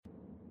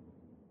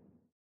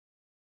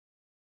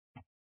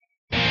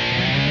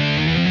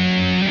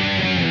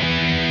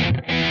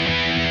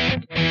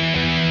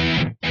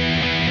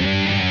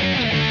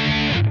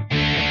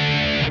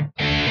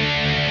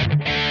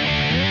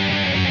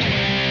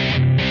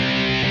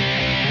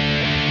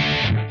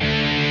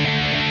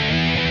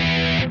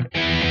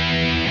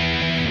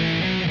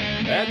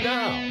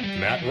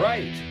Matt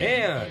Wright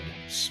and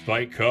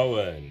Spike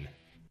Cohen.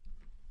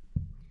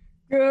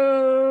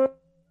 Good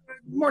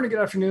morning, good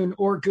afternoon,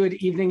 or good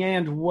evening,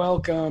 and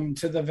welcome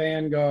to the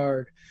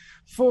Vanguard.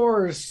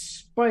 For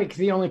Spike,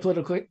 the only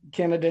political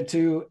candidate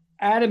to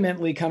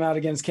adamantly come out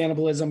against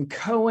cannibalism,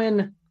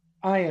 Cohen,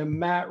 I am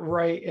Matt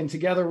Wright, and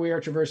together we are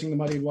traversing the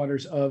muddied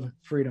waters of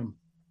freedom.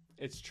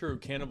 It's true.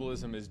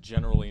 Cannibalism is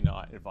generally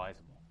not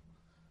advisable.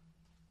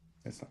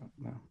 It's not,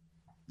 no.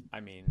 I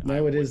mean,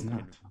 no, it is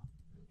not.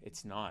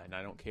 It's not, and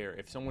I don't care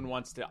if someone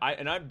wants to.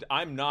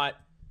 I'm not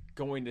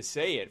going to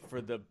say it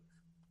for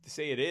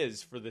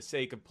the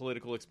sake of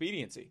political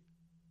expediency.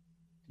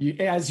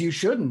 As you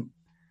shouldn't.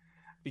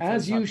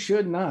 As you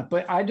should not.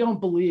 But I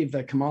don't believe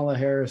that Kamala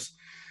Harris,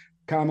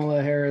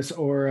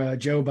 or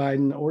Joe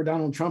Biden or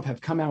Donald Trump have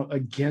come out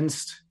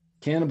against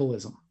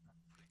cannibalism.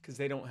 Because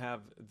they don't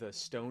have the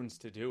stones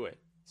to do it,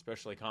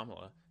 especially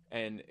Kamala.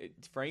 And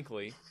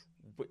frankly,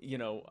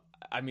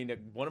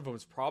 one of them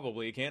is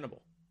probably a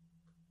cannibal.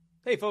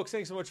 Hey, folks,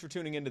 thanks so much for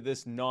tuning into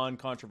this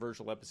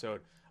non-controversial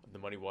episode of the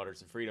Muddy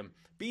Waters of Freedom.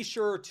 Be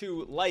sure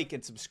to like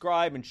and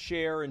subscribe and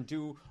share and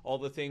do all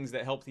the things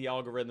that help the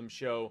algorithm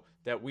show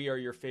that we are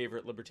your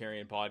favorite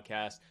libertarian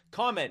podcast.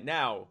 Comment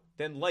now,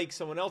 then like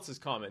someone else's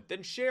comment,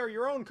 then share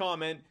your own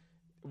comment,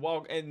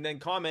 and then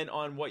comment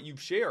on what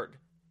you've shared.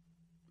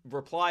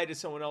 Reply to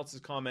someone else's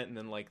comment and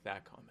then like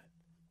that comment.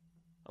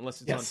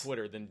 Unless it's on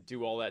Twitter, then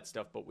do all that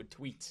stuff, but with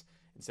tweets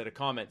instead of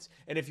comments.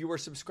 And if you are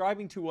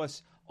subscribing to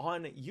us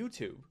on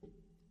YouTube,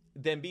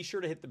 then be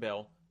sure to hit the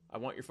bell. I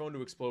want your phone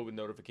to explode with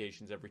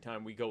notifications every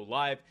time we go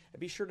live. And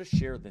be sure to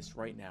share this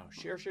right now.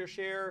 Share.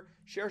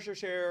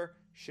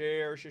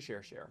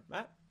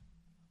 Matt?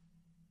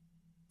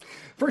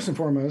 First and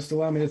foremost,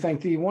 allow me to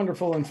thank the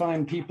wonderful and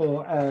fine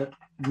people at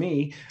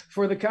me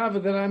for the kava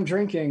that I'm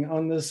drinking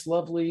on this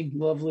lovely,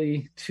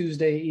 lovely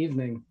Tuesday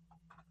evening.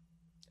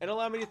 And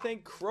allow me to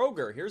thank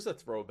Kroger. Here's a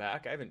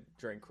throwback. I haven't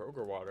drank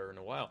Kroger water in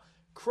a while.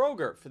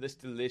 Kroger for this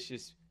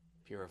delicious,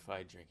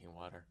 purified drinking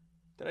water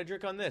that I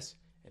drink on this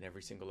in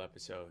every single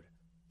episode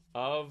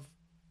of...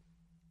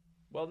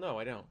 Well, no,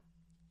 I don't.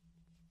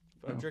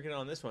 But I'm drinking it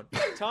on this one.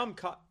 Tom,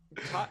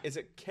 is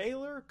it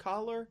Collar?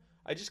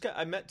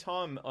 I met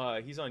Tom.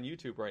 He's on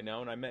YouTube right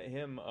now, and I met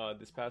him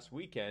this past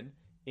weekend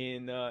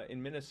in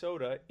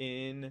Minnesota,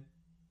 in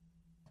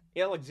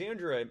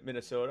Alexandria,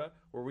 Minnesota,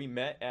 where we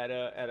met at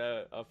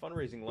a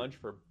fundraising lunch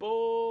for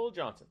Bull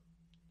Johnson.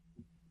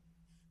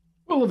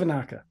 Bull of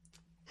Anaka.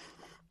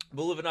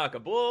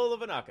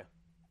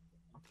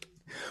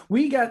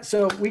 We got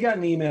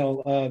an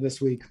email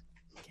this week.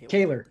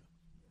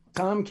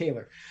 Tom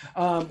Kaler.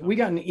 We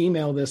got an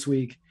email this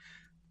week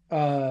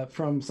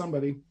from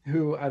somebody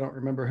who I don't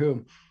remember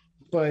who,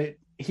 but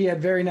he had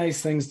very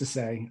nice things to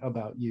say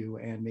about you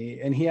and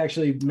me. And he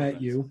actually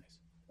met you.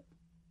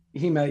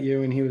 Nice. He met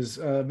you, and he was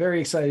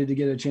very excited to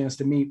get a chance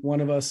to meet one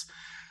of us.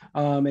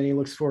 And he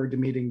looks forward to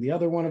meeting the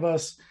other one of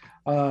us.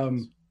 But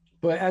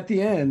at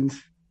the end,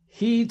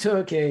 he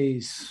took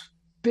a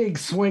big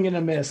swing and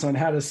a miss on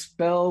how to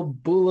spell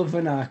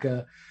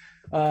Bulavanaka.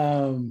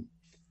 And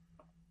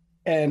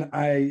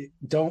I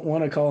don't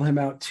want to call him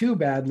out too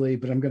badly,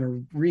 but I'm going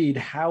to read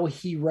how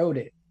he wrote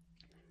it.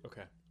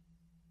 Okay.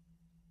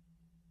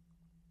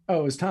 Oh,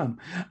 it was Tom.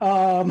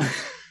 It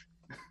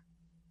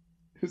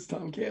was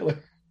Tom Kaler.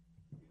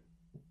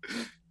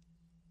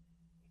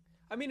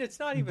 I mean, it's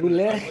not even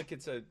like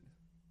it's a...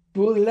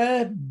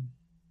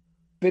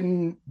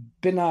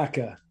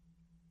 Bulavanaka.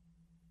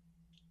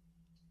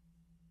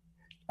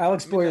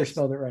 Alex Boyer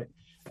spelled it right.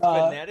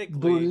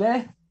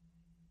 Phonetically.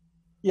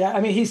 Yeah, I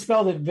mean, he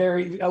spelled it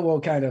very well,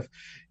 kind of.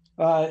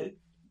 Bulegh.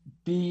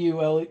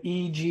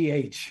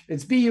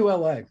 It's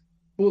Bula.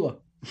 Bula.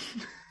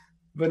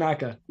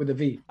 Vanaka with a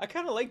V. I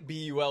kind of like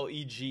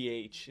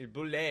Bulegh.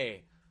 Bule.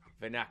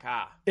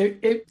 Vanaka.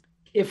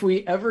 If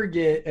we ever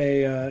get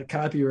a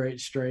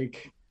copyright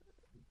strike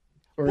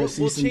or a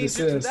cease and desist,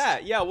 we'll change it to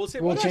that. Yeah, we'll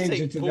change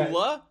it to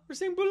Bula. We're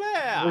saying Bule.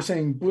 We're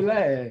saying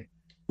Bule.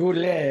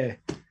 Bule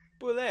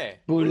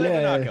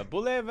Vanaka.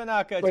 Bule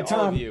Vanaka to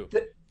all of you.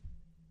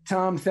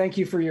 Tom, thank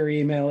you for your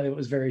email. It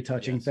was very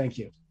touching. Yes. Thank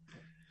you.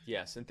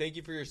 Yes, and thank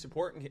you for your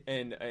support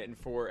and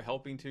for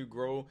helping to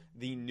grow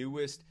the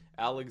newest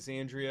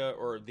Alexandria,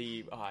 or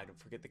I don't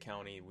forget the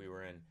county we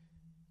were in.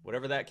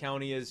 Whatever that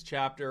county is,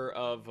 chapter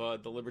of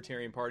the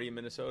Libertarian Party in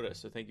Minnesota.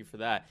 So thank you for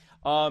that.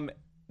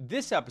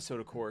 This episode,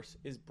 of course,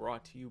 is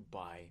brought to you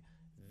by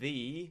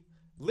the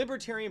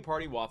Libertarian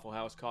Party Waffle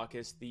House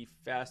Caucus, the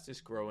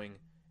fastest growing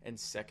and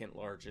second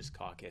largest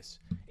caucus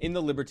in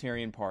the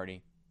Libertarian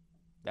Party.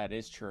 That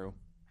is true.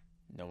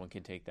 No one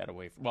can take that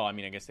away. Well, I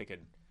mean, I guess they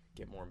could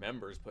get more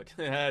members, but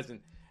it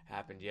hasn't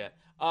happened yet.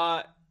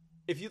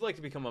 If you'd like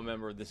to become a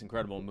member of this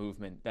incredible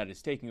movement that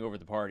is taking over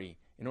the party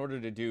in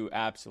order to do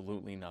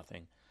absolutely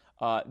nothing,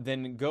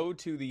 then go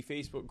to the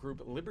Facebook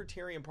group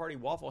Libertarian Party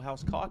Waffle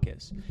House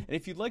Caucus. And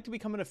if you'd like to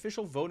become an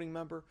official voting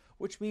member,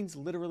 which means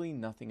literally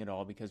nothing at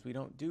all because we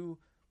don't do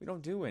We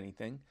don't do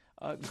anything.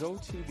 Go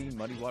to the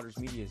Muddy Waters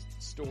Media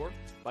store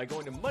by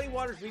going to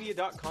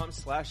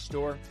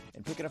muddywatersmedia.com/store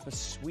and picking up a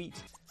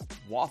sweet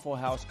Waffle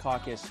House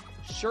Caucus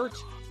shirt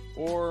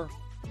or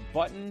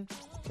button,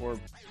 or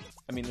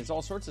I mean, there's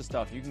all sorts of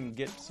stuff. You can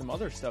get some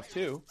other stuff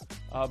too,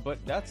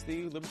 but that's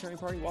the Libertarian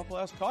Party Waffle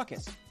House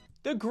Caucus.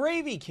 The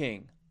Gravy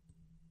King.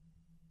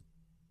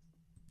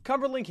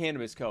 Cumberland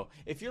Cannabis Co.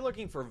 If you're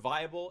looking for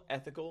viable,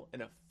 ethical,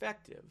 and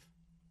effective,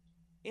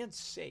 and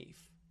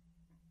safe,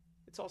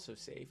 it's also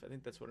safe. I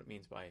think that's what it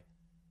means by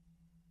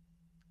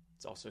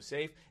it's also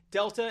safe.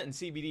 Delta and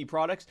CBD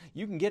products,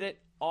 you can get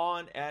it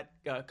on at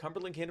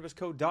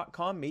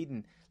cumberlandcannabisco.com, made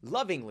in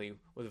lovingly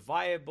with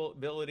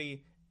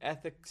viability,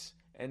 ethics,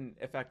 and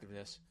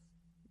effectiveness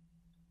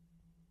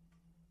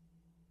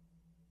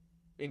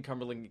in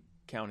Cumberland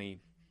County,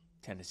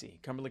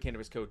 Tennessee.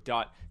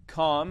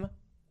 cumberlandcannabisco.com.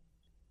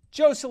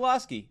 Joe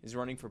Solosky is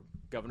running for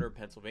governor of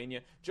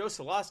Pennsylvania. Joe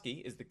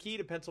Solosky is the key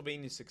to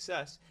Pennsylvania's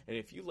success, and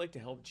if you'd like to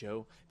help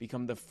Joe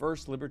become the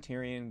first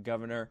libertarian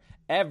governor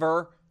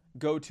ever,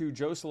 go to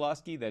Joe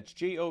Solosky, that's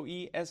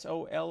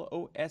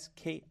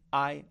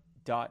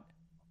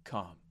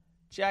JoeSolosky.com.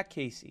 Jack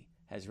Casey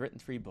has written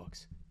 3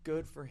 books.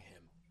 Good for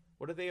him.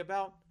 What are they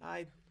about?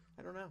 I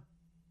don't know.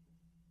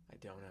 I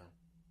don't know.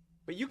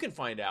 But you can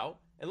find out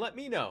and let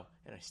me know,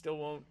 and I still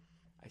won't.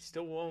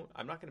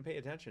 I'm not going to pay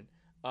attention.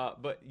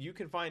 But you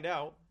can find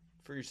out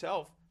for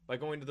yourself by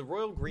going to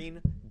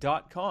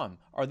theroyalgreen.com.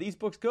 Are these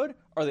books good?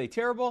 Are they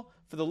terrible?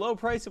 For the low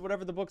price of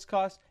whatever the books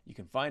cost, you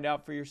can find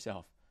out for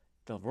yourself.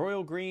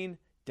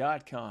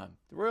 Theroyalgreen.com.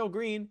 The Royal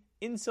Green,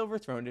 in silver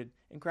throned and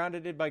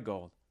crowned by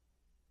gold.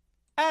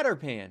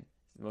 Adderpan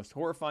is the most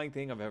horrifying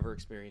thing I've ever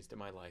experienced in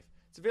my life.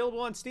 It's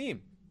available on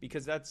Steam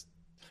because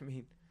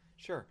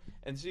sure.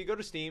 And so you go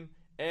to Steam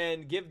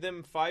and give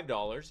them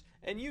 $5,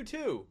 and you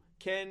too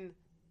can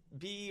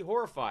be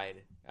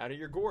horrified out of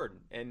your gourd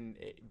and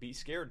be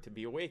scared to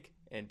be awake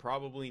and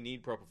probably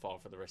need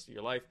propofol for the rest of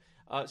your life.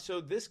 So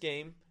this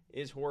game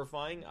is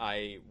horrifying.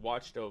 I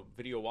watched a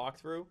video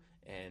walkthrough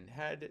and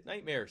had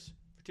nightmares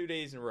for 2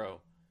 days in a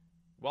row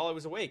while I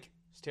was awake.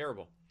 It's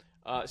terrible.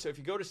 So if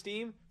you go to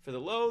Steam for the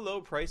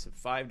low price of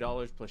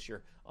 $5 plus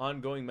your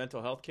ongoing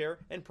mental health care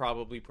and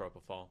probably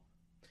propofol,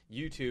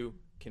 you too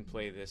can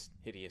play this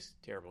hideous,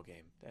 terrible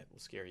game that will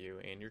scare you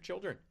and your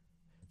children.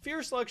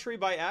 Fierce Luxury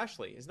by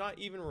Ashley is not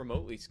even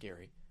remotely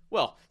scary.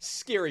 Well,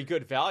 scary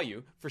good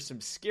value for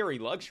some scary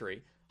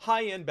luxury.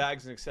 High-end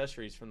bags and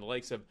accessories from the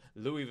likes of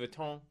Louis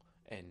Vuitton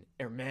and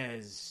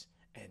Hermes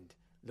and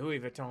Louis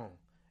Vuitton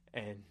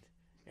and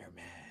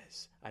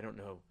Hermes. I don't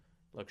know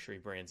luxury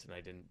brands and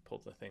I didn't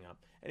pull the thing up.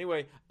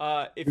 Anyway,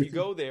 if you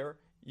go there,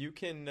 you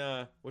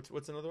can,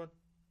 what's another one?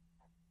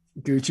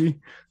 Gucci.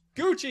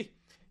 You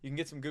can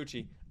get some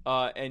Gucci.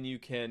 And you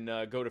can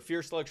go to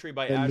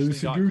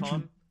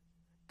fierceluxurybyashley.com.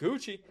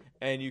 Gucci,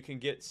 and you can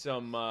get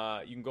some,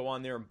 you can go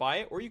on there and buy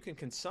it, or you can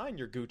consign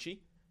your Gucci,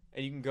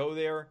 and you can go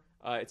there.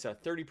 It's a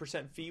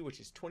 30% fee, which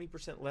is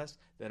 20% less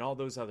than all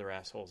those other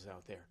assholes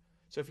out there.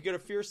 So if you go to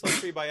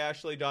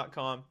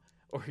fierceluxurybyashley.com,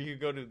 or you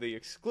go to the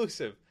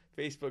exclusive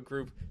Facebook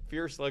group,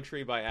 Fierce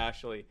Luxury by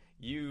Ashley,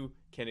 you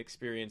can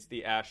experience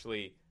the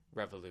Ashley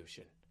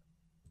revolution.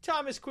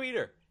 Thomas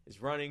Queter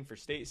is running for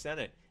state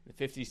senate in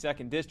the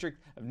 52nd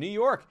District of New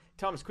York.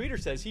 Thomas Queter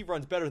says he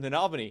runs better than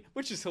Albany,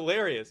 which is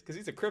hilarious because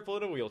he's a cripple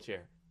in a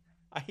wheelchair.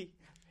 I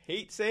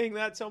hate saying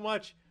that so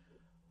much.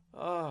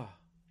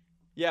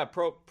 Yeah,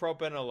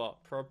 propranolol.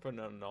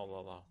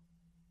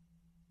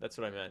 That's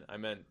what I meant. I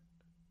meant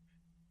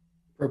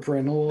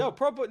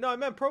propranolol. No, I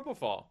meant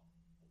propofol.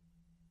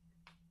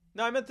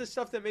 No, I meant the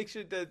stuff that makes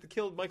you that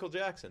killed Michael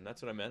Jackson.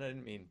 That's what I meant. I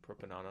didn't mean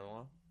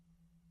propranolol.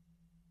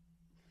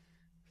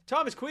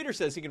 Thomas Queter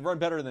says he can run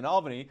better than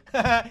Albany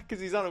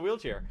because he's on a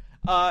wheelchair.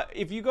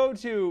 If you go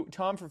to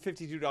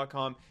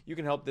tomfrom52.com, you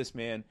can help this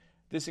man,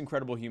 this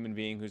incredible human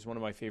being who's one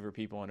of my favorite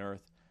people on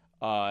earth,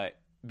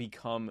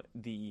 become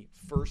the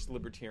first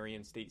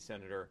libertarian state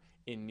senator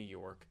in New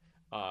York.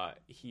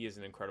 He is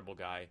an incredible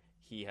guy.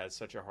 He has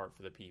such a heart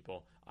for the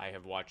people. I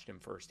have watched him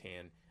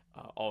firsthand.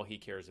 All he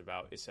cares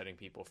about is setting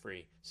people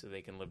free so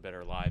they can live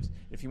better lives.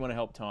 If you want to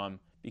help Tom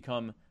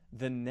become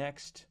the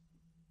next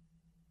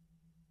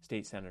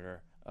state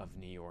senator of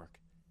New York,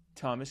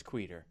 Thomas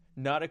Queter.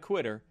 Not a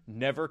quitter,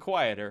 never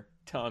quieter,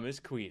 Thomas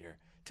Queter.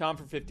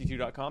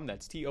 Tomfrom52.com,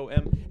 that's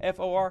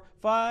TOMFOR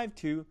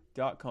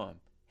 52.com.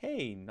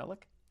 Hey,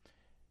 Nullick.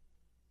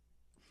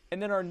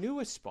 And then our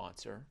newest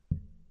sponsor.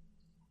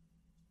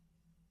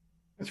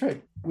 That's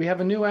right. We have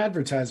a new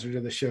advertiser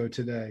to the show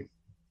today.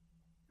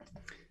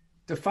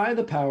 Defy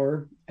the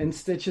Power and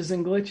Stitches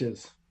and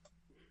Glitches.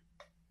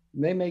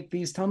 They make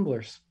these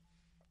tumblers.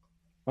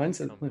 Mine's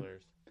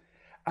Tumblers.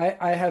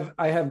 I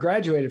have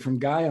graduated from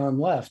guy on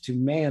left to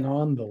man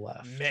on the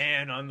left.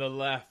 Man on the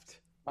left.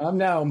 I'm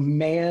now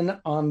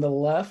man on the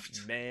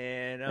left.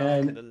 Man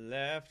on the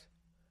left.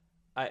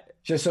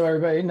 Just so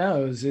everybody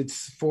knows,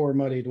 it's for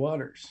Muddied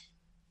Waters.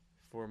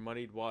 For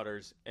Muddied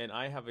Waters. And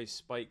I have a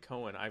Spike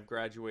Cohen. I've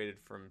graduated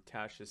from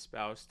Tasha's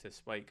spouse to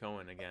Spike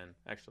Cohen again.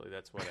 Actually,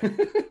 that's what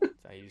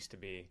I used to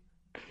be.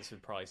 This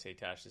would probably say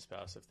Tash the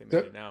Spouse if they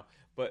made it now.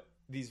 But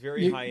these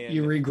very high-end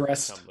you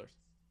regressed. tumblers.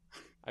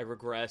 I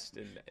regressed,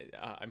 and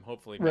I'm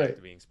hopefully back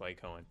to being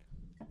Spike Cohen.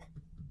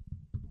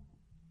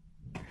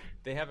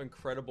 They have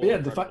incredible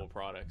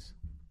products.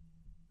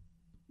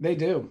 They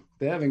do.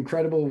 They have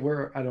incredible.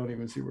 I don't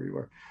even see where you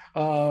are.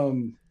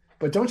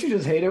 But don't you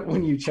just hate it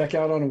when you check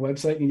out on a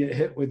website and you get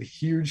hit with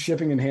huge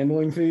shipping and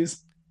handling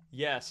fees?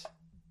 Yes.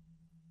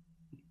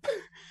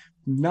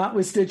 Not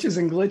with Stitches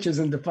and Glitches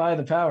and Defy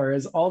the Power,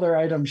 as all their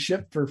items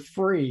ship for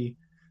free.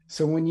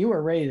 So when you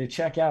are ready to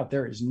check out,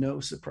 there is no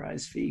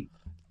surprise fee.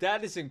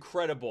 That is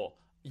incredible.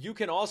 You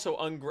can also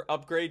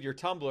upgrade your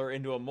tumbler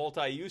into a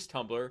multi-use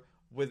tumbler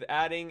with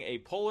adding a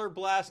Polar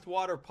Blast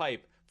water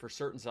pipe for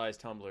certain size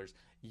tumblers.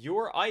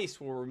 Your ice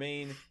will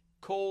remain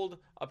cold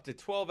up to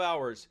 12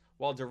 hours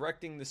while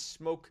directing the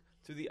smoke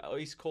through the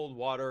ice cold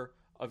water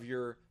of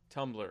your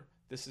tumbler.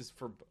 This is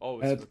for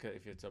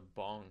if it's a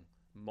bong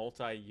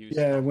multi-use.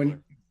 Yeah, tumbler.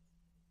 when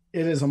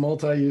it is a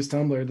multi-use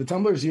tumbler, the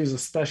tumblers use a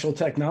special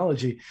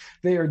technology.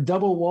 They are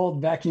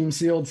double-walled,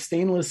 vacuum-sealed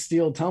stainless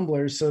steel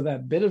tumblers, so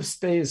that bit of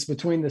space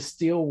between the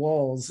steel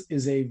walls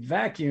is a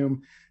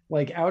vacuum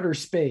like outer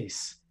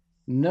space.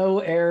 No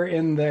air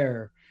in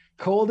there.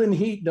 Cold and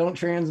heat don't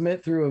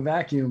transmit through a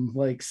vacuum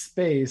like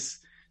space,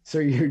 so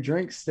your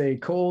drinks stay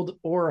cold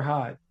or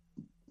hot.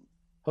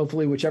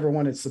 Hopefully, whichever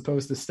one it's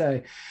supposed to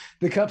stay.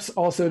 The cups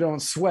also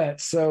don't sweat,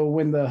 so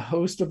when the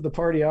host of the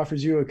party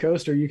offers you a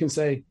coaster, you can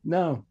say,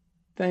 "No,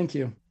 thank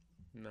you.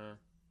 No.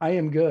 I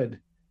am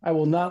good. I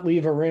will not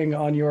leave a ring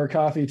on your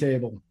coffee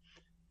table."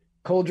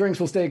 Cold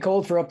drinks will stay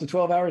cold for up to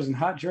 12 hours, and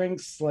hot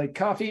drinks like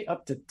coffee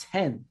up to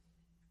 10.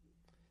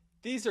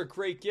 These are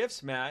great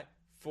gifts, Matt,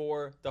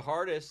 for the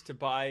hardest to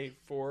buy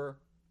for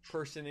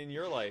person in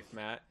your life,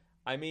 Matt.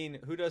 I mean,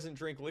 who doesn't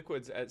drink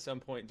liquids at some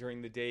point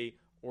during the day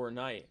or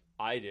night?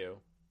 I do.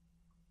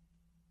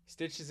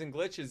 Stitches and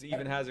Glitches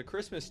even has a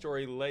Christmas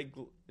story leg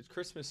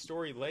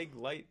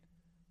light.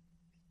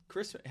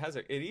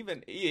 It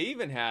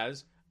even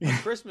has a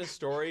Christmas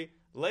story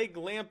leg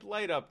lamp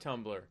light up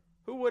tumbler.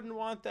 Who wouldn't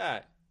want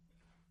that?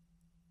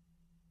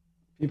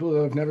 People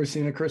who have never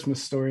seen A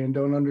Christmas Story and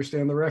don't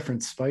understand the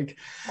reference, Spike.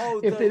 Oh,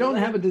 if they don't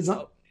have a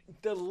design,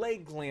 the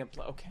leg lamp.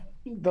 Okay.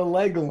 The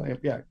leg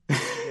lamp, yeah.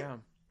 Yeah.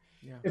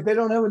 Yeah. If they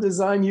don't have a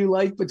design you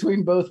like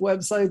between both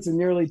websites and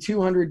nearly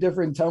 200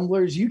 different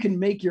tumblers, you can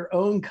make your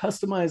own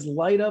customized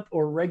light up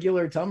or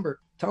regular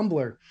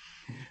tumbler.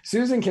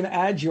 Susan can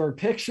add your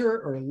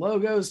picture or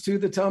logos to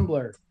the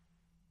tumbler.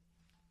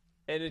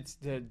 And it's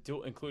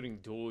including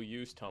dual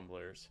use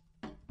tumblers.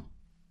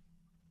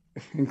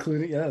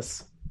 Including,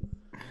 yes.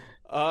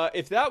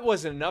 If that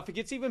wasn't enough, it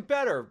gets even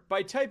better.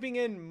 By typing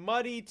in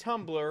Muddy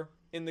Tumbler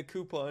in the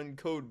coupon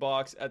code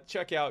box at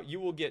checkout,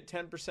 you will get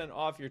 10%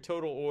 off your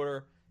total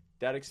order.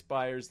 That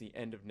expires the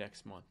end of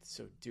next month,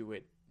 so do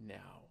it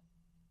now.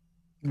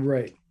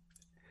 Right.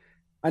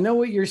 I know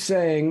what you're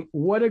saying.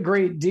 What a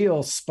great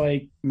deal,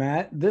 Spike,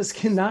 Matt. This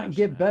cannot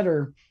get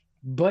better,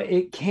 but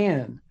it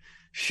can.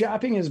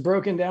 Shopping is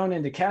broken down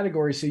into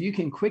categories so you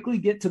can quickly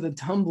get to the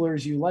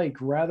tumblers you like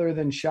rather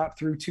than shop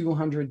through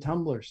 200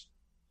 tumblers.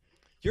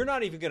 You're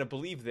not even going to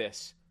believe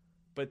this,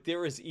 but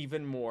there is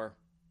even more.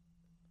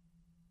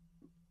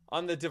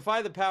 On the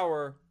Defy the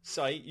Power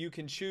site, you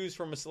can choose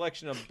from a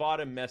selection of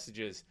bottom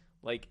messages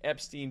like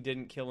Epstein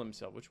didn't kill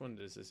himself. Which one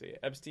does this say?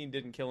 Epstein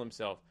didn't kill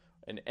himself.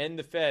 And end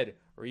the Fed,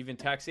 or even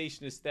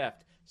taxation is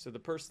theft. So the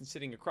person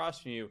sitting across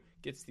from you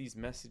gets these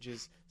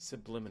messages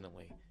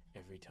subliminally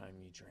every time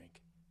you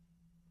drink.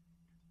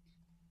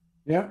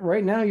 Yeah,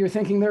 right now you're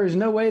thinking there is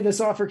no way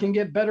this offer can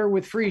get better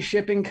with free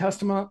shipping,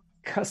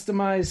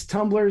 customized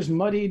tumblers,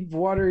 muddied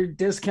water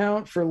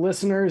discount for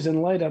listeners,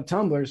 and light up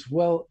tumblers.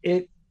 Well,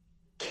 it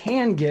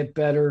can get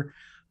better.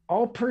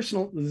 All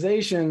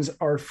personalizations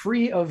are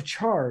free of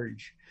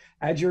charge.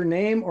 Add your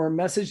name or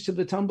message to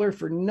the tumbler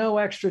for no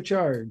extra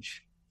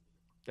charge.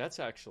 That's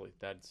an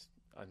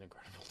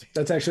incredible deal.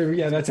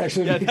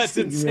 That's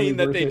insane really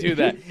that they do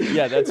that.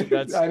 Yeah, that's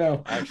I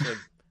know. Actually,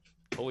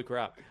 holy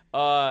crap.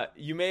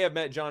 You may have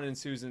met John and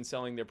Susan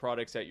selling their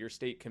products at your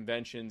state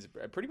conventions,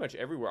 pretty much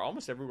everywhere,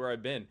 almost everywhere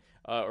I've been,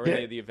 or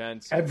any of the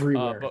events.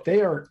 Everywhere. They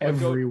are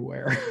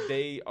everywhere.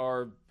 They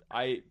are,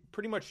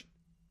 pretty much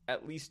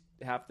at least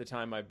half the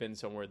time I've been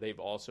somewhere, they've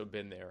also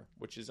been there,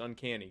 which is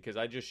uncanny because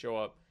I just show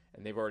up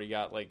and they've already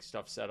got like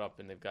stuff set up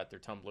and they've got their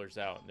tumblers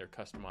out and they're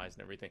customized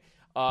and everything.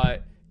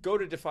 Go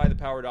to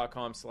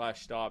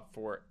defythepower.com/stop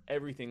for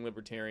everything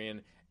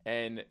libertarian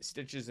and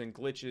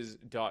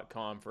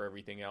stitchesandglitches.com for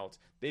everything else.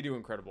 They do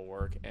incredible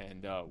work,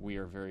 and we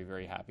are very,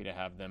 very happy to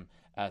have them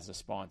as a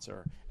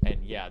sponsor.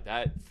 And yeah,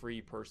 that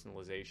free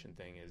personalization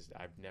thing is,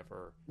 I've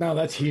never... No,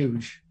 that's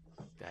huge.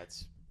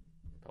 That's...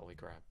 Holy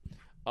crap.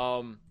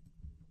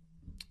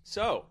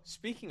 So,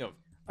 speaking of...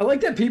 I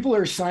like that people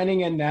are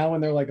signing in now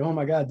and they're like, oh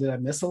my God, did I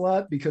miss a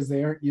lot? Because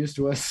they aren't used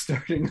to us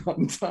starting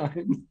on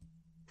time.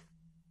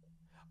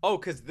 Oh,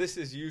 because this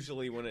is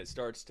usually when it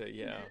starts to,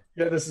 yeah.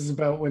 Yeah, this is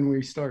about when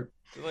we start.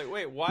 You're like,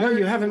 wait, why? No,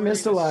 you haven't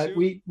missed a lot.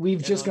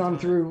 We've just gone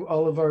through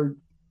all of our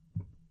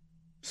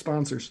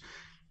sponsors.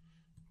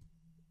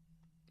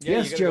 Yeah,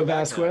 yes, Joe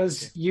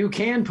Vasquez, you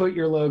can put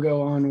your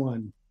logo on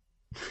one.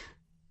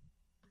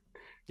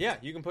 Yeah,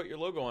 you can put your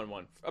logo on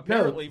one.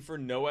 Apparently for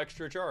no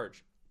extra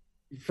charge.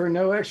 For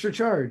no extra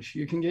charge,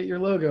 you can get your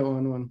logo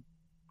on one.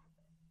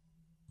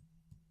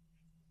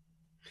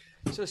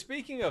 So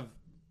speaking of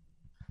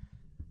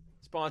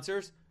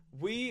sponsors,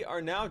 we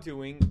are now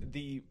doing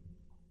the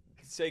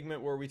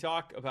segment where we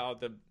talk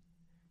about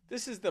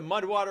this is the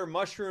Mudwater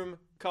Mushroom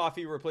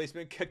Coffee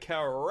Replacement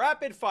Cacao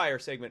Rapid Fire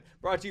segment,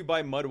 brought to you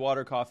by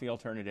Mudwater Coffee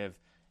Alternative.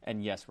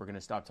 And yes, we're going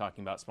to stop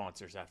talking about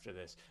sponsors after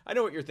this. I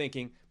know what you're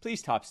thinking. Please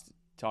stop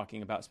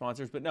talking about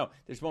sponsors. But no,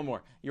 there's one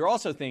more. You're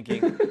also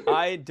thinking,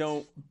 I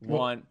don't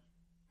want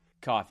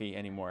coffee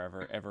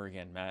anymore ever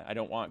again, Matt. I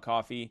don't want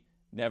coffee.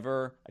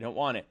 Never. I don't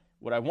want it.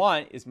 What I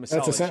want is masala chai.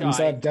 That's a sentence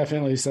I've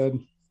definitely said.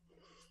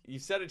 You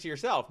said it to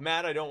yourself.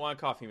 Matt, I don't want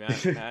coffee,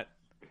 Matt. Matt,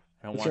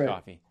 I don't want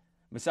coffee.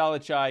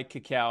 Masala chai,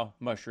 cacao,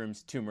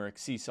 mushrooms, turmeric,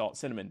 sea salt,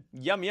 cinnamon.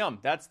 Yum, yum.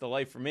 That's the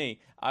life for me.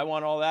 I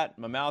want all that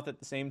in my mouth at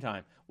the same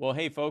time. Well,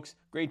 hey, folks,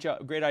 great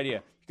idea.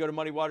 If you go to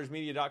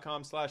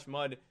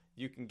muddywatersmedia.com/mud,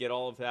 you can get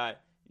all of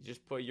that. You just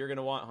you're going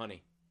to want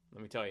honey.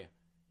 Let me tell you.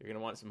 You're going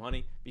to want some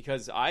honey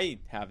because I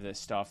have this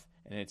stuff,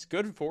 and it's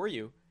good for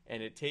you,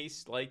 and it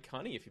tastes like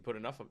honey if you put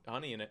enough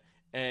honey in it,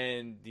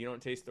 and you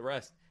don't taste the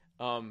rest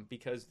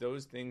because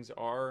those things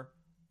are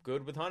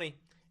good with honey.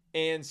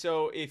 And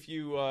so if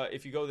you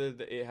go there,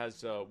 it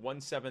has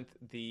 1/7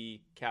 the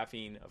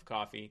caffeine of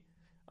coffee,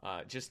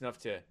 just enough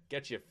to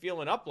get you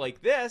feeling up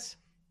like this,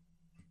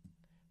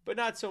 but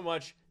not so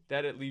much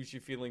that it leaves you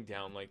feeling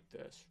down like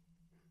this.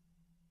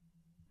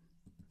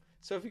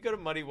 So if you go to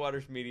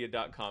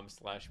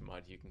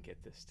muddywatersmedia.com/mud, you can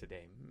get this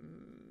today.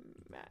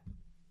 Matt.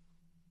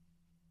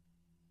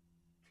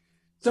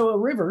 So a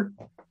river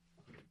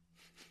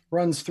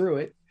runs through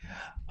it.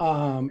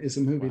 Is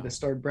a movie that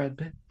starred Brad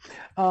Pitt.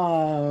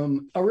 A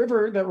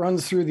river that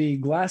runs through the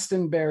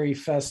Glastonbury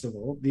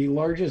Festival, the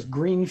largest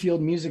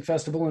greenfield music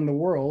festival in the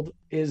world,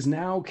 is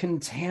now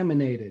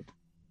contaminated.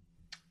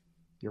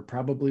 You're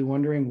probably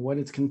wondering what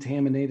it's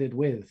contaminated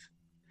with.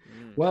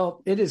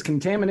 Well, it is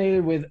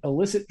contaminated with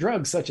illicit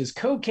drugs such as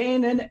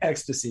cocaine and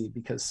ecstasy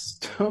because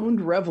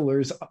stoned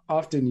revelers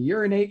often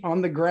urinate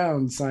on the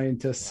ground,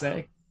 scientists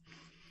say.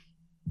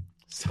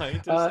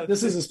 Scientists?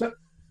 This is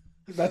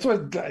that's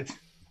what...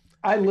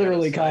 I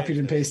literally copied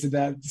and pasted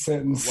that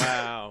sentence.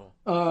 Wow.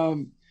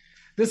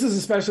 This is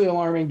especially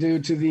alarming due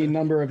to the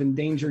number of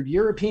endangered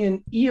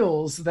European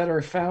eels that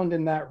are found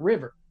in that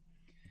river.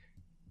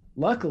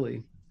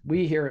 Luckily,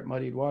 we here at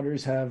Muddied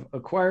Waters have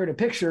acquired a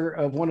picture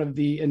of one of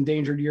the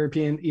endangered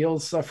European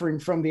eels suffering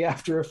from the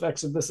after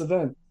effects of this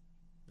event.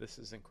 This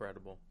is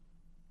incredible.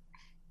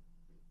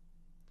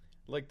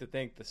 I'd like to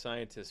thank the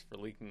scientists for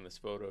leaking this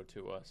photo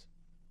to us.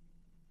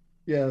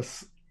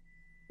 Yes.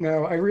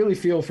 Now, I really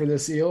feel for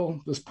this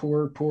eel, this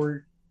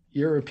poor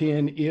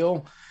European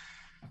eel.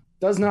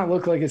 Does not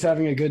look like it's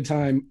having a good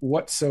time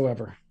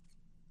whatsoever.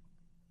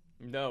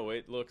 No,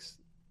 it looks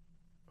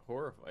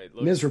horrible. It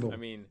looks miserable. I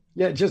mean,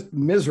 yeah, just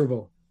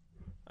miserable.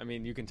 I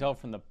mean, you can tell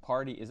from the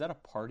party. Is that a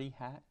party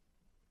hat?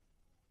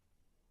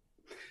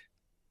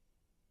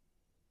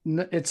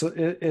 No,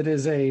 it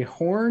is a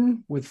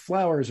horn with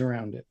flowers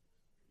around it.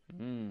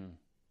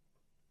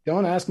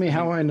 Don't ask me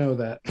how I know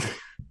that.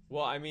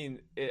 Well, I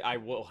mean, I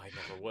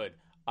never would.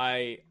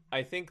 I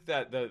think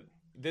that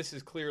this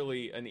is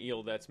clearly an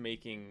eel that's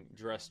making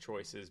dress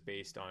choices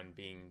based on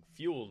being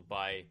fueled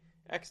by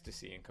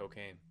ecstasy and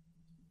cocaine.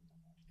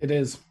 It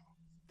is.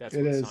 That's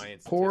what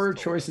science. Poor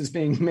choices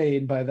being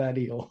made by that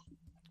eel.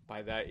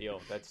 By that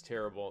eel. That's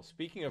terrible.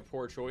 Speaking of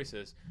poor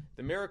choices,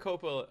 the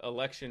Maricopa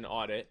election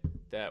audit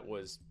that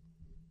was,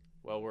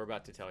 well, we're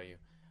about to tell you,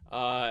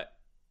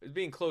 is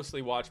being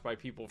closely watched by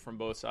people from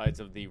both sides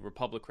of the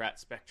Republican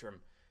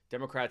spectrum.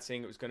 Democrats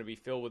saying it was going to be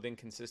filled with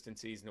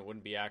inconsistencies and it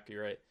wouldn't be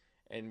accurate,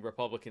 and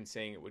Republicans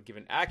saying it would give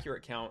an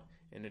accurate count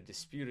in a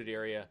disputed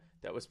area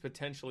that was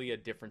potentially a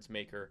difference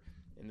maker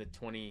in the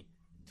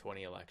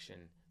 2020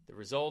 election. The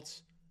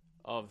results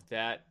of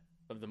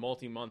the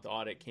multi-month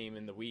audit came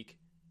in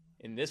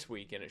this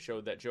week, and it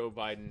showed that Joe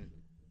Biden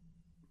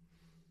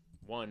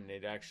won.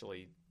 It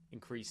actually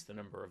increased the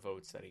number of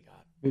votes that he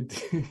got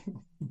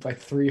by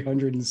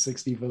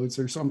 360 votes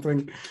or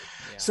something. Yeah.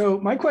 So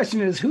my question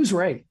is, who's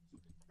right?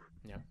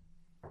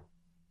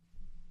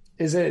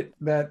 Is it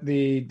that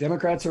the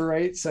Democrats are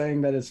right,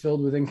 saying that it's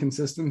filled with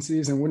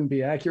inconsistencies and wouldn't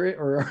be accurate,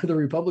 or are the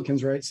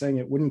Republicans right, saying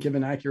it wouldn't give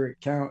an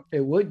accurate count?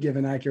 It would give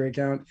an accurate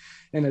count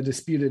in a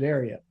disputed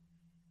area.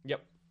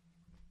 Yep.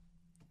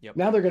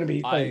 Now they're going to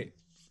be Now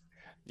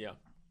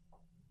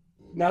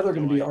they're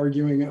going to be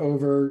arguing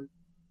over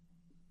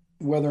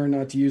whether or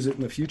not to use it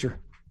in the future.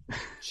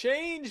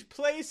 Change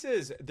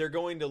places. They're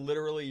going to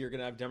you're going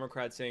to have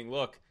Democrats saying,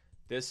 "Look,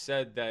 this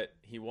said that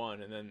he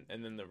won," and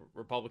then the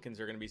Republicans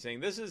are going to be saying,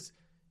 "This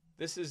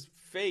is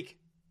fake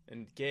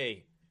and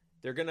gay."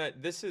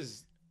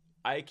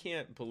 I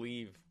can't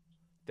believe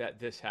that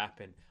this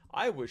happened.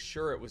 I was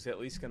sure it was at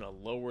least going to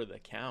lower the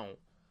count.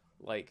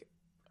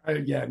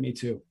 Yeah, me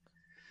too.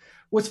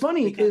 What's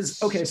funny is,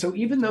 okay, so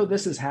even though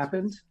this has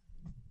happened,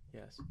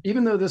 Yes.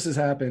 Even though this has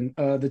happened,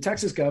 the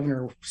Texas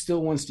governor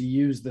still wants to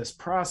use this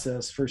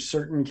process for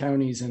certain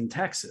counties in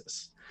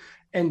Texas.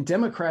 And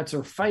Democrats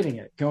are fighting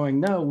it,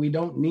 going, no, we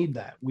don't need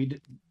that. We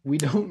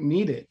don't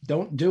need it.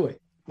 Don't do it.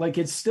 Like,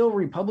 it's still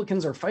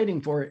Republicans are fighting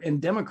for it,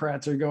 and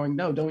Democrats are going,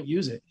 no, don't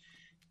use it.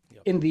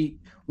 Yep. In the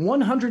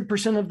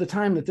 100% of the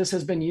time that this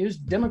has been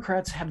used,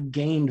 Democrats have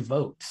gained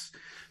votes.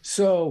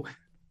 So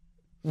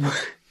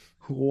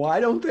why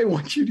don't they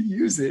want you to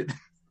use it?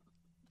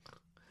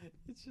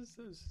 It's just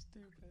so stupid.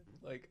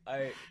 Like,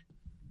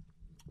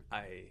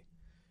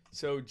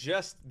 so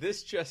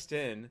just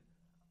in,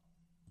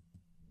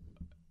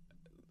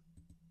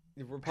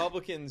 the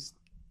Republicans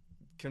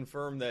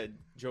confirmed that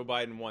Joe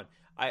Biden won.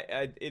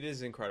 It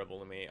is incredible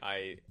to me.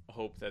 I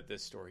hope that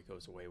this story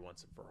goes away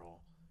once and for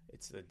all.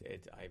 It's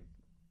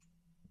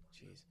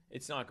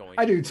not going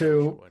to. I do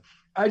too.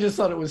 I just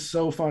thought it was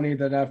so funny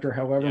that after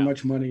however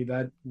much money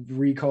that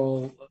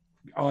recall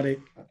audit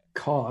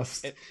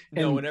cost, and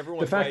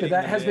the fact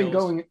that has been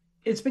going,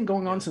 it's been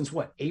going on since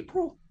what,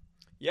 April?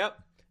 Yep.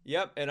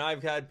 And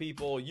I've had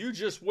people, you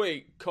just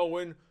wait,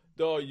 Cohen.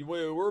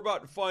 We're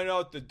about to find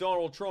out that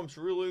Donald Trump's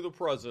really the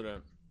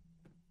president.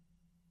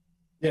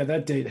 Yeah,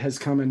 that date has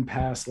come and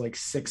passed like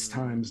 6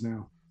 times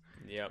now.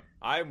 Yep.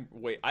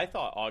 I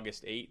thought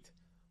August 8th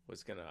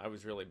was I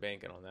was really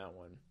banking on that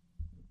one.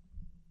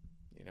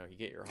 You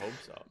get your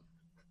hopes up.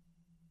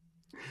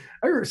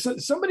 I heard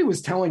somebody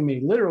was telling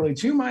me literally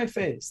to my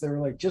face, they were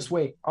like, just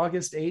wait,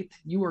 August 8th,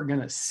 you are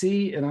going to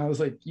see. And I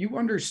was like, you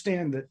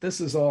understand that this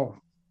is all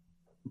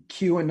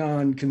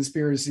QAnon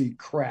conspiracy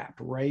crap,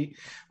 right?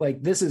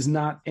 Like, this is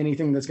not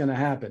anything that's going to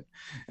happen.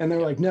 And they're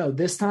like, no,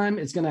 this time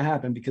it's going to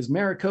happen because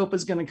Maricopa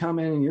is going to come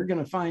in and you're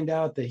going to find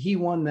out that he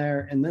won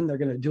there. And then they're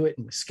going to do it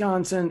in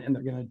Wisconsin, and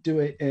they're going to do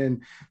it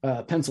in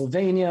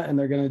Pennsylvania, and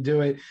they're going to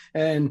do it.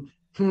 And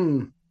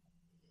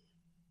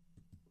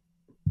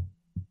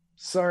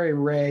sorry,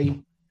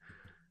 Ray.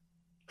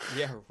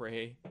 Yeah,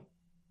 Ray.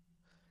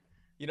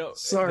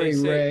 Sorry,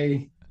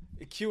 Ray.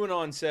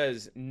 QAnon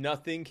says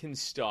nothing can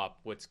stop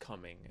what's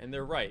coming, and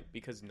they're right,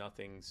 because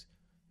nothing's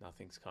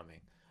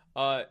coming.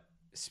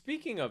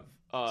 Speaking of,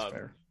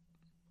 well,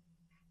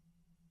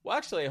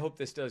 actually, I hope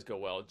this does go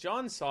well.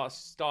 John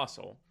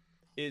Stossel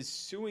is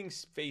suing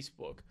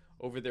Facebook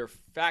over their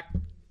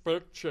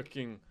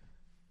fact-checking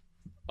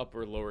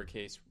upper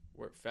lowercase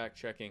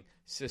fact-checking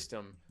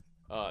system.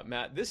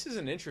 Matt, this is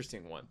an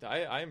interesting one.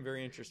 I am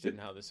very interested in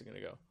how this is going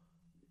to go.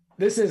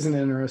 This is an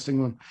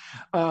interesting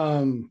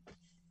one.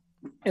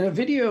 In a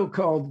video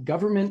called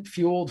Government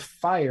Fueled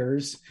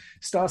Fires,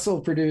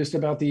 Stossel produced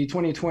about the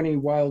 2020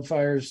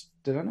 wildfires.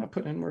 Did I not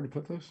put in where to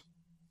put those?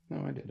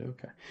 No, I did.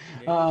 Okay.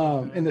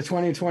 In the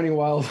 2020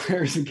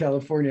 wildfires in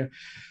California,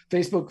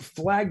 Facebook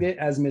flagged it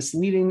as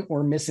misleading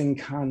or missing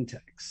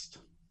context.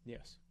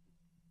 Yes.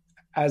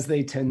 As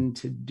they tend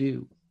to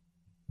do.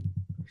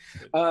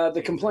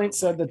 The complaint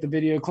said that the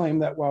video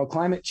claimed that while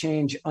climate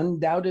change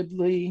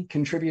undoubtedly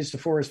contributes to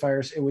forest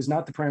fires, it was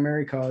not the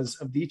primary cause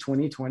of the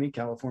 2020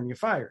 California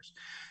fires,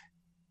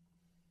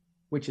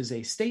 which is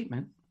a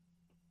statement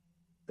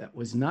that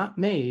was not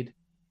made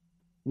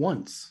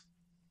once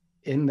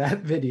in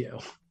that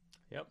video.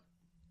 Yep.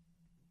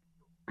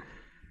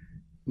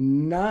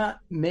 Not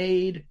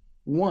made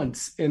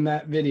once in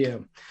that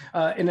video.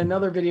 In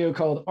another video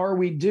called Are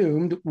We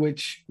Doomed?,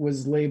 which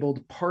was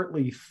labeled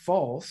partly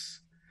false,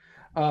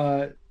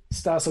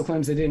 Stossel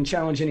claims they didn't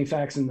challenge any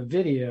facts in the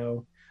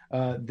video.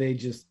 They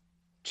just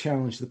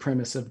challenged the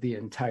premise of the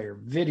entire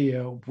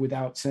video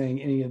without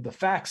saying any of the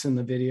facts in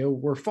the video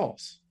were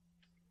false.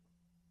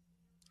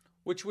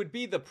 Which would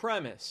be the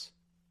premise.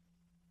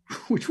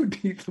 Which would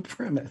be the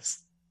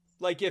premise.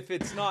 Like, if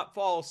it's not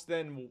false,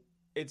 then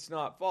it's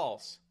not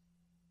false.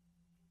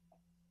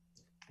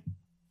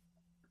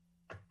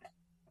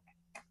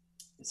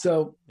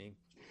 So,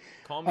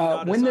 call me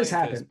not when a this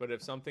scientist, happened, but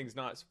if something's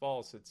not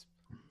false, it's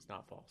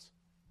not false.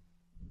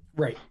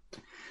 Right.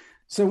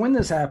 So when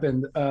this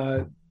happened,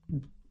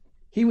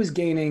 he was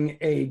gaining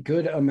a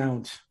good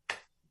amount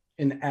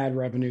in ad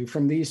revenue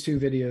from these 2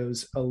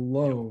 videos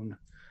alone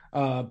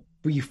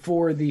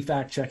before the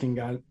fact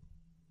checking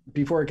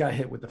before it got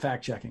hit with the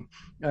fact checking.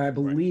 I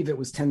believe it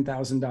was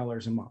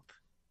 $10,000 a month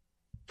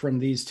from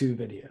these 2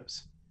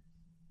 videos.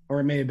 Or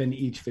it may have been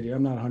each video.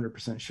 I'm not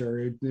 100%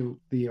 sure.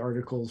 The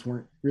articles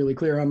weren't really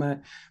clear on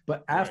that.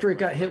 But after it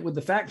got hit with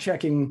the fact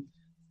checking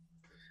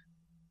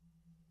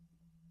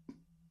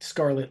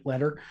scarlet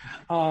letter,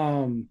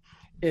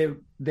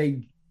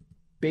 they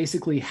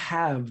basically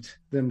halved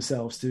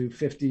themselves to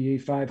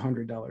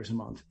 $5,500 a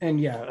month. And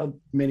yeah,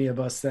 many of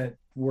us that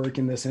work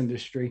in this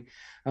industry,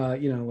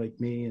 like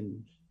me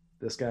and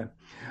this guy,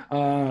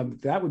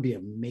 that would be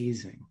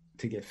amazing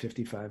to get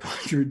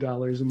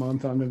 $5,500 a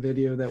month on a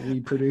video that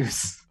we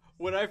produce.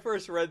 When I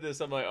first read this,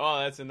 I'm like, oh,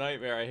 that's a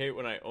nightmare. I hate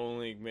when I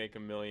only make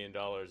 $1 million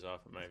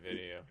off of my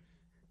video.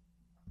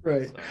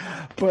 Right. So.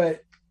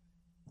 But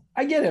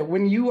I get it.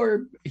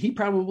 He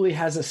probably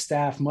has a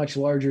staff much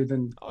larger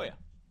than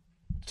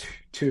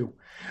 2.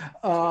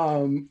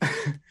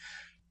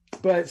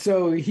 But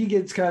so he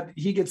gets cut.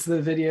 He gets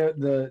the video.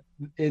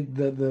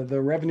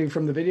 The revenue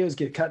from the videos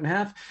get cut in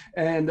half,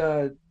 and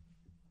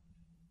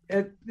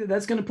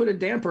that's going to put a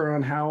damper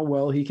on how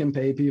well he can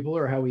pay people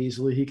or how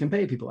easily he can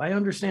pay people. I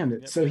understand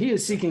it. So he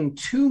is seeking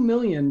 $2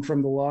 million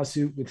from the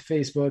lawsuit with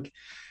Facebook,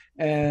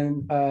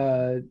 and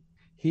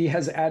he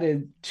has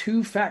added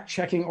 2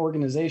 fact-checking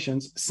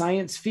organizations,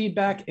 Science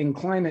Feedback and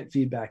Climate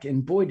Feedback.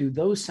 And boy, do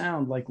those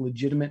sound like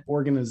legitimate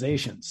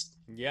organizations.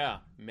 Yeah,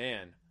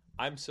 man.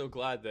 I'm so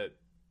glad that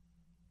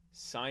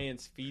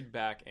Science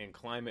Feedback and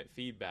Climate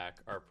Feedback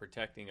are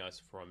protecting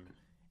us from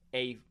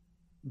a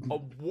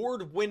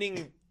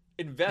award-winning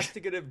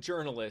investigative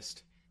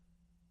journalist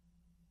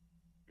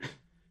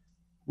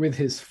with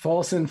his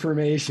false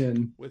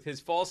information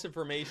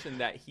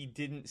that he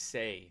didn't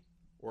say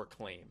or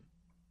claim.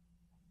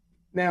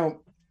 Now,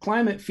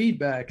 Climate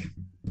Feedback,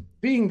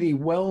 being the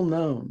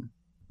well-known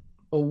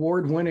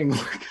award-winning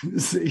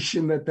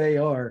organization that they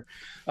are,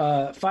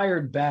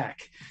 fired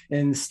back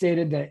and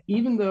stated that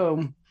even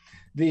though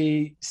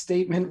the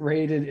statement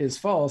rated is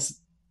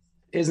false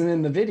isn't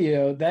in the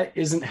video, that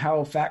isn't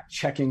how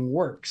fact-checking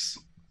works.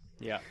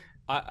 Yeah.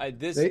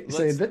 They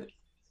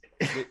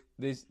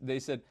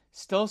said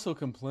Stossel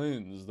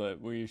complains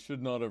that we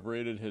should not have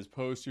rated his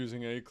post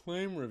using a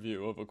claim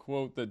review of a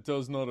quote that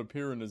does not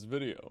appear in his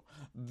video.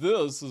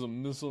 This is a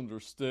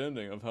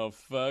misunderstanding of how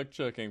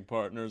fact-checking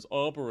partners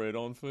operate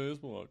on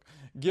Facebook.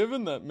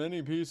 Given that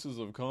many pieces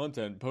of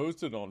content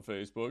posted on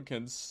Facebook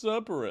can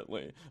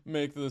separately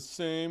make the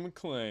same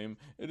claim,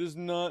 it is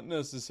not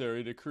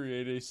necessary to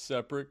create a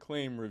separate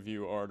claim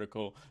review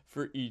article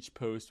for each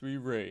post we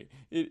rate.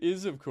 It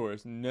is, of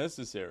course,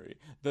 necessary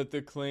that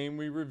the claim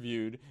we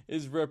reviewed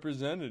is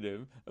representative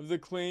of the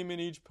claim in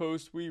each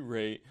post we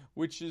rate,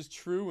 which is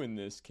true in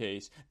this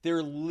case.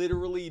 They're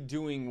literally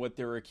doing what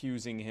they're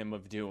accusing him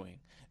of doing.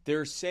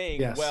 They're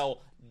saying, yes,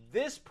 well,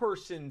 this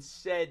person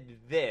said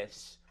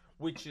this,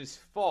 which is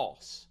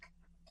false.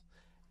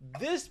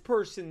 This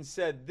person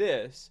said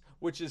this,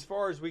 which as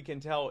far as we can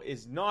tell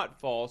is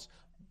not false,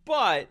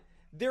 but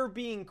they're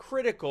being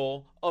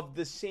critical of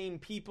the same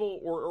people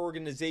or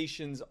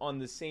organizations on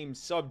the same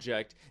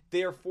subject.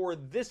 Therefore,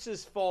 this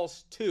is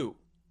false too.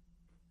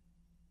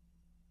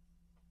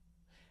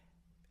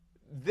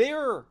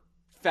 Their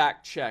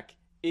fact check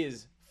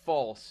is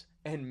false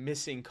and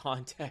missing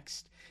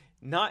context,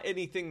 not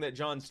anything that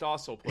John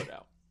Stossel put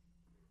out.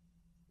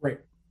 Right.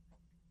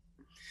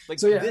 Like,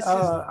 so, yeah, this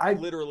is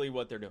literally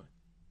what they're doing.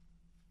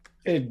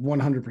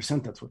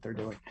 100% that's what they're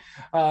doing.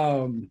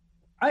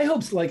 I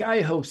hope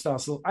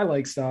Stossel. I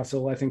like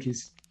Stossel. I think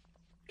he's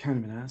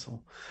kind of an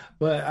asshole,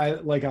 but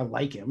I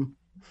like him.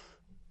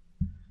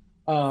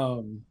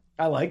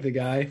 I like the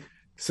guy.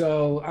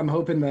 So I'm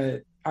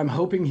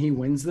hoping he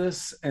wins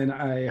this, and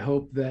I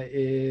hope that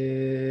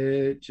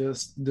it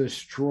just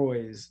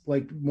destroys,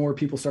 like, more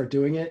people start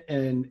doing it,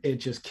 and it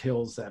just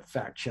kills that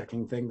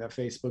fact-checking thing that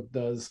Facebook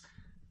does,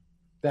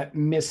 that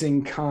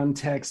missing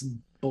context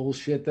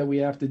bullshit that we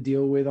have to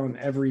deal with on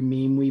every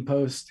meme we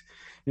post.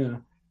 You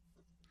know,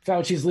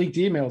 Fauci's leaked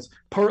emails,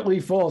 partly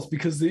false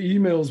because the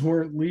emails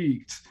weren't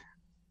leaked.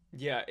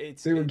 Yeah,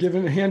 they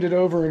were handed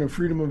over in a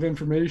Freedom of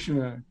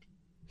Information Act.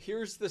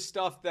 Here's the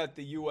stuff that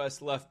the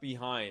U.S. left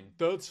behind.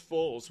 That's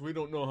false. We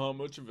don't know how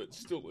much of it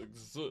still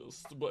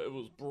exists, but it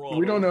was brought.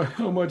 We don't know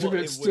how much of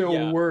it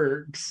still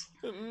works.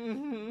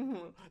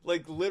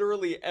 Like,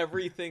 literally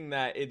everything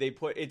that they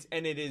put, it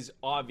is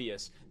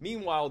obvious.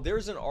 Meanwhile,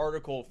 there's an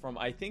article from,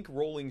 I think,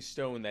 Rolling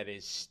Stone that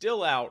is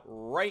still out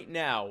right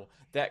now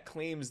that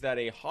claims that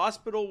a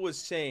hospital was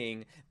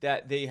saying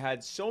that they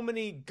had so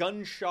many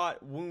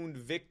gunshot wound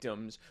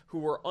victims who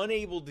were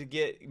unable to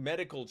get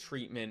medical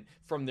treatment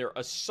from their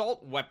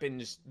assault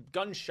weapons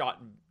gunshot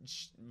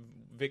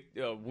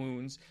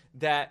wounds,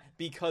 that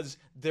because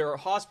their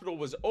hospital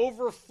was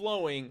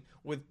overflowing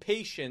with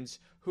patients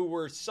who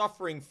were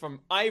suffering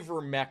from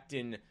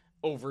ivermectin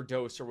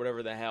overdose or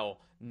whatever the hell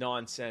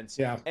nonsense.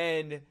 Yeah.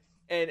 And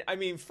I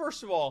mean,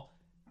 first of all,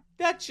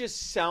 that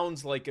just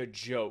sounds like a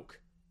joke.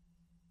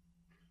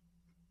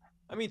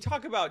 I mean,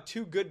 talk about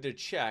too good to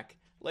check.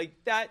 Like,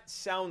 that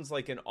sounds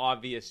like an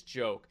obvious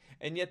joke.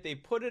 And yet they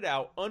put it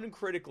out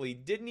uncritically,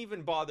 didn't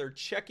even bother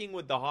checking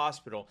with the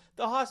hospital.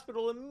 The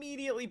hospital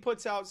immediately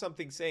puts out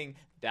something saying,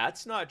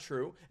 that's not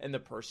true. And the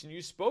person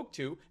you spoke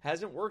to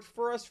hasn't worked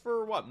for us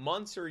for,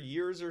 months or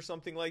years or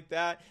something like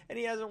that. And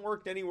he hasn't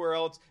worked anywhere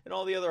else. And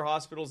all the other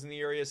hospitals in the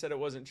area said it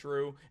wasn't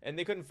true. And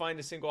they couldn't find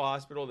a single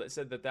hospital that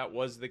said that that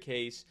was the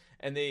case.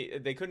 And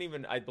they couldn't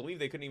even, I believe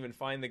they couldn't even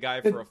find the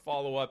guy for a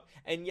follow-up.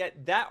 And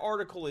yet that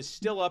article is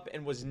still up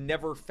and was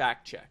never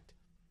fact-checked.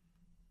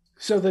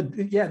 So the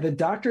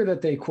doctor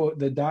that they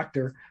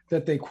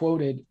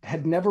quoted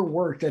had never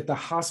worked at the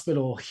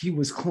hospital he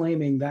was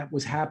claiming that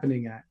was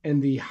happening at.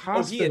 And the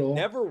hospital, he had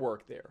never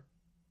worked there.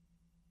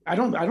 I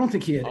don't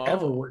think he had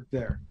ever worked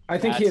there. I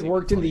think he had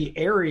worked in the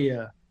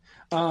area.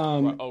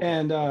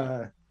 And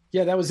that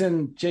was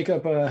in,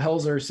 Jacob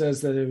Helzer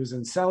says that it was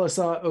in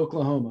Sallisaw,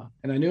 Oklahoma.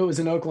 And I knew it was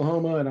in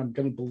Oklahoma, and I'm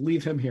going to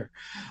believe him here.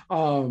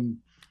 But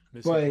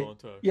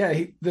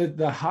yeah,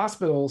 the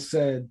hospital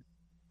said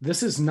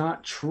this is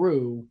not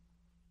true.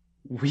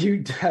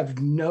 We have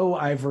no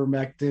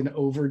ivermectin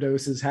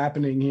overdoses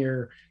happening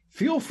here.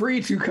 Feel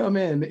free to come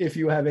in if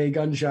you have a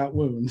gunshot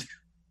wound.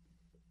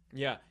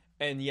 Yeah,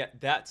 and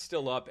yet that's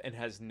still up and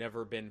has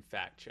never been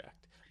fact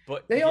checked.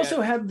 But They yet,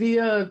 also had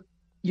the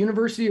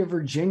University of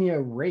Virginia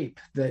rape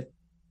that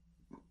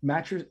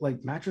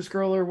mattress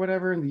girl or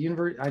whatever in the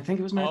universe. I think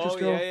it was mattress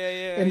girl.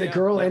 And the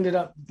girl ended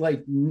up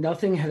like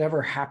nothing had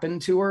ever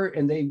happened to her.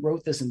 And they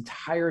wrote this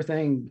entire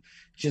thing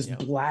just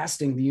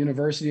blasting the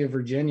University of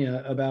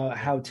Virginia about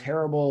how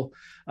terrible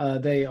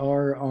they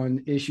are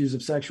on issues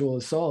of sexual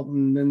assault.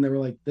 And then they were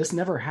like, this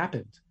never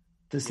happened.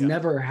 This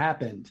never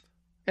happened.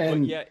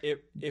 And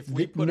if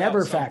we put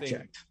never out fact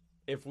checked.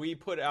 If we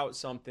put out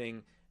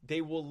something,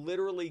 they will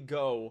literally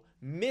go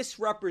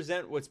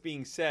misrepresent what's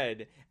being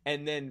said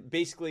and then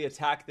basically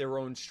attack their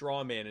own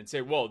straw man and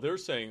say, well, they're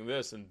saying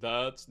this and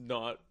that's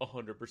not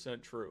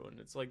 100% true. And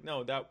it's like,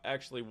 no, that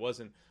actually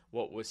wasn't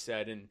what was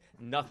said, and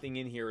nothing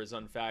in here is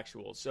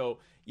unfactual. So,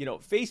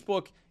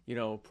 Facebook,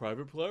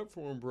 private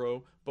platform,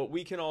 bro, but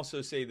we can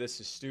also say this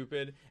is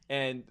stupid.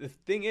 And the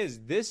thing is,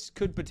 this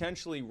could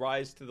potentially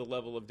rise to the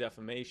level of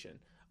defamation.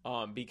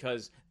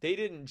 Because they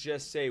didn't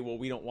just say, well,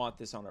 we don't want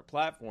this on our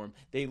platform.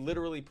 They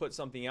literally put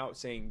something out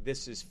saying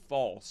this is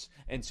false.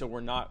 And so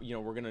we're not,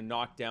 we're going to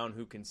knock down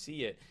who can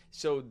see it.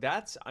 So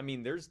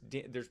there's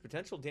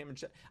potential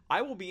damage.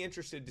 I will be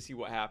interested to see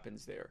what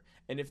happens there.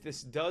 And if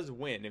this does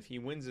win, if he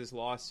wins this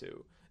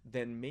lawsuit,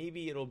 then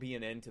maybe it'll be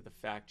an end to the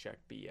fact check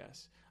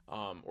BS.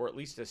 Or at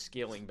least a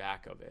scaling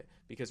back of it.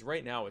 Because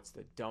right now it's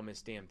the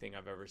dumbest damn thing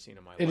I've ever seen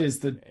in my life. It is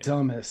the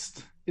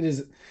dumbest. It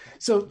is.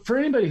 So for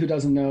anybody who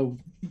doesn't know,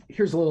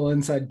 here's a little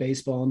inside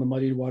baseball on the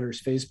Muddied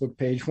Waters Facebook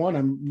page. One,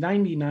 I'm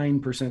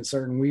 99%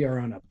 certain we are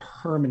on a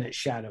permanent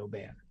shadow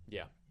ban.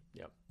 Yeah.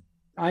 Yep.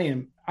 I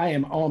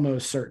am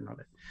almost certain of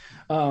it.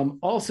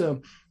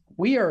 Also,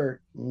 we are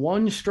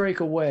one strike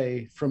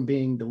away from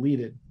being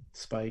deleted,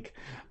 Spike.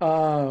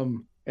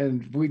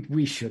 And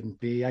we shouldn't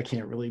be. I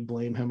can't really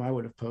blame him. I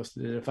would have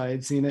posted it if I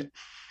had seen it.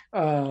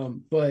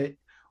 But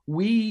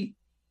we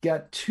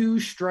got 2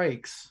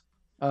 strikes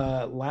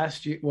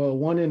last year. Well,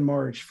 one in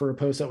March for a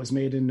post that was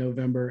made in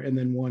November, and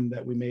then one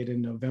that we made in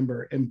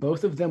November. And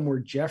both of them were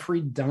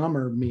Jeffrey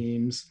Dahmer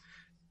memes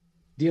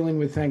dealing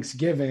with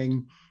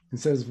Thanksgiving. And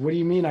says, what do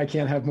you mean I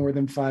can't have more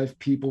than 5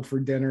 people for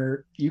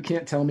dinner? You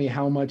can't tell me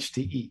how much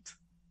to eat.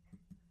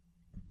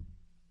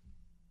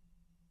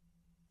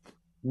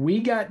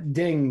 We got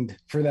dinged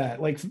for that.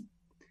 Like,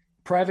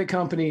 private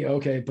company,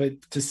 okay,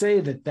 but to say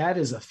that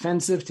is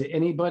offensive to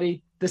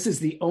anybody, this is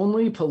the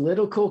only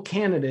political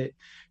candidate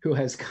who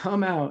has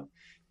come out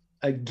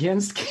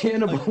against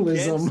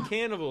cannibalism.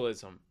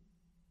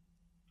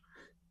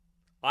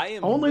 I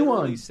am only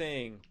one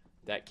saying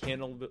that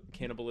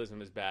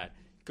cannibalism is bad.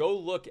 Go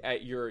look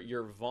at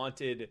your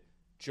vaunted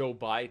Joe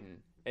Biden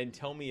and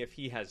tell me if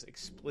he has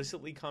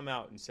explicitly come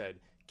out and said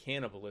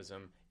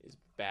cannibalism is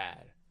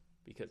bad.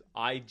 Because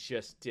I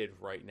just did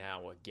right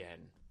now again.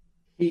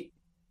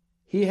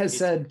 He has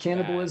said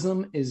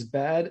cannibalism is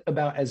bad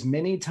about as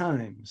many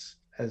times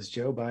as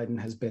Joe Biden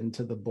has been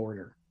to the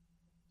border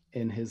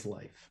in his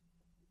life.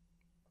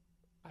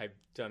 I've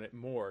done it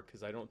more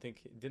because I don't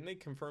think... Didn't they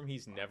confirm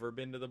he's never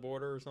been to the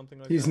border or something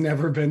like He's that?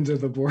 never been to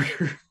the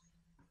border.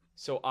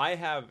 So I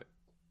have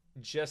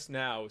just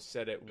now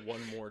said it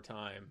one more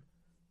time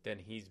than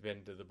he's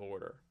been to the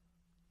border.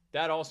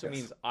 That also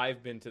means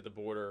I've been to the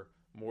border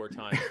more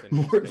times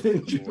than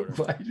Joe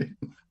Biden,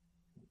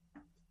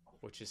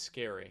 which is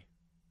scary.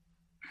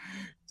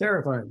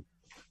 Terrifying.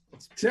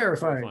 It's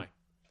terrifying.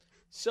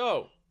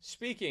 So,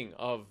 speaking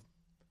of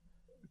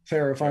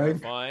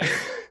terrifying.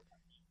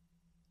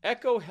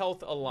 Echo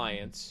Health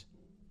Alliance.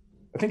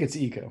 I think it's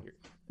Eco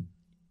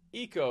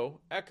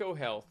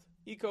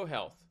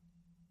Health.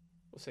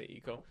 We'll say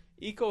Eco.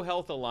 Eco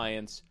Health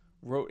Alliance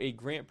wrote a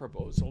grant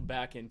proposal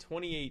back in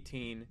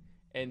 2018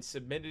 and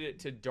submitted it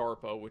to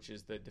DARPA, which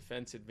is the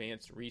Defense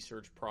Advanced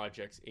Research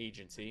Projects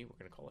Agency. We're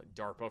going to call it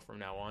DARPA from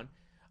now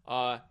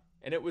on.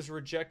 And it was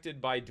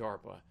rejected by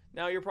DARPA.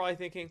 Now you're probably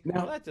thinking,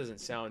 well, that doesn't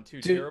sound too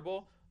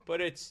terrible,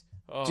 but it's,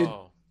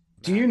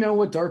 do you know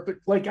what DARPA,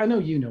 like, I know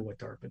you know what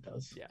DARPA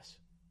does. Yes.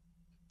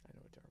 I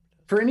know what DARPA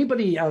does. For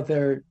anybody out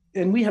there,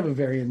 and we have a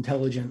very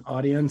intelligent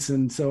audience,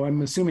 and so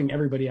I'm assuming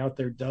everybody out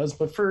there does,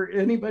 but for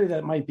anybody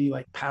that might be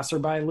like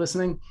passerby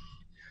listening,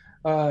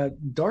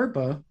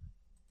 DARPA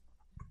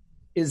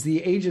is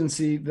the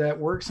agency that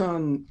works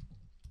on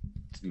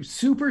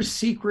super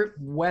secret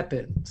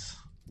weapons.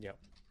 Yep.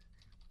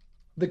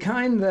 The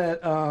kind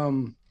that,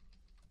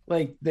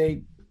 like,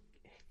 they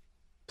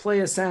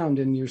play a sound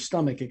and your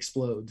stomach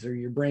explodes or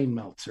your brain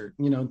melts or,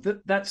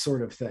 that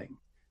sort of thing.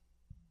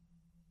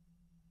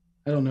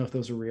 I don't know if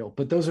those are real,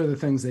 but those are the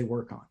things they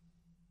work on.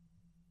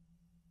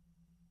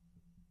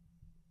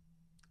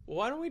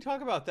 Why don't we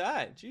talk about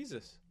that?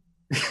 Jesus.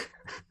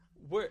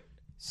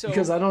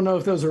 Because I don't know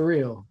if those are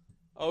real.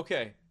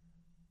 Okay.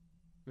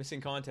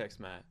 Missing context,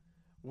 Matt.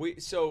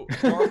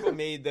 DARPA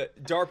made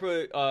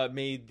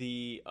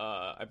the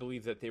I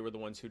believe that they were the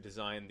ones who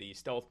designed the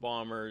stealth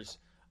bombers,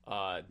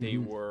 They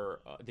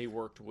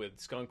worked with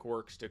Skunk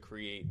Works to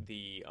create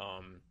the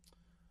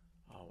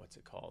what's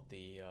it called,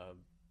 the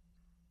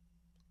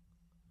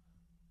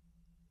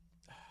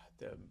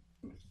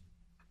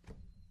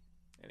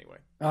anyway.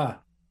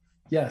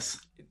 Yes.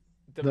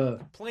 The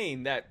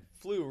plane that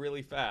flew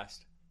really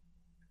fast.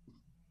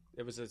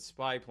 It was a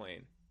spy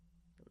plane.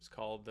 It was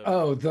called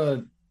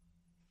the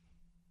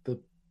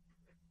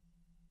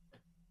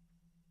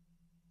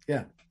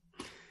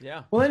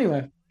Yeah. Well,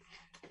 anyway,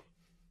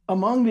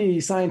 among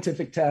the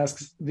scientific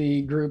tasks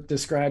the group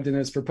described in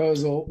its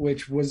proposal,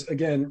 which was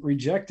again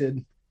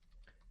rejected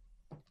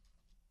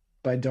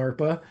by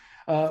DARPA,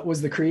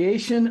 was the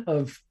creation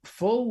of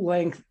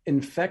full-length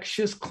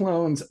infectious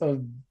clones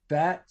of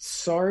bat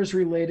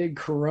SARS-related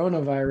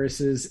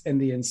coronaviruses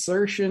and the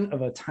insertion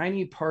of a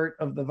tiny part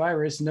of the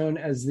virus known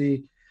as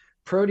the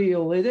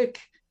proteolytic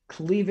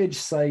cleavage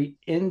site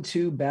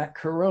into bat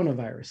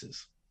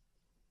coronaviruses.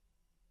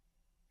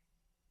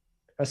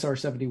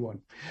 SR-71.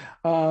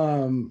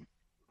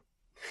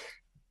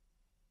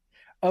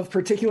 Of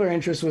particular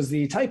interest was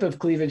the type of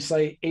cleavage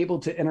site able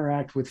to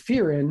interact with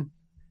furin,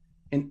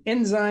 an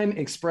enzyme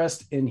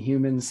expressed in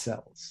human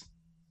cells.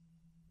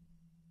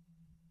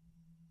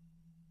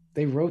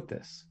 They wrote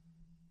this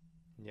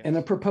in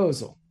a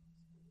proposal,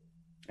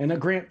 in a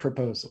grant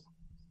proposal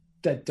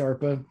that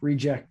DARPA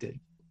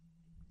rejected.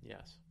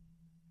 Yes.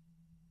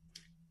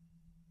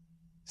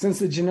 Since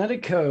the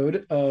genetic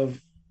code of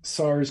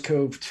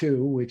SARS-CoV-2,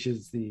 which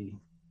is the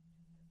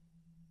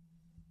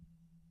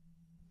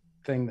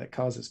thing that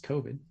causes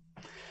COVID,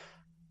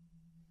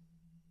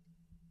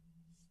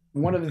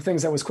 one of the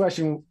things that was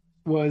questioned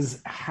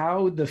was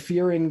how the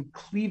furin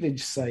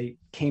cleavage site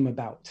came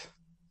about.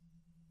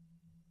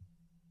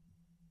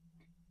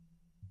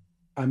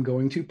 I'm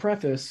going to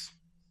preface,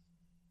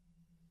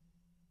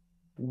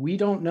 we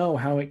don't know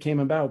how it came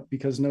about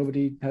because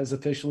nobody has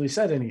officially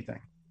said anything.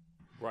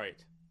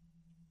 Right.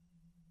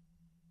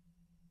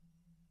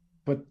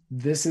 But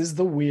this is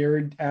the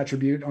weird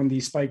attribute on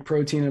the spike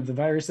protein of the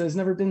virus that has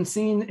never been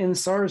seen in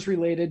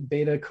SARS-related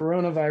beta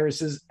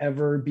coronaviruses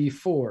ever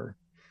before.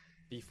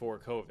 Before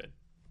COVID.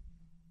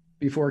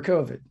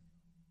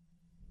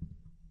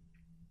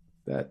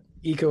 That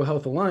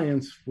EcoHealth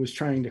Alliance was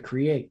trying to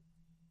create.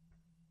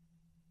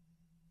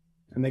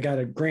 And they got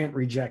a grant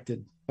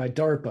rejected by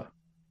DARPA.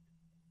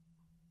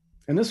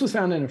 And this was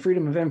found in a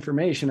Freedom of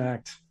Information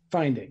Act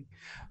finding.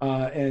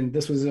 And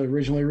this was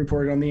originally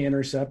reported on The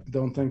Intercept.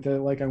 Don't think that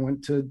like I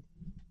went to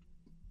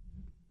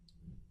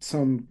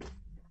some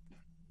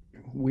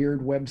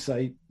weird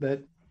website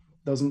that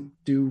doesn't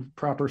do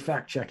proper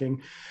fact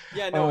checking.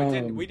 Yeah, no, it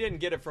didn't. We didn't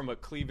get it from a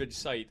cleavage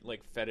site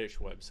like fetish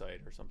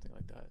website or something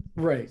like that.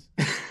 Right.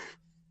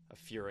 A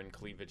furin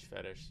cleavage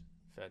fetish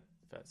fet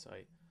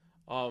site.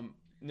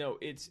 No,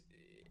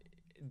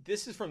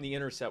 this is from The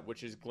Intercept,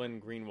 which is Glenn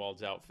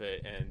Greenwald's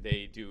outfit, and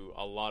they do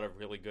a lot of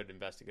really good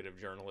investigative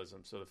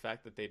journalism. So the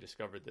fact that they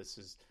discovered this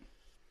is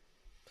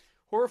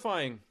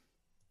horrifying.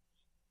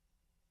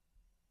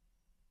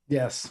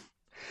 Yes.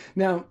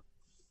 Now,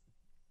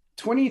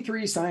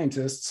 23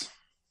 scientists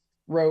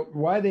wrote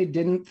why they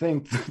didn't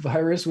think the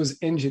virus was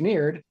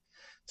engineered,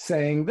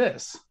 saying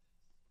this: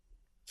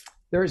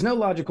 there is no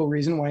logical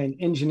reason why an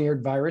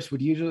engineered virus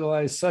would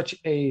utilize such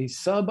a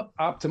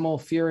suboptimal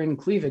furin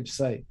cleavage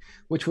site,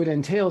 which would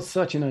entail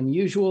such an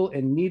unusual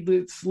and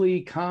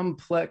needlessly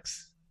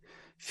complex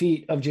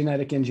feat of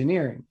genetic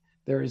engineering.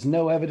 There is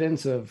no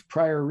evidence of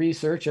prior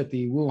research at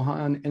the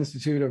Wuhan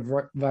Institute of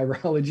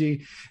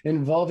Virology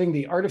involving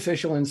the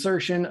artificial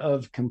insertion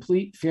of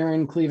complete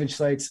furin cleavage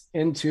sites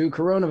into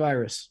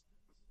coronavirus.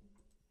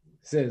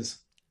 Says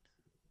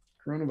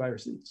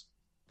coronaviruses.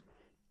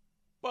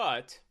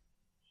 But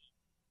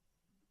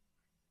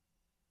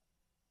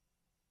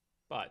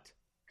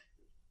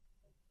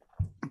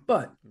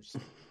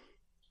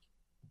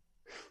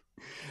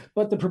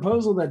the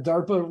proposal that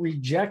DARPA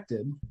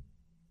rejected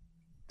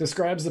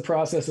describes the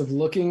process of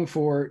looking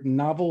for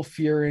novel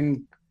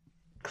furin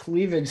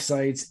cleavage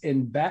sites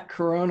in bat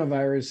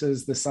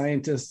coronaviruses the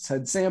scientists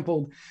had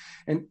sampled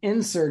and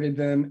inserted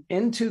them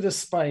into the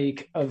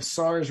spike of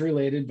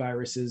SARS-related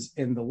viruses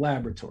in the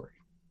laboratory.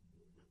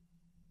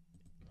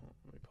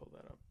 Let me pull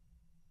that up.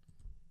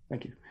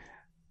 Thank you.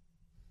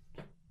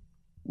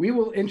 We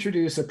will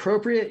introduce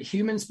appropriate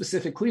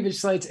human-specific cleavage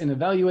sites and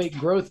evaluate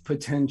growth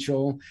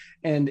potential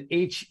and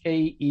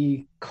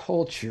HAE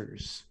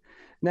cultures.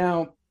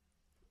 Now,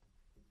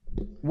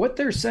 what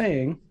they're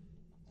saying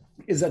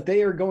is that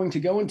they are going to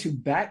go into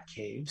bat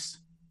caves,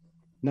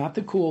 not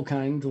the cool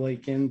kind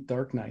like in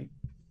Dark Knight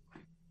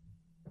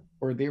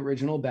or the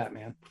original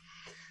Batman,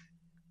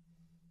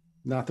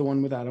 not the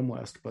one with Adam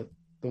West, but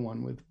the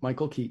one with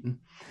Michael Keaton.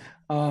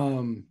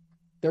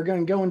 They're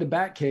going to go into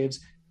bat caves,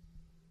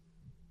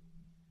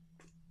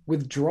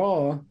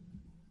 withdraw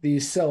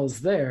these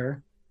cells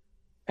there,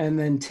 and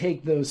then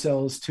take those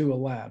cells to a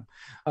lab.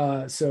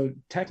 So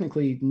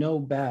technically no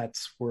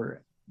bats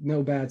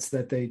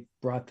that they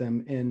brought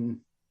them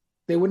in.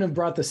 They wouldn't have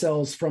brought the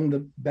cells from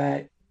the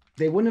bat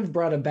They wouldn't have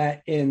brought a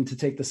bat in to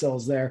take the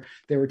cells there.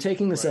 They were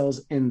taking the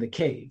cells in the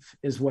cave,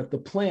 is what the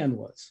plan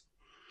was.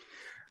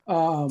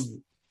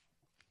 The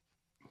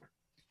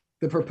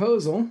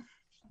proposal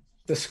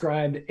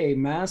described a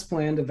mass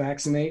plan to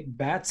vaccinate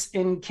bats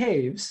in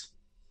caves.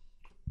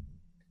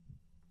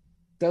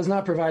 Does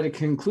not provide a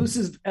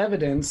conclusive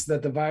evidence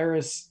that the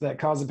virus that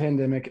caused the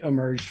pandemic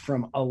emerged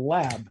from a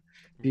lab,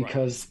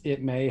 because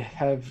it may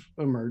have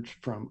emerged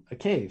from a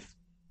cave.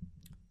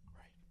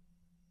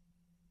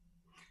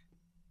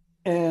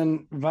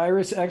 And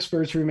virus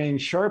experts remain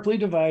sharply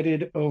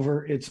divided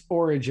over its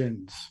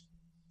origins.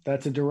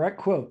 That's a direct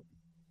quote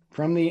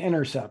from The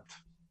Intercept.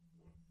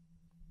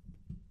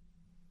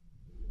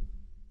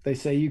 They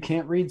say you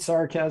can't read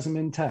sarcasm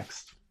in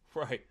text.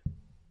 Right.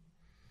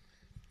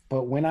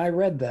 But when I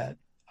read that,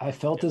 I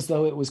felt as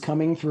though it was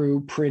coming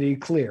through pretty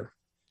clear.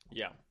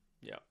 Yeah.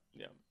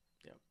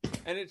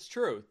 And it's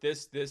true.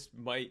 This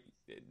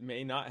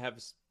may not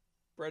have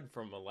spread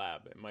from a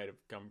lab. It might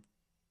have come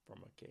from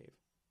a cave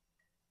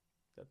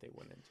that they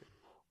went into.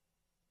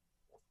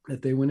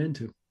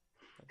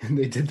 And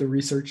they did the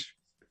research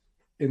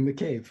in the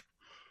cave.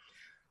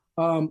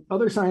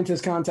 Other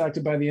scientists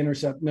contacted by The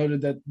Intercept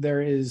noted that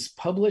there is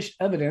published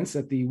evidence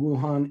that the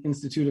Wuhan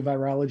Institute of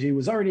Virology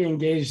was already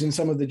engaged in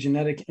some of the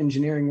genetic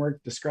engineering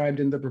work described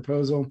in the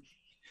proposal,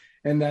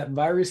 and that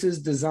viruses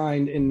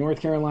designed in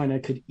North Carolina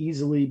could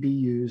easily be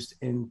used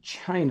in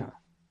China.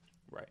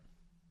 Right.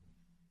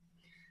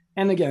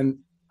 And again,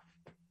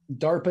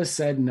 DARPA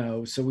said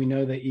no, so we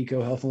know that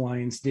EcoHealth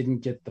Alliance didn't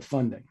get the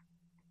funding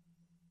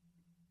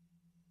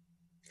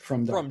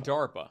from DARPA. From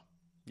DARPA,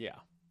 yeah.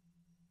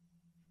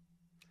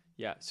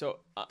 Yeah,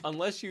 so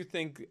unless you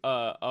think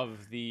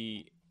of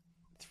the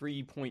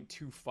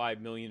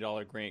 $3.25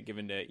 million grant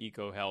given to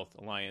EcoHealth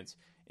Alliance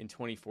in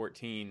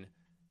 2014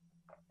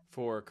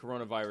 for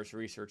coronavirus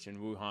research in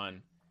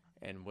Wuhan,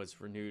 and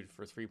was renewed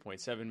for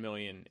 $3.7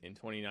 million in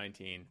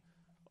 2019,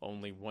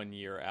 only 1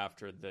 year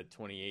after the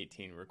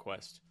 2018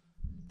 request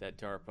that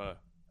DARPA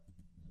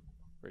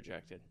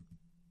rejected.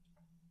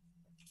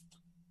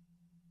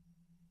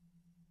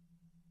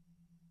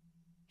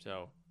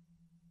 So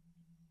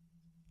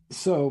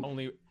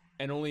only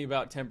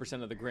about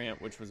 10% of the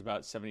grant, which was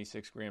about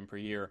 76 grand per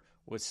year,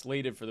 was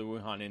slated for the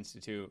Wuhan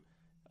Institute.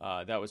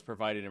 That was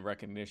provided in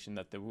recognition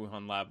that the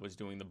Wuhan lab was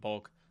doing the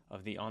bulk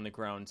of the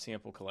on-the-ground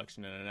sample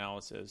collection and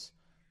analysis.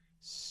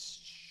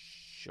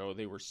 So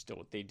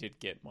they did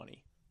get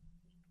money.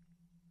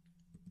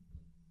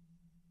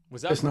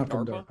 Was that from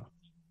DARPA?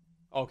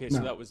 Okay, so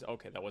that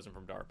wasn't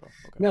from DARPA.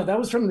 Okay. No, that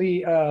was from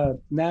the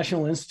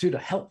National Institute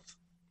of Health.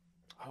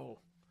 Oh,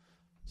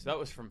 so that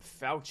was from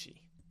Fauci.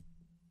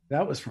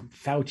 That was from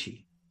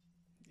Fauci.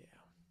 Yeah.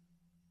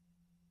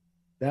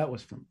 That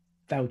was from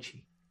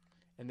Fauci.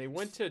 And they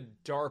went to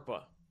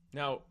DARPA.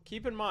 Now,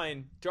 keep in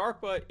mind,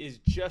 DARPA is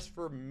just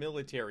for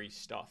military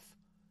stuff.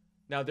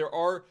 Now, there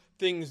are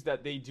things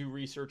that they do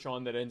research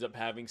on that ends up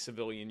having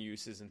civilian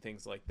uses and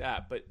things like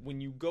that. But when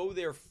you go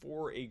there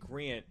for a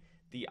grant,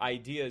 the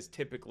idea is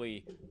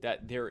typically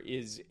that there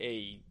is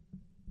a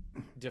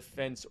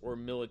defense or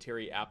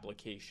military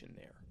application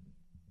there.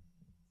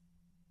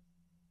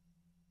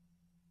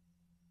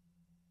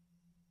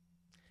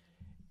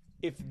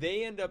 If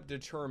they end up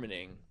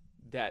determining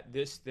that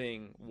this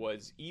thing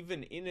was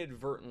even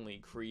inadvertently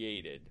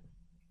created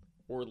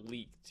or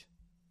leaked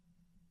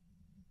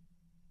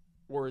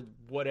or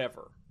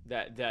whatever,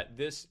 that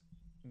this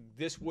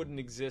wouldn't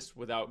exist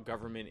without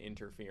government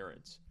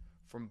interference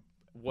from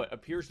what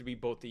appears to be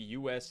both the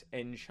U.S.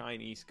 and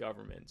Chinese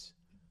governments,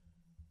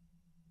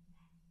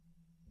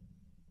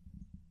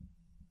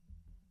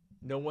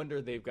 no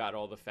wonder they've got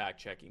all the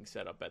fact-checking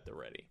set up at the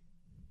ready.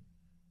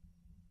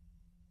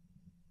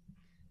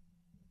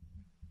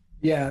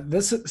 Yeah,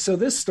 this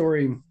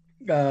story,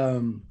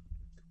 when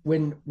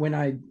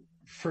I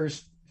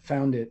first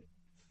found it,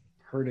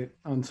 heard it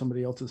on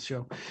somebody else's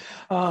show,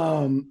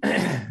 I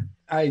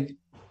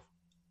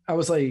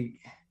was like,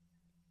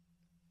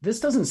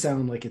 this doesn't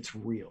sound like it's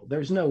real.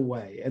 There's no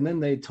way. And then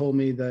they told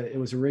me that it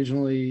was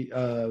originally,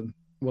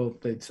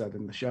 they'd said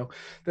in the show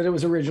that it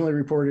was originally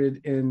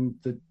reported in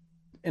the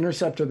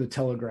Intercept or the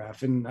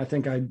Telegraph, and I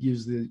think I'd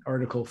use the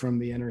article from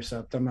the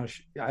Intercept. I'm not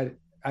sure. I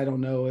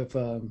don't know if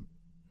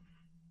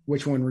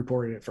which one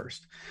reported it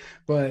first,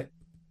 but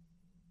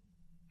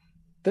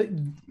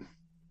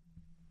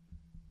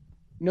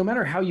no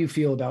matter how you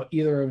feel about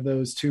either of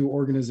those two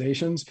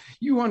organizations,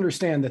 you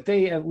understand that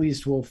they at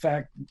least will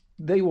fact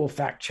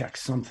check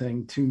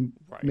something to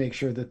make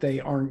sure that they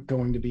aren't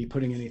going to be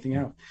putting anything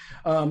out.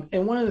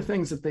 And one of the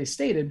things that they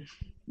stated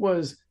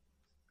was,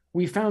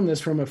 we found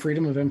this from a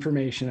Freedom of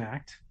Information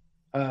Act,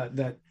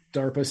 that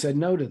DARPA said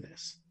no to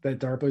this. That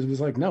DARPA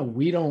was like, no,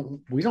 we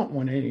don't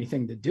want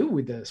anything to do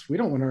with this. We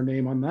don't want our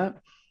name on that.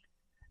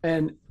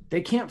 And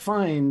they can't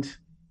find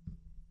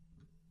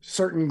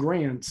certain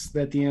grants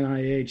that the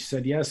NIH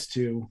said yes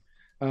to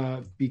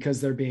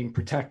because they're being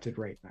protected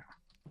right now.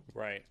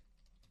 Right.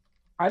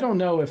 I don't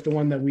know if the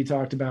one that we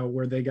talked about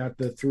where they got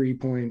the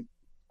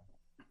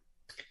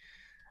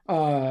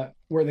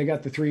where they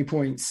got the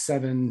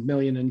 3.7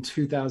 million in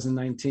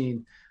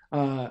 2019.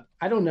 I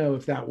don't know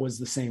if that was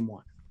the same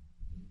one.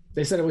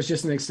 They said it was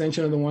just an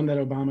extension of the one that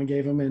Obama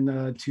gave them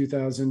in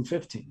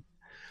 2015.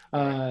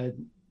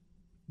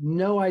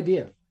 No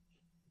idea.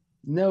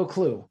 No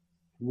clue.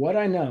 What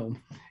I know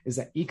is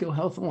that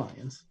EcoHealth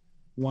Alliance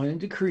wanted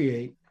to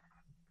create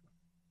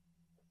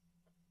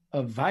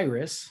a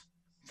virus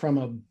from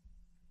a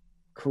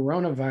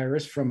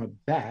coronavirus from a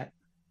bat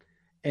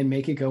and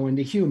make it go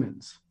into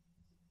humans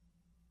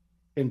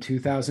in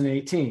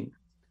 2018.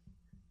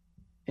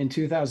 In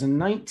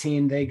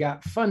 2019, they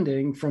got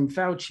funding from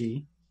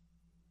Fauci.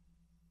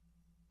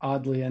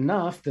 Oddly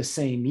enough, the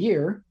same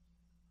year,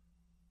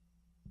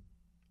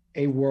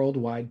 a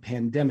worldwide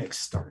pandemic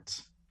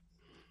starts.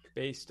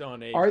 Based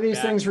on a Are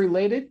these things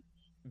related?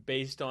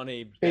 Based on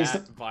a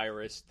bat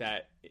virus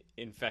that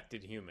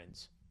infected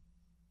humans.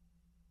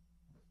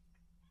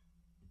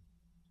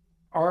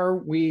 Are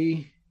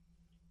we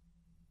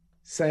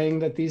saying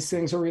that these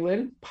things are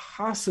related?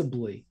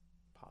 Possibly.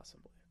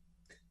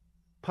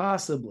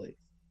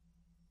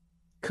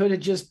 Could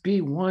it just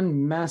be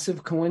one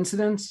massive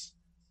coincidence?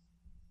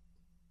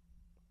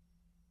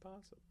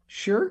 Possibly.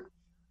 Sure.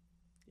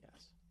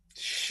 Yes.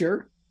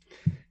 Sure.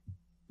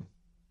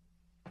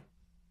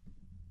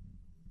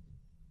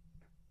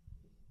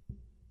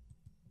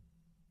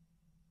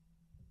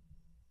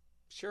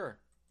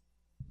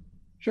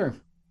 Sure.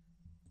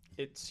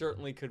 It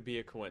certainly could be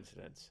a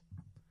coincidence.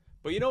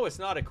 But you know what's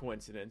not a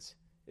coincidence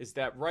is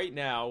that right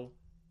now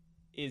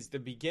is the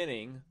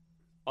beginning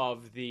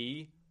of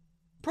the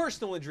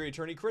personal injury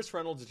attorney, Chris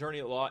Reynolds, attorney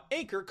at law,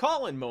 Anchor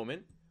Call-In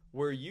moment,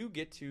 where you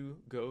get to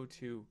go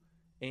to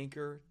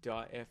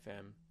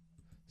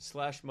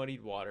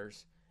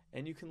anchor.fm/muddiedwaters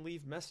and you can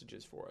leave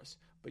messages for us.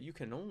 But you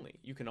can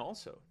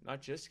also,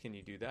 not just can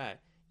you do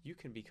that, you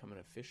can become an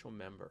official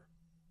member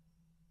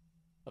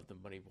of the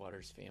Muddied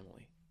Waters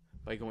family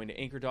by going to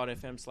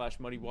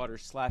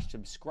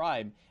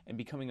anchor.fm/muddiedwaters/subscribe and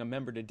becoming a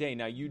member today.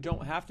 Now, you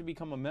don't have to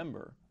become a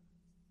member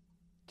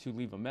to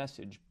leave a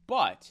message,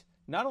 but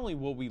not only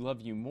will we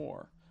love you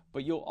more,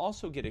 but you'll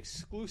also get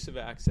exclusive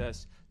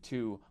access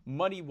to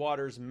Muddy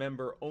Waters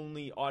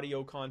member-only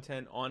audio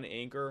content on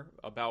Anchor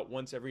about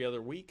once every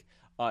other week.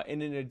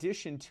 And in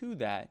addition to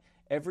that,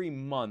 every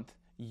month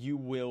you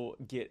will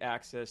get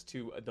access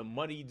to the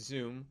Muddied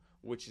Zoom,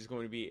 which is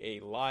going to be a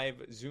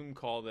live Zoom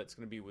call that's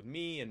going to be with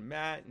me and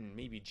Matt and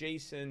maybe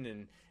Jason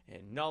and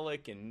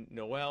Nullick and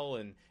Noel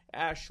and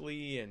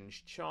Ashley and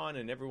Sean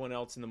and everyone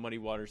else in the Muddy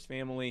Waters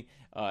family.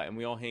 And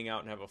we all hang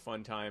out and have a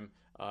fun time.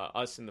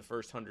 Us and the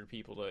first 100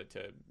 people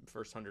to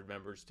first 100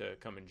 members to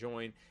come and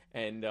join.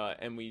 And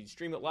we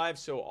stream it live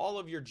so all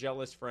of your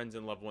jealous friends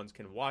and loved ones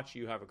can watch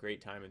you have a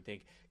great time and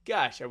think,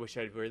 gosh, I wish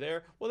I were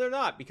there. Well, they're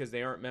not because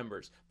they aren't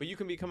members. But you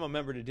can become a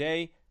member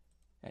today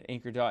at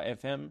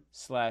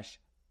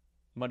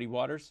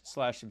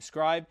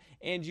anchor.fm/muddywaters/subscribe.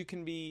 And you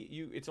can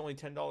it's only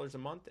 $10 a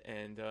month,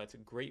 and it's a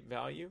great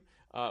value.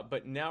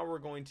 But now we're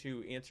going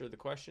to answer the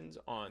questions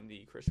on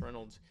the Chris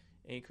Reynolds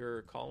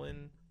Anchor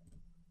call-in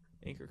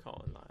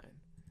line.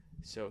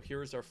 So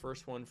here's our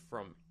first one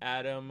from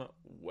Adam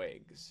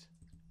Weggs.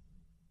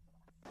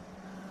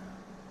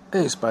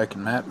 Hey, Spike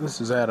and Matt. This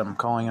is Adam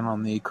calling in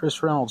on the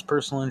Chris Reynolds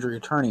personal injury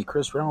attorney,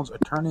 Chris Reynolds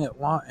attorney at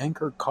law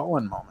Anchor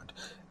call-in moment.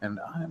 And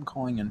I am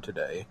calling in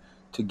today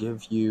to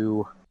give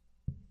you...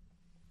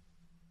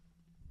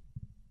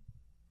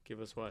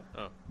 Give us what?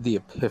 Oh. The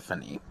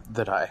epiphany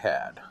that I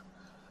had.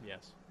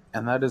 Yes.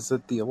 And that is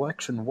that the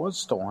election was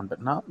stolen, but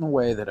not in the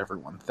way that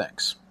everyone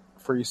thinks.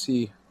 For you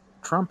see,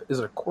 Trump is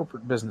a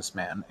corporate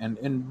businessman, and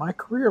in my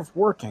career of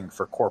working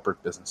for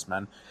corporate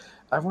businessmen,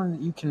 I've learned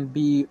that you can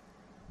be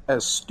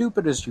as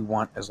stupid as you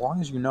want as long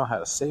as you know how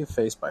to save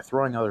face by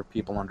throwing other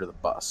people under the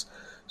bus.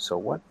 So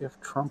what if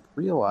Trump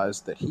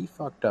realized that he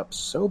fucked up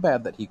so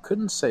bad that he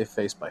couldn't save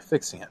face by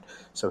fixing it?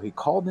 So he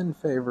called in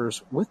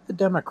favors with the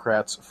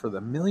Democrats for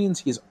the millions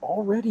he's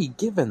already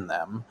given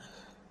them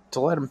to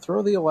let him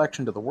throw the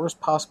election to the worst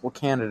possible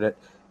candidate,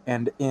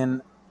 and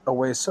in a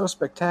way so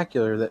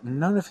spectacular that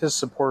none of his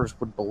supporters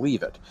would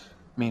believe it.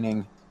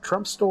 Meaning,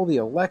 Trump stole the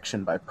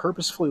election by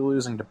purposefully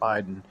losing to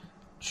Biden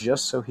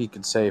just so he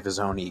could save his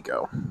own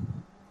ego.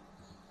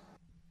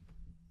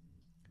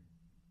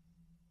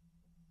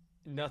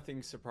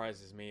 Nothing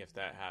surprises me if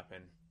that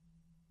happened.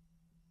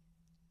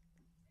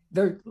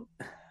 They're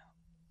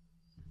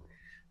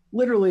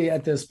literally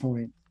at this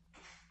point.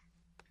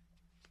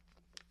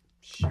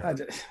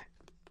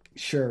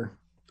 Sure.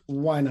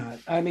 Why not?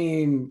 I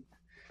mean,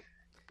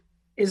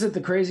 is it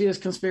the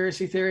craziest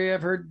conspiracy theory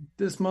I've heard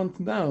this month?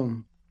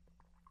 No.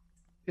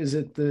 Is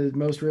it the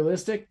most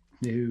realistic?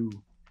 No.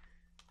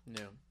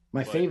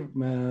 My favorite?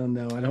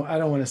 No, I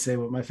don't want to say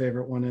what my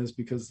favorite one is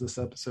because this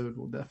episode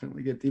will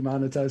definitely get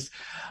demonetized.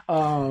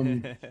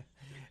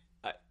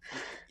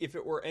 If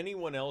it were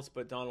anyone else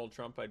but Donald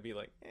Trump, I'd be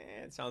like,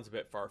 it sounds a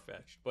bit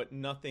far-fetched. But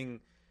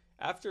nothing.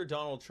 After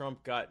Donald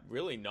Trump got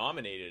really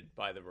nominated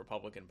by the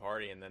Republican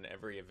Party, and then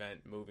every event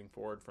moving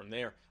forward from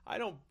there,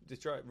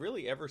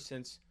 really ever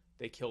since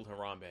they killed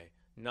Harambe,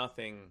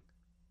 nothing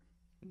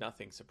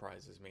nothing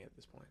surprises me at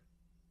this point.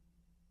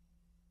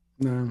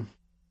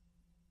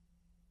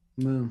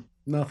 No,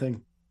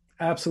 nothing.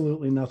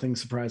 Absolutely nothing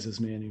surprises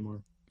me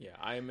anymore. Yeah,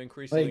 I am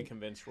increasingly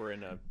convinced we're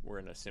in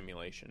a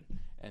simulation,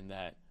 and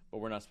but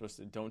we're not supposed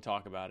to. Don't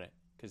talk about it,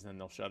 because then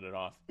they'll shut it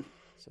off.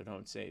 So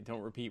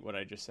don't repeat what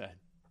I just said,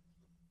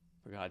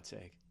 for God's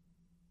sake.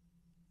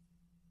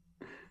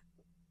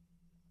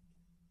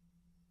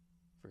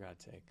 For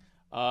God's sake.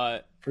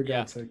 For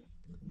God's sake.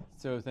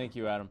 So thank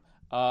you, Adam.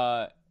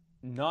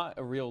 Not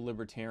a real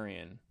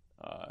libertarian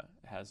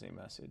has a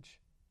message,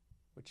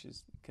 which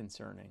is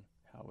concerning.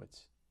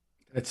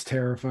 It's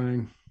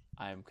terrifying.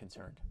 I am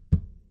concerned.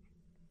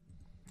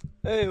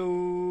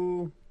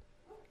 Hey-o.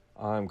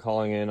 I'm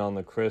calling in on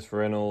the Chris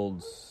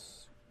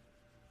Reynolds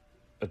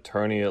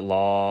attorney at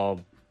law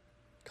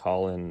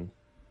call-in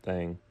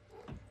thing.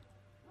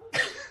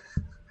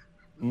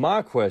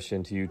 My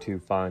question to you two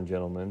fine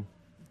gentlemen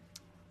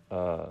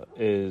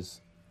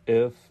is,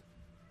 if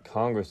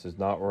Congress does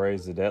not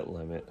raise the debt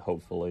limit,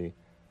 hopefully,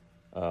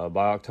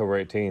 by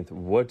October 18th,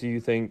 what do you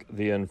think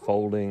the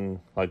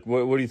unfolding, what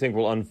do you think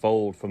will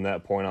unfold from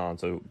that point on?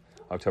 So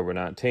October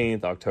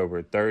 19th,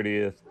 October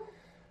 30th,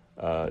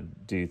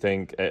 do you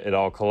think it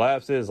all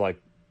collapses?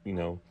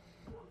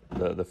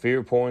 The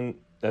fear point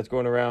that's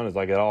going around is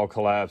it all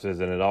collapses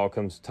and it all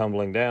comes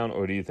tumbling down,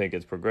 or do you think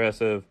it's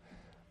progressive?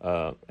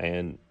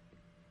 And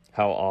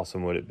how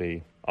awesome would it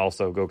be?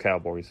 Also, go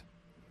Cowboys.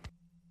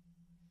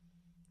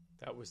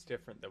 That was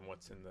different than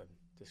what's in the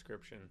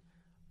description.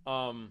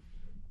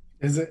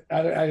 Is it?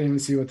 I didn't even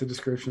see what the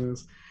description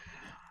is.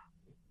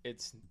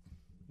 It's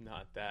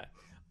not that.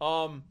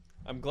 I'm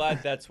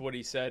glad that's what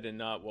he said and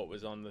not what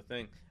was on the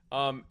thing.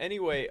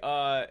 Anyway,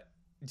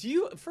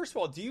 first of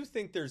all, do you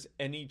think there's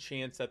any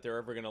chance that they're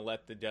ever going to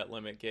let the debt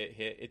limit get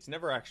hit? It's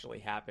never actually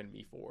happened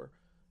before.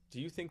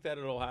 Do you think that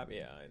it'll happen?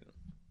 Yeah, I know.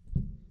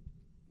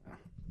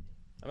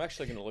 I'm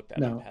actually going to look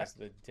that up. Has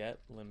the debt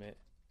limit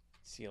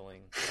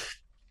ceiling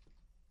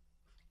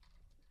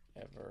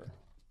ever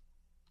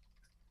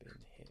been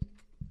hit?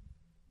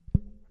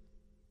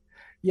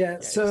 Yeah,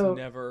 so it's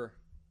never.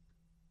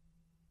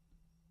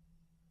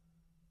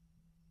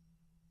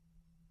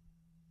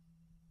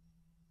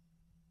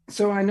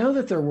 So I know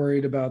that they're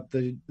worried about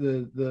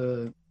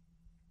the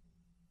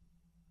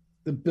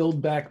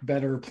Build Back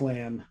Better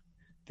plan,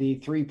 the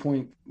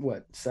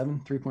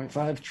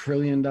 $3.5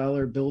 trillion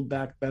Build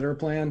Back Better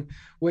plan,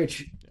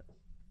 which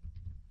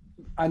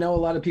I know a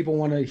lot of people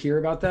want to hear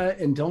about that.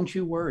 And don't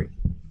you worry,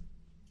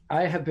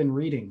 I have been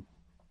reading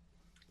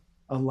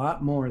a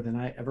lot more than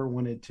I ever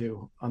wanted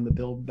to on the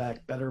Build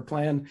Back Better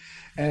plan.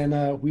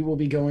 And we will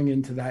be going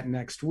into that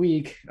next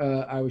week.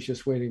 I was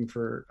just waiting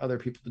for other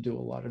people to do a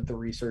lot of the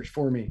research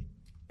for me.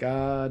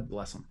 God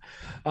bless them.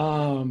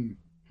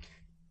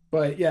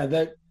 But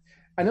yeah,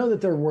 I know that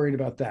they're worried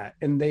about that.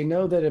 And they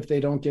know that if they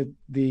don't get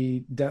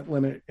the debt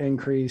limit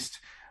increased,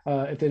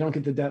 in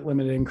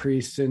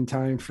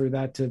time for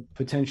that to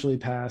potentially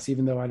pass,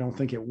 even though I don't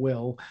think it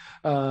will,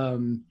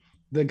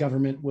 the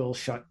government will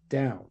shut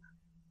down.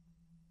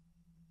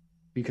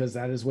 Because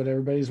that is what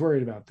everybody's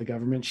worried about. The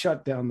government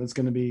shutdown that's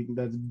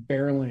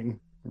barreling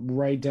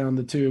right down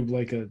the tube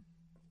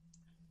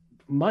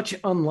much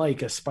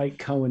unlike a Spike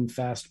Cohen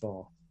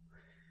fastball.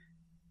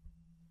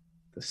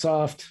 The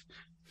soft,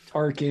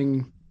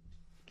 arcing,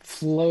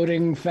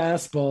 floating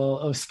fastball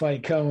of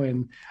Spike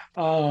Cohen.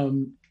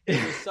 It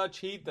was such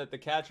heat that the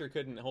catcher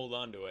couldn't hold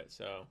on to it.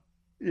 So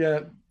yeah,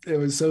 it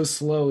was so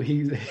slow.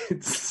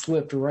 It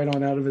slipped right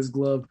on out of his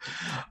glove.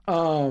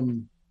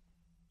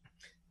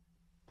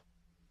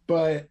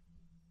 But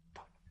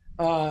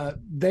I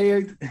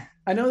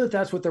know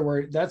that's what they're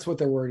worried. That's what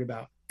they're worried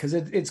about, because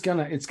it's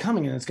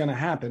coming and it's gonna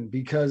happen,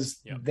 because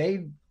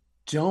they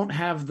don't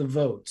have the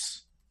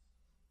votes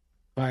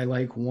by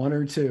 1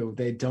 or 2.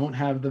 They don't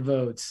have the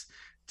votes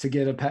to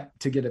get it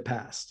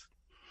passed.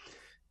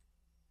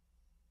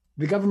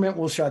 The government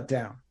will shut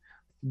down.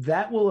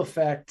 That will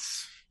affect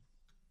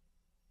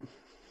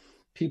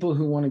people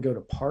who want to go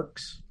to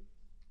parks,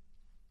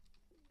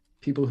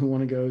 people who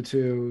want to go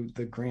to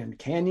the Grand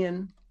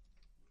Canyon.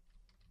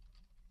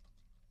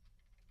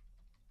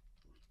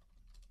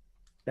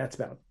 That's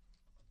about.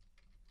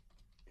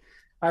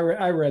 I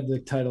read the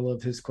title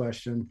of his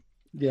question.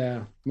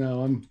 Yeah,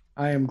 no,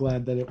 I am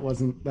glad that it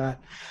wasn't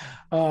that.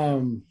 He's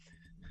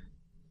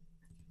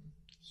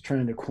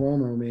trying to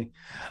Cuomo me.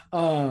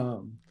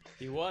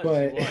 He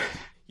was.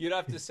 You'd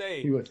have to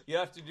say, you'd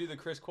have to do the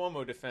Chris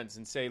Cuomo defense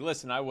and say,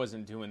 listen, I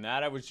wasn't doing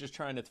that. I was just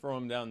trying to throw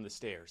him down the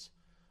stairs.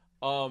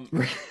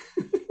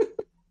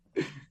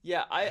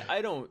 Yeah,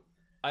 I don't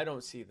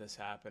see this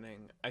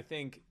happening. I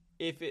think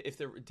if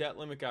the debt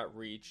limit got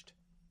reached,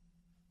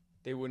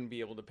 they wouldn't be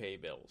able to pay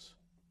bills,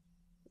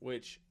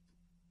 which,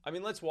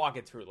 let's walk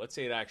it through. Let's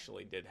say it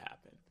actually did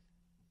happen.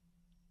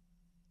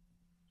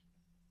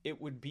 It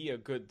would be a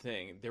good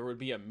thing. There would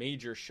be a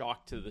major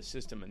shock to the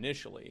system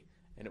initially,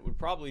 and it would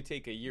probably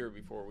take a year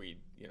before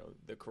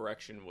the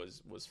correction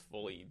was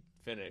fully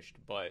finished.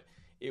 But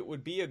it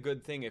would be a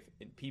good thing if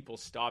people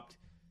stopped.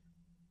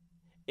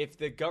 if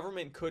the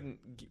government couldn't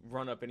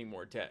run up any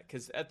more debt,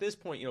 because at this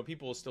point,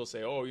 people will still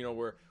say, oh,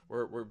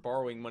 we're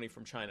borrowing money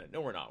from China.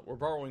 No, we're not. We're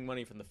borrowing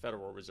money from the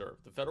Federal Reserve.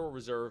 The Federal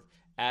Reserve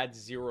adds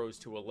zeros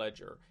to a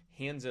ledger,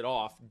 hands it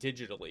off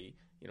digitally,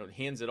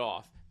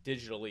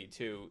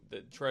 to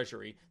the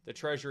Treasury. The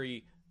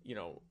Treasury,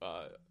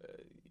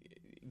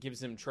 gives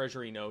them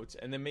Treasury notes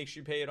and then makes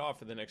you pay it off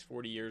for the next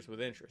 40 years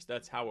with interest.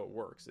 That's how it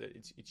works.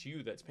 It's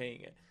you that's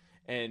paying it.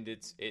 And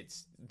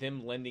it's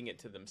them lending it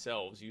to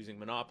themselves using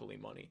monopoly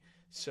money.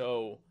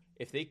 So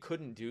if they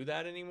couldn't do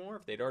that anymore,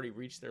 if they'd already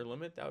reached their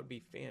limit, that would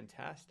be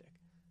fantastic.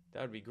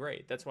 That would be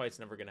great. That's why it's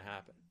never going to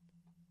happen.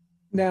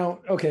 Now,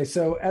 okay,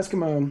 so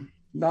Eskimo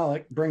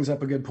Nalik brings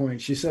up a good point.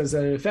 She says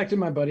that it affected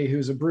my buddy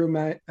who's a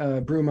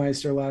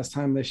brewmeister last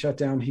time they shut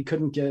down. He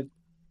couldn't get,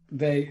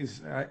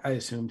 I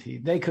assumed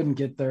they couldn't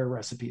get their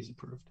recipes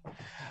approved.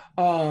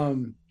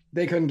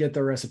 They couldn't get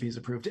their recipes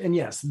approved. And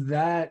yes,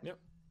 that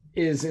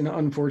is an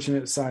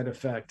unfortunate side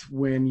effect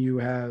when you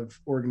have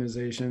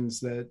organizations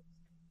that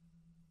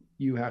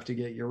you have to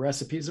get your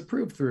recipes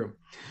approved through.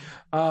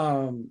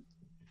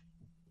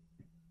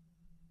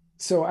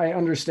 So I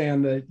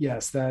understand that,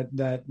 yes, that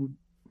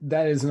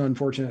is an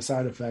unfortunate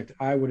side effect.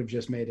 I would have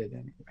just made it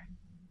anyway.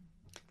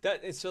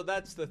 So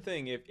that's the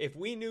thing. If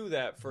we knew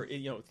that for,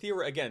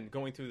 again,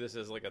 going through this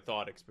as like a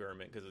thought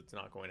experiment, because it's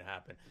not going to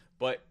happen.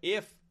 But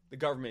if the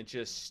government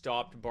just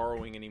stopped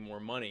borrowing any more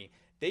money,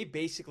 they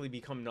basically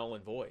become null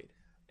and void,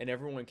 and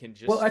everyone can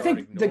just. Well, I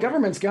think the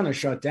government's going to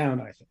shut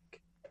down. I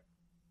think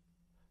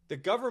the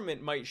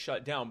government might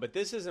shut down, but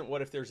this isn't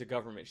what if there's a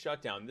government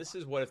shutdown. This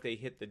is what if they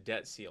hit the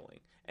debt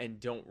ceiling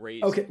and don't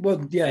raise. Okay.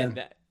 Well, yeah.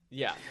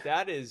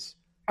 That is.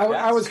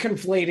 I was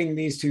conflating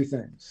these two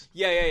things.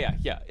 Yeah.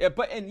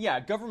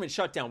 But government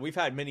shutdown. We've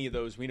had many of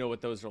those. We know what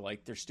those are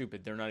like. They're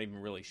stupid. They're not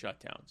even really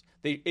shutdowns.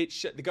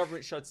 The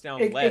government shuts down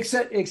less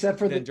except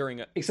for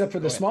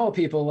the small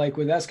people, like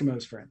with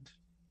Eskimo's friend.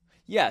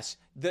 Yes,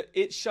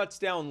 it shuts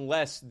down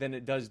less than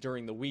it does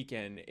during the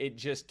weekend. It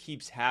just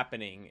keeps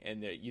happening,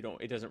 and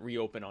it doesn't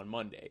reopen on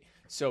Monday.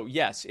 So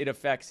yes, it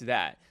affects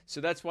that.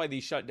 So that's why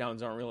these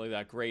shutdowns aren't really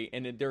that great,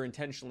 and they're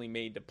intentionally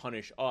made to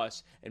punish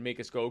us and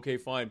make us go, okay,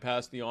 fine,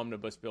 pass the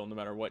omnibus bill, no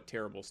matter what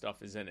terrible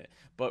stuff is in it.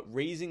 But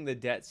raising the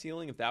debt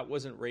ceiling, if that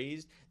wasn't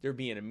raised, there'd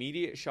be an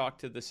immediate shock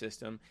to the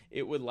system.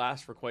 It would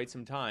last for quite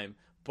some time.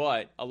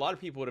 But a lot of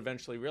people would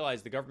eventually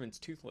realize the government's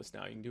toothless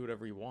now. You can do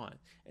whatever you want.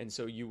 And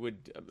so you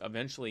would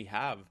eventually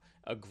have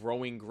a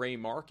growing gray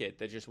market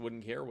that just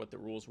wouldn't care what the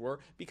rules were,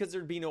 because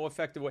there'd be no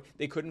effective way.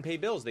 They couldn't pay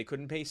bills. They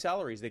couldn't pay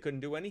salaries. They couldn't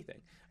do anything.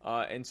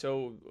 And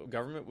so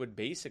government would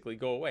basically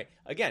go away.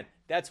 Again,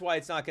 that's why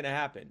it's not going to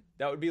happen.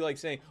 That would be like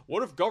saying,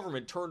 what if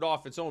government turned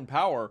off its own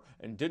power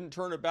and didn't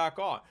turn it back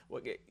on?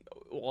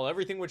 Well,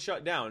 everything would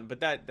shut down. But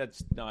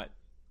that's not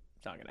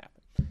going to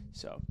happen.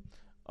 So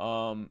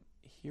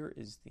here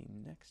is the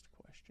next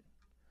question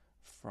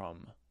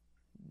from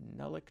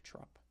Nulik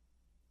Trupp.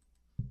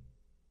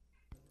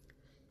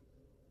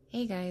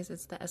 Hey guys,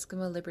 it's the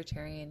Eskimo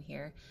Libertarian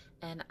here,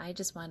 and I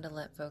just wanted to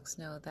let folks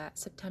know that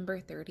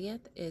September 30th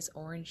is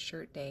Orange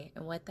Shirt Day,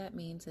 and what that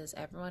means is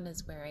everyone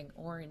is wearing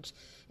orange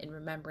in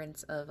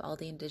remembrance of all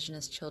the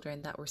Indigenous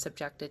children that were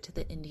subjected to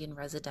the Indian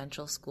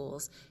residential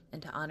schools,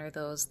 and to honor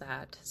those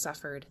that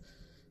suffered,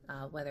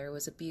 whether it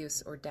was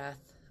abuse or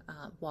death,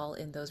 while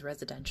in those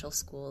residential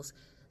schools.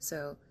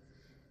 So,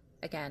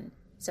 again,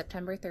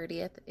 September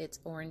 30th, it's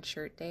Orange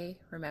Shirt Day.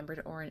 Remember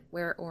to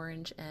wear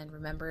orange and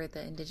remember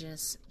the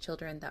Indigenous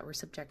children that were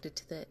subjected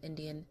to the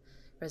Indian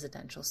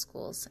residential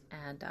schools.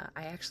 And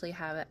I actually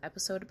have an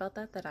episode about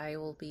that I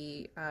will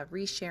be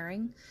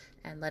resharing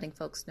and letting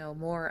folks know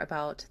more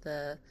about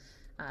the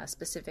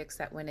specifics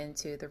that went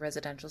into the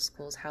residential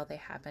schools, how they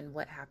happened,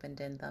 what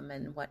happened in them,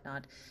 and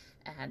whatnot.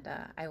 And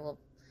I will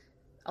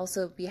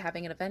also be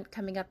having an event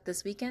coming up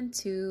this weekend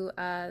to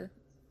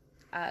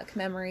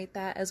commemorate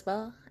that as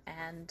well,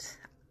 and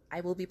I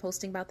will be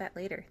posting about that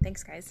later.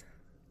 Thanks, guys.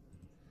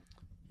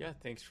 Yeah,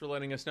 thanks for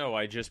letting us know.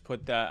 I just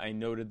I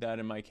noted that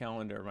in my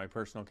calendar, my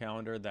personal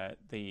calendar, that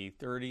the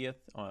 30th,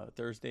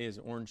 Thursday, is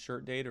Orange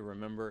Shirt Day, to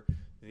remember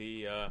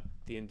the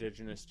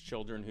Indigenous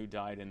children who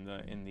died in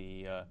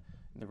the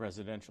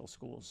residential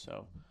schools.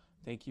 So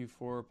thank you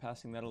for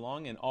passing that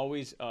along, and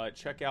always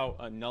check out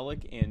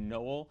Nulik and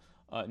Noel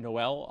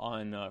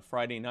on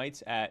Friday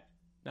nights at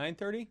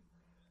 9:30?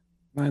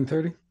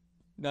 9:30.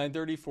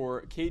 9:30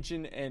 for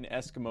Cajun and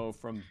Eskimo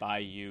from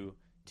Bayou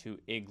to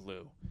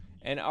Igloo.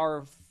 And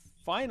our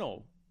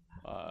final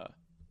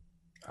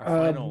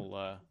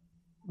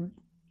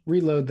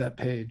reload that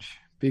page,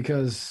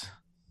 because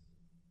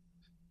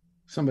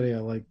somebody I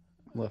like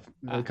left,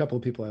 a couple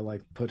of people I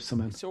like put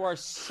some in. So our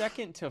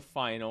second to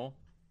final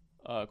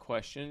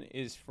question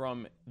is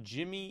from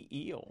Jimmy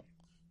Eel.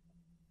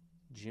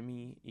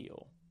 Jimmy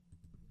Eel.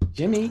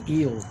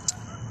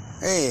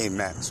 Hey,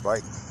 Matt and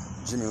Spike.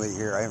 Jimmy Lee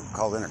here. I haven't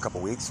called in a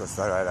couple weeks, so I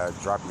thought I'd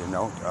drop you a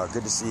note.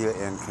 Good to see you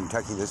in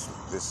Kentucky this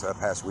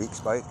past week,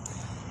 Spike.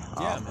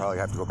 I'll probably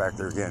have to go back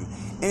there again.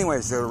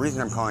 Anyways, the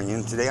reason I'm calling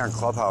in today on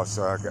Clubhouse,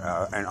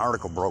 an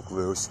article broke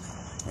loose,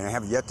 and I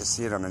have yet to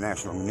see it on the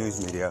national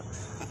news media,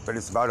 but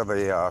it's about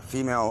a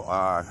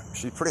female.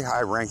 She's pretty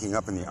high ranking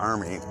up in the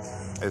Army,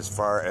 as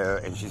far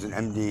as, and she's an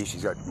MD.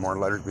 She's got more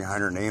letters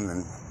behind her name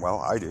than, well,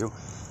 I do.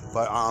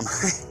 But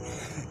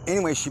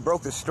anyway, she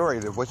broke the story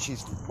that what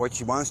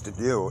she wants to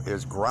do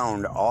is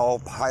ground all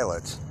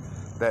pilots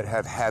that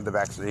have had the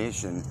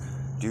vaccination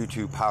due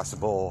to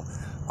possible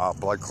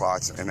blood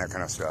clots and that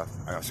kind of stuff.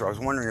 So I was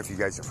wondering if you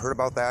guys have heard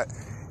about that,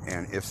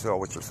 and if so,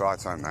 what's your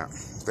thoughts on that?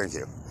 Thank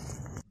you.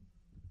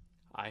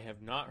 I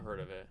have not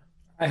heard of it.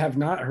 I have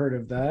not heard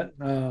of that.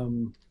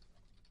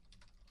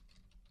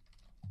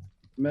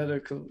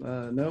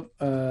 Medical, nope.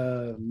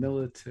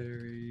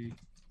 Military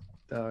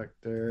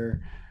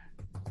doctor.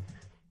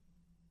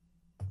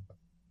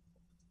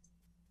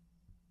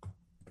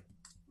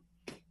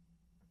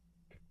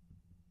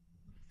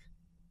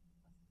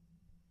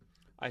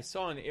 I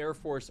saw an Air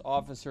Force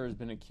officer has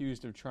been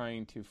accused of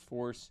trying to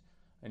force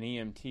an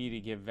EMT to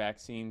give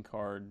vaccine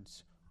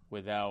cards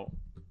without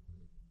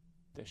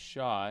the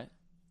shot.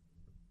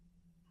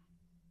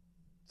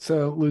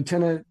 So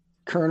Lieutenant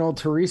Colonel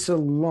Teresa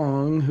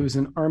Long, who's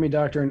an Army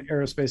doctor and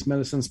aerospace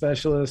medicine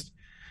specialist,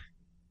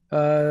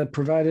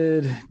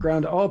 provided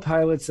ground all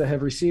pilots that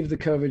have received the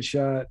COVID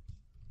shot.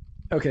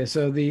 Okay,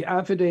 so the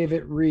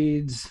affidavit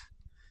reads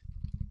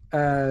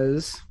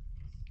as,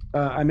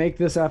 I make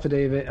this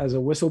affidavit as a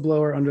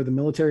whistleblower under the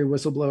Military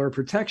Whistleblower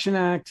Protection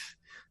Act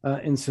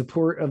in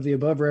support of the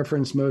above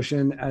referenced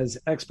motion as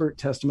expert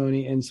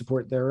testimony in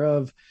support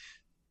thereof.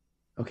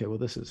 Okay, well,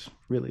 this is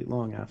really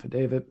long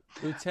affidavit.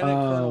 Lieutenant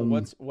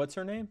Colonel, what's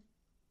her name?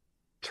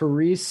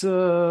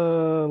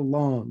 Teresa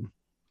Long.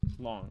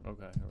 Long,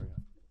 okay, here we go.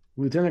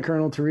 Lieutenant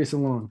Colonel Teresa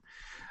Long.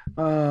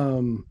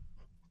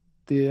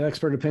 The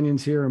expert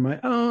opinions here are my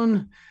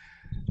own.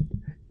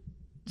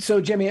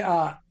 So, Jimmy,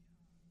 I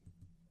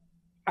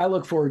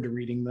look forward to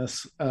reading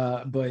this,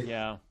 but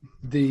yeah,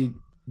 the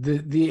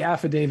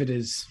affidavit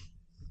is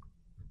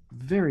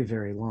very,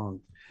 very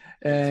long,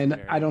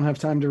 and I don't have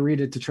time to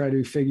read it to try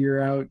to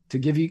figure out to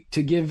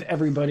give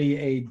everybody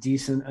a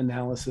decent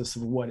analysis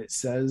of what it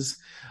says.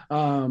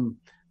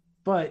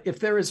 But if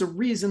there is a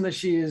reason that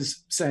she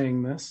is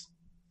saying this,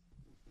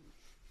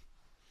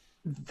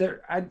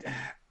 I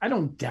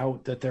don't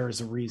doubt that there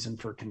is a reason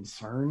for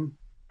concern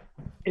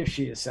if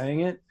she is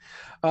saying it.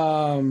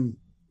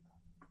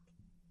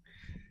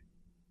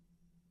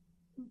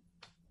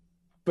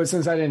 But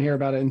since I didn't hear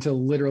about it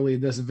until literally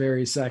this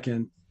very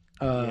second,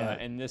 yeah,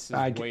 and this is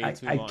way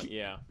too long.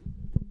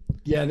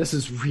 Yeah, this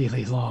is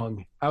really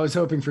long. I was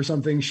hoping for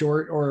something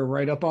short or a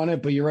write up on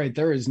it, but you're right.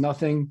 There is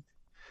nothing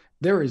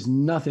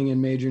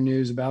in major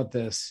news about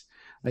this.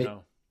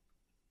 No.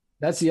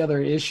 That's the other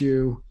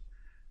issue.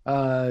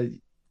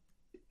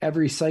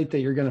 Every site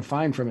that you're going to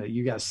find from it,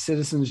 you got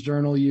Citizens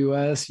Journal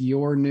US,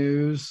 Your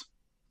News.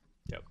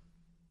 Yep.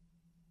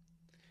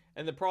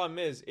 And the problem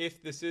is,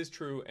 if this is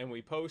true and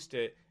we post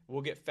it,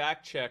 we'll get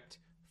fact checked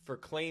for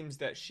claims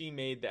that she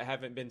made that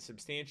haven't been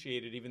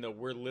substantiated, even though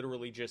we're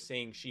literally just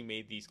saying she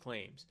made these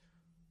claims.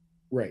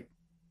 Right.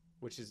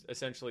 Which is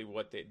essentially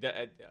what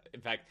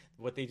in fact,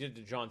 what they did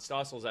to John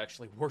Stossel is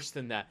actually worse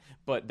than that.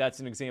 But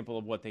that's an example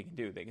of what they can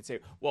do. They can say,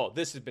 well,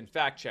 this has been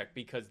fact checked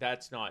because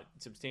that's not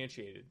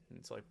substantiated. And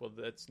it's like, well,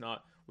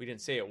 we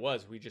didn't say it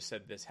was. We just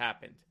said this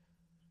happened.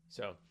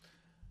 So,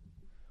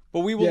 but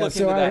we will look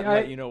into that and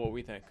let you know what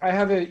we think. I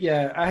have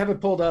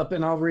it pulled up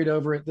and I'll read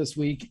over it this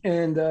week.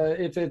 And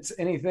if it's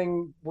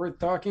anything worth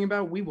talking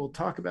about, we will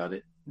talk about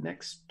it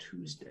next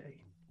Tuesday.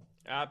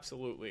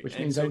 Absolutely. Which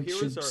means I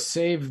should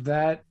save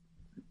that.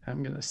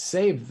 I'm going to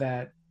save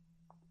that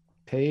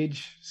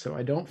page so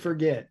I don't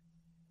forget.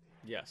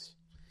 Yes.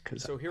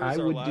 Because so here's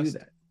do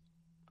that.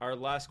 Our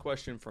last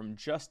question from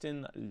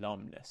Justin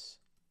Lomness.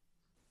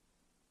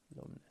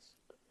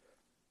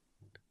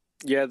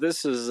 Yeah,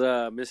 this is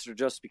Mr.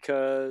 Just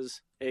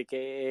Because,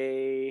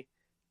 a.k.a.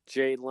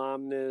 Jay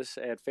Lomness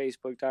at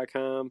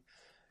Facebook.com.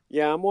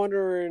 Yeah, I'm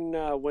wondering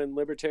when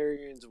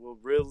libertarians will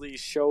really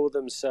show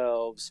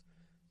themselves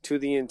to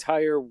the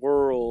entire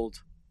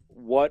world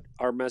what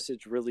our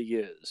message really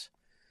is,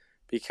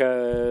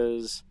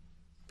 because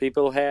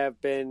people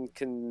have been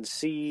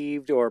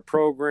conceived or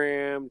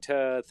programmed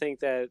to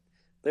think that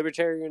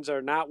libertarians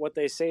are not what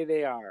they say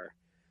they are.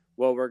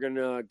 Well, we're going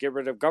to get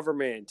rid of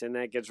government and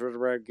that gets rid of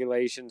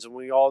regulations, and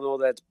we all know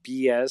that's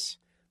BS.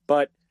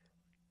 But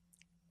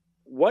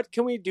what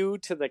can we do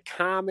to the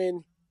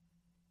common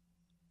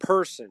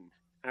person?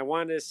 I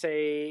want to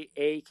say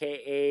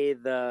AKA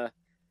the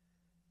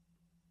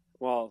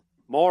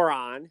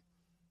moron,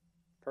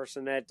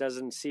 person that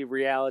doesn't see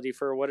reality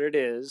for what it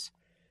is.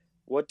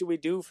 What do we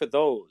do for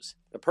those?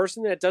 The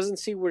person that doesn't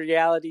see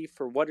reality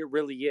for what it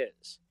really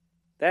is.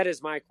 That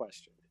is my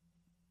question.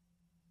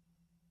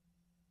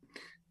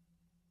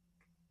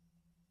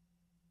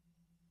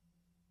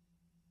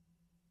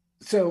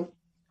 So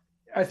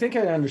I think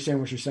I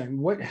understand what you're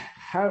saying.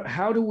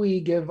 How do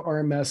we give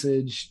our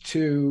message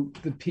to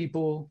the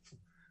people?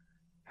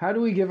 How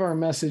do we give our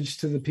message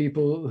to the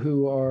people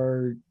who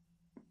are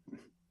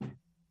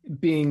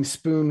being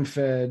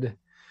spoon-fed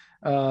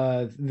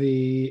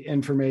the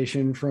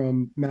information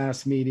from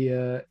mass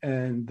media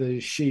and the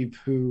sheep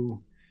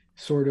who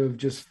sort of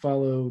just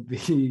follow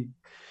the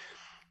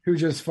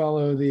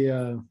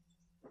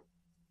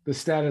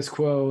status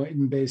quo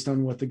and based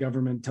on what the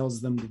government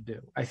tells them to do.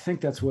 I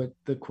think that's what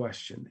the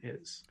question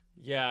is.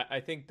 Yeah, I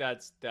think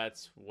that's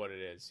what it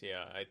is.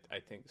 Yeah, I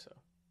think so.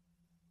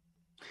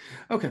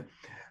 Okay.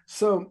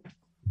 So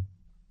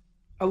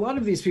a lot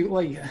of these people,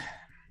 like,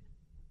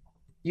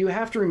 you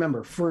have to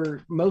remember,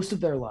 for most of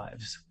their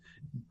lives,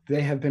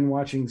 they have been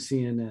watching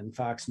CNN,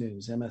 Fox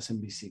News,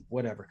 MSNBC,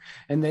 whatever,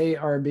 and they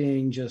are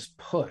being just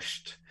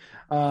pushed.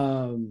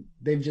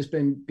 They've just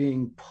been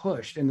being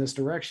pushed in this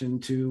direction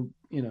to,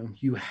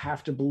 you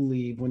have to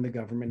believe when the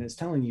government is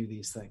telling you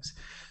these things.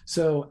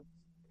 So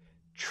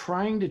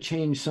trying to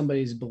change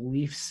somebody's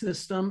belief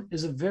system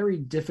is a very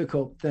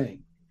difficult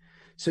thing.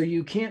 So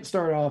you can't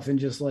start off and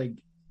just like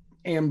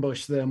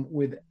ambush them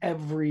with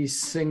every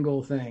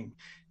single thing.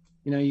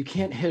 You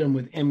can't hit them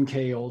with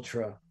MK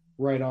Ultra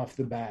right off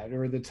the bat,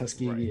 or the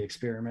Tuskegee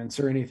experiments,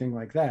 or anything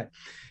like that.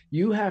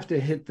 You have to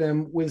hit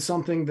them with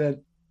something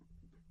that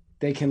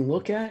they can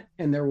look at,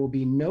 and there will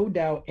be no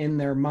doubt in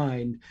their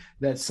mind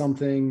that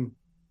something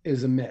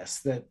is amiss,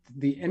 that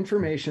the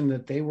information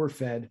that they were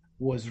fed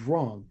was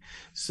wrong.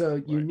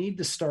 So you need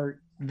to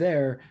start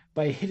there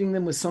by hitting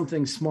them with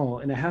something small,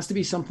 and it has to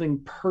be something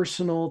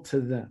personal to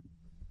them.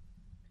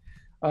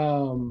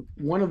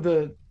 One of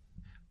the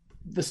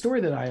story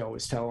that I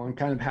always tell on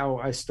kind of how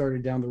I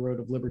started down the road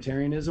of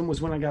libertarianism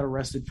was when I got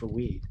arrested for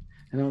weed.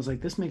 And I was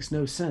like, this makes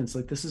no sense.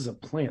 Like, this is a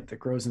plant that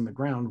grows in the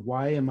ground.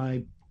 Why am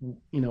I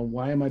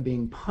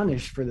being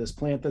punished for this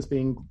plant that's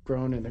being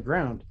grown in the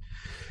ground?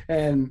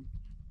 And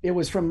it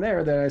was from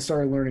there that I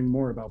started learning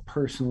more about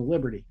personal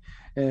liberty.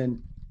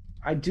 And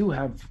I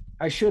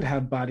should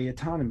have body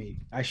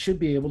autonomy. I should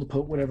be able to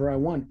put whatever I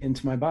want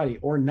into my body,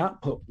 or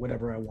not put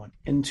whatever I want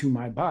into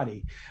my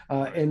body.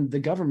 And the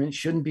government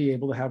shouldn't be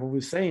able to have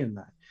a say in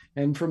that.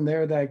 And from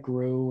there, that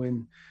grew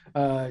and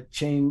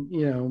changed.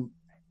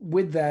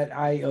 With that,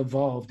 I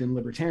evolved in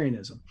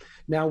libertarianism.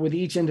 Now, with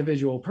each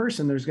individual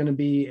person, there's going to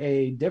be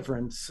a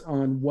difference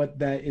on what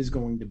that is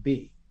going to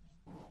be.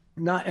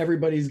 Not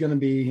everybody's going to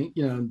be,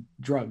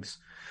 drugs.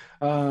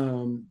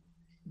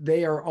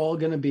 They are all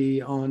going to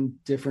be on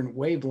different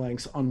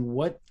wavelengths on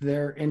what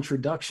their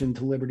introduction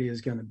to liberty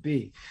is going to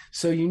be.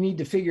 So you need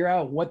to figure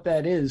out what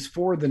that is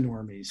for the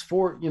normies,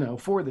 for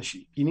the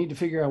sheep. You need to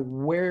figure out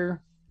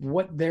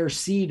what their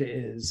seed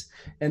is.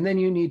 And then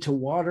you need to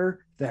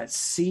water that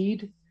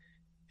seed.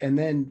 And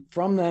then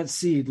from that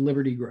seed,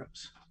 liberty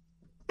grows.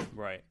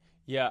 Right.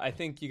 Yeah, I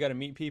think you got to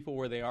meet people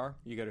where they are.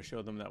 You got to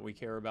show them that we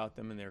care about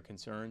them and their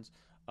concerns.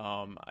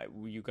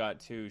 You got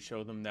to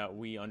show them that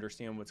we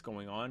understand what's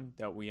going on,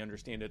 that we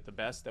understand it the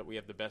best, that we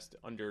have the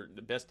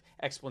best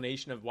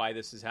explanation of why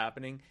this is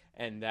happening,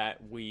 and that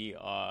we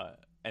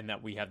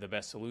have the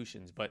best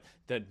solutions. But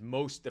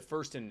the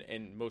first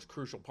and most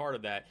crucial part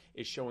of that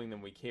is showing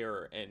them we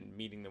care and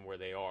meeting them where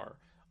they are.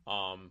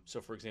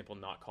 So, for example,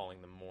 not calling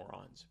them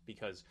morons,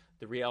 because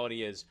the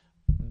reality is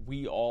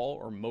we all,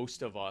 or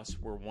most of us,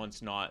 were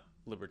once not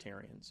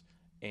libertarians,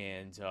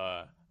 and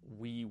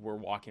we were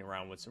walking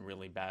around with some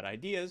really bad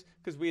ideas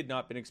because we had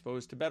not been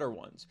exposed to better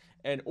ones,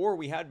 or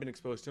we had been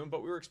exposed to them,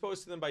 but we were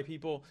exposed to them by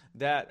people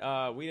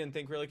that we didn't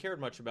think really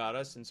cared much about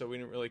us, and so we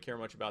didn't really care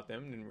much about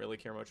them, didn't really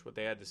care much what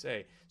they had to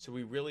say. So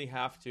we really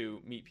have to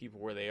meet people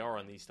where they are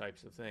on these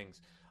types of things,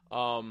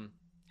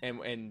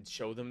 and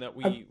show them that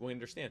we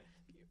understand.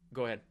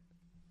 Go ahead.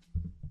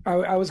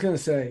 I was going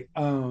to say,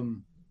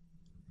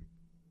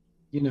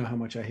 you know how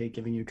much I hate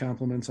giving you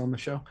compliments on the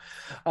show,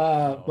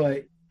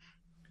 but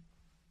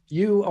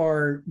you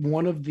are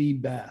one of the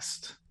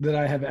best that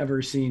I have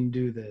ever seen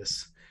do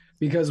this,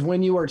 because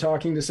when you are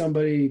talking to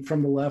somebody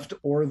from the left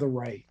or the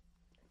right,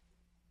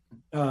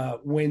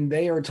 when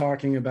they are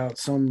talking about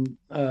some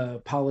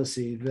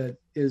policy that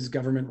is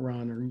government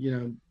run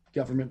or,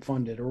 government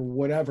funded or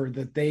whatever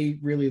that they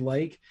really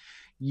like,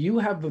 you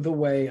have the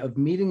way of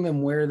meeting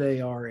them where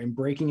they are and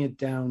breaking it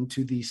down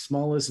to the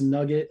smallest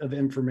nugget of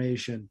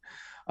information,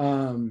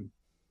 and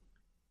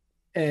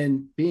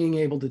being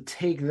able to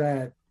take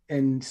that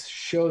and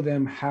show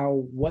them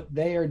how what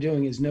they are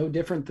doing is no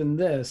different than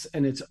this,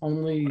 and it's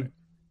only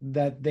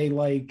that they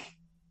like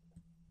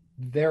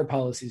their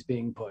policies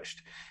being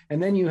pushed.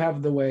 And then you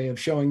have the way of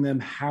showing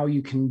them how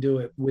you can do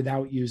it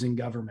without using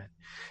government.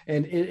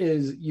 And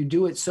you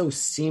do it so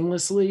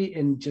seamlessly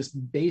in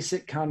just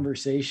basic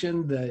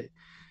conversation that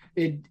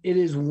it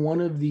is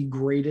one of the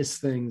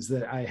greatest things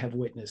that I have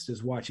witnessed,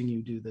 is watching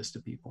you do this to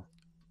people,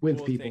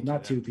 people,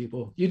 not to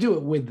people. You do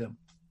it with them.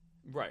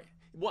 Right.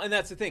 Well, and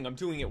that's the thing. I'm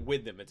doing it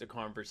with them. It's a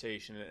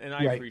conversation, and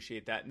I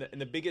appreciate that.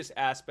 And the biggest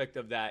aspect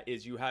of that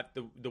is you have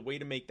the way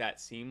to make that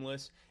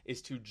seamless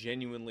is to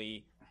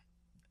genuinely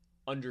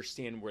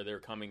understand where they're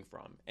coming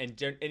from. And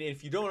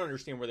if you don't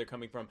understand where they're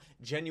coming from,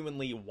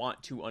 genuinely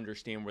want to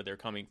understand where they're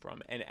coming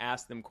from and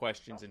ask them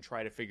questions and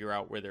try to figure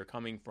out where they're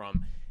coming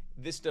from.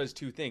 This does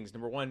two things.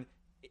 Number one,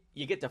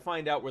 you get to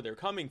find out where they're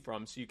coming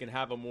from so you can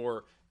have a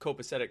more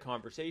copacetic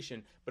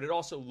conversation, but it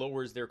also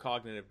lowers their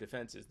cognitive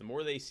defenses. The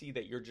more they see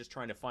that you're just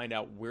trying to find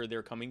out where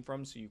they're coming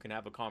from so you can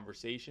have a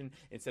conversation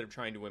instead of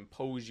trying to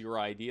impose your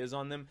ideas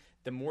on them,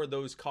 the more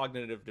those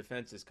cognitive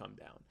defenses come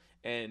down.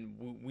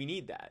 And we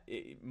need that.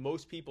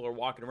 Most people are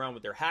walking around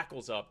with their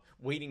hackles up,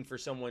 waiting for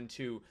someone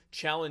to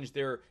challenge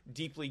their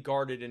deeply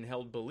guarded and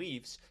held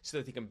beliefs so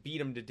that they can beat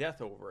them to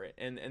death over it.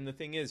 And the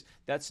thing is,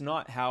 that's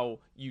not how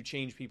you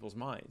change people's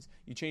minds.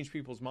 You change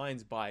people's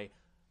minds by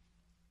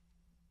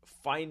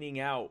finding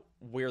out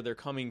where they're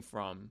coming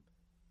from,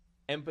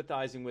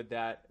 empathizing with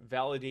that,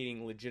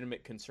 validating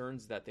legitimate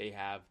concerns that they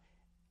have,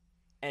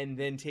 and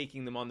then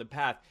taking them on the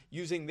path,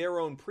 using their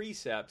own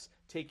precepts,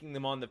 taking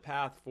them on the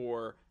path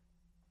for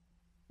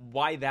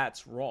why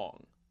that's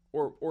wrong,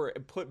 or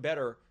put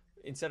better,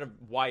 instead of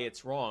why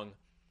it's wrong,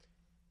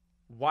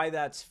 why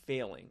that's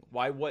failing,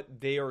 why what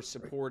they are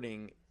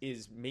supporting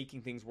is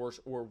making things worse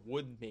or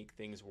would make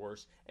things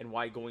worse, and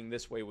why going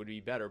this way would be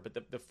better. But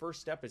the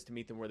first step is to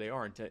meet them where they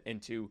are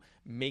and to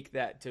make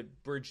that, to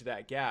bridge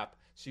that gap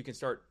so you can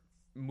start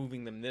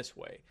moving them this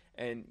way.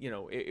 And, you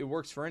know, it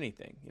works for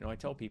anything. You know, I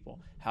tell people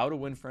How to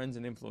Win Friends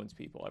and Influence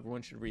People.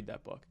 Everyone should read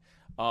that book.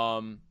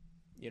 The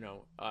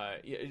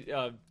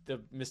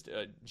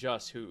Mr.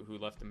 Just who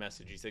left the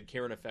message, he said,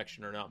 care and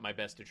affection are not my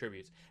best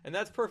attributes. And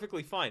that's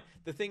perfectly fine.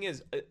 The thing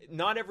is,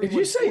 not everyone. Did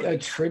you say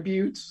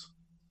attributes?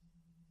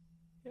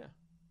 Yeah.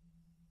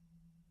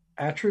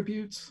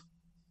 Attributes?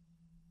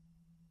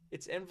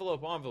 It's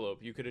envelope.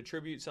 You could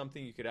attribute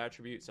something, you could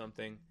attribute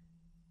something.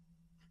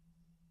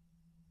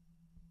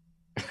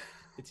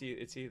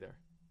 It's either.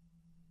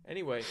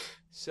 Anyway,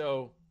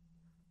 so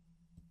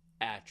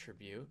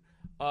attribute.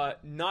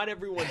 Not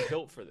everyone's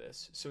built for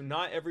this. So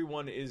not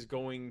everyone is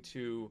going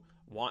to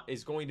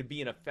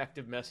be an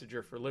effective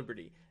messenger for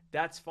liberty.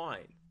 That's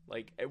fine.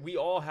 Like, we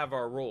all have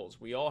our roles.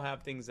 We all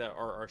have things that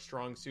are our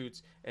strong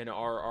suits and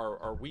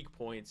our weak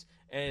points,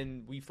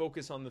 and we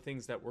focus on the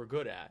things that we're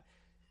good at.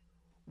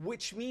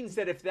 Which means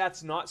that if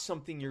that's not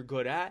something you're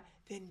good at,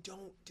 then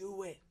don't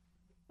do it.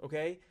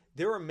 Okay?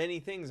 There are many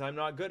things I'm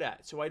not good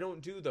at, so I don't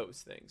do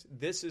those things.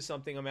 This is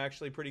something I'm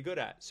actually pretty good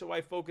at, so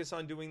I focus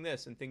on doing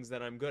this and things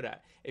that I'm good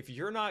at. If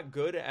you're not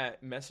good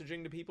at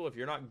messaging to people, if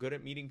you're not good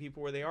at meeting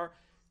people where they are,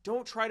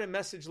 don't try to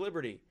message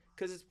liberty,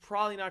 because it's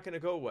probably not going to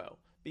go well,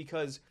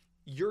 because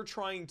you're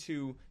trying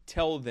to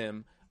tell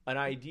them an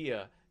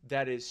idea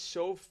that is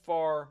so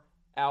far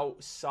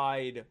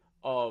outside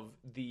of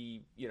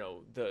the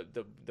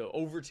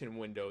Overton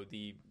window,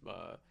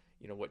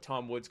 what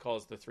Tom Woods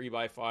calls the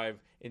 3x5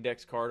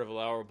 index card of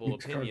allowable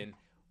opinion.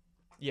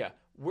 Yeah,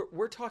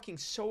 we're talking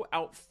so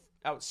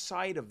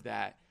outside of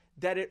that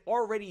it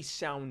already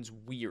sounds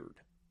weird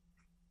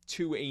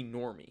to a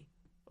normie.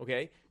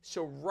 Okay,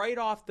 so right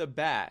off the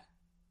bat,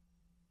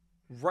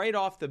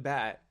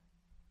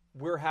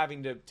 we're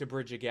having to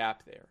bridge a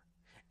gap there.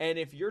 And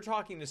if you're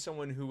talking to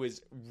someone who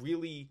is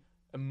really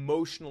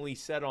emotionally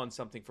set on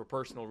something for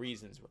personal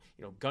reasons,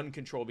 gun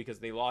control because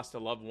they lost a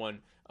loved one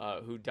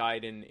who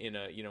died in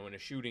a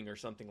shooting or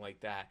something like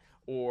that,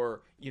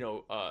 or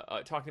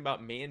talking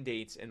about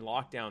mandates and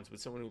lockdowns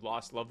with someone who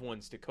lost loved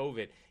ones to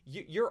COVID,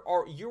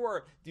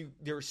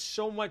 there's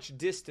so much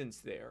distance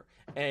there,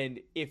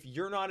 and if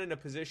you're not in a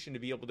position to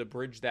be able to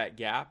bridge that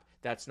gap,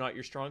 that's not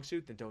your strong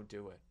suit, then don't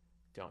do it.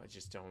 Don't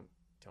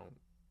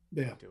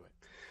do it.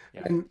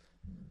 Yeah.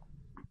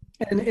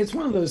 And it's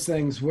one of those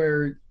things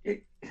where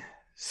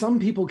some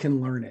people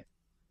can learn it.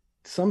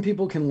 Some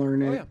people can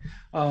learn it.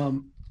 Oh, yeah.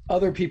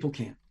 Other people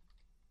can't.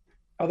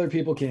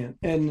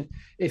 And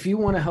if you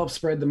want to help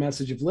spread the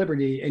message of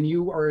liberty and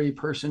you are a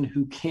person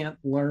who can't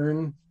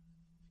learn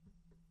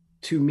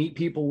to meet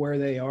people where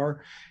they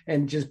are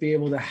and just be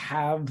able to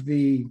have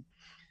the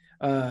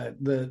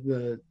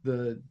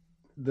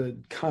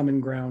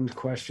common ground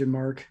question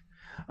mark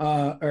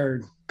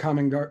or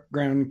common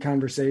ground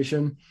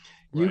conversation,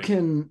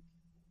 right.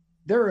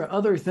 There are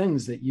other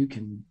things that you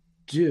can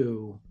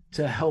do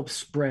to help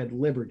spread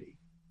liberty.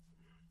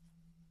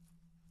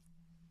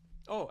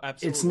 Oh,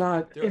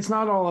 absolutely. It's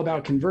not all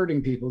about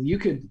converting people. You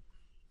could,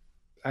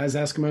 as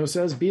Eskimo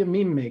says, be a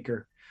meme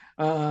maker.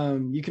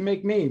 You can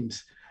make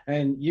memes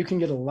and you can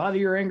get a lot of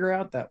your anger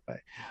out that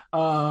way.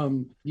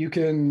 You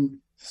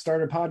can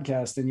start a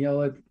podcast and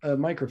yell at a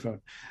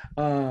microphone.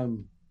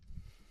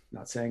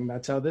 Not saying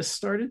that's how this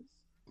started.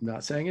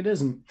 Not saying it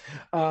isn't.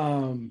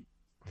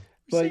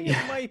 But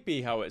it might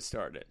be how it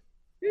started.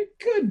 It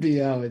could be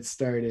how it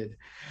started.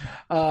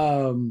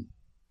 But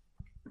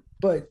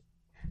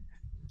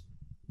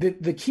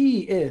the key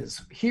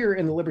is, here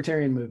in the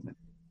libertarian movement,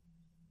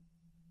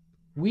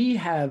 we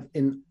have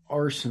an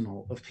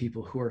arsenal of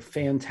people who are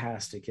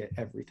fantastic at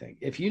everything.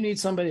 If you need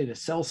somebody to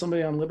sell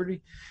somebody on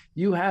liberty,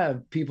 you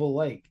have people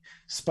like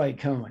Spike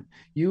Cohen.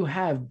 You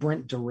have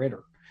Brent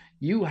DeRitter.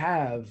 You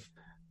have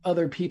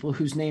other people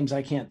whose names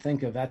I can't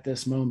think of at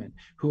this moment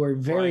who are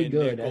very Brian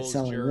good Nichols, at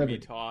selling Jeremy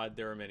liberty. Todd,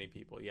 there are many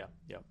people. Yeah.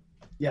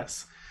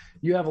 Yes.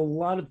 You have a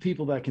lot of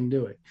people that can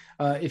do it.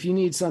 If you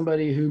need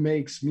somebody who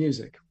makes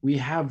music, we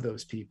have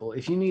those people.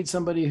 If you need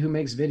somebody who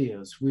makes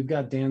videos, we've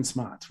got Dan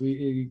Smots.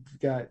 We've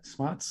got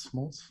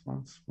Smolt.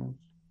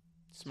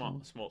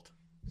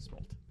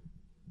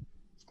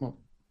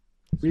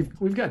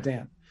 We've got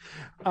Dan,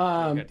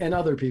 and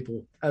other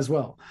people as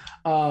well.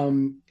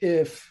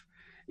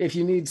 If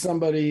you need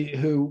somebody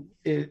who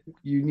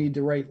you need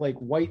to write like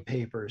white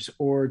papers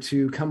or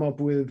to come up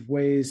with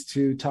ways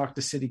to talk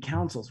to city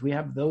councils, we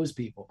have those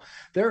people.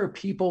 There are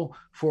people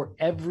for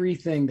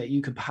everything that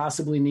you could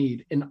possibly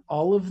need. And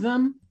all of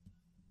them,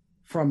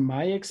 from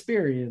my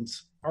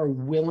experience, are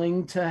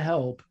willing to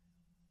help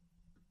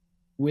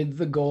with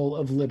the goal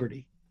of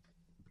liberty.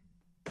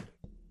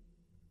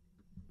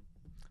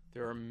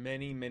 There are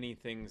many, many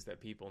things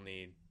that people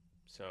need.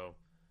 So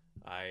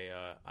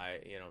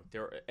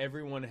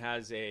everyone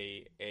has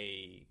a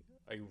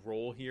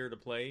role here to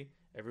play.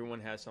 Everyone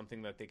has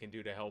something that they can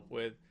do to help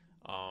with,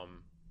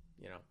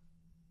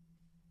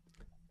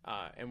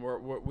 and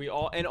we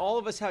all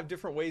of us have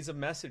different ways of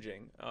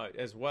messaging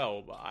as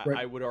well. Right.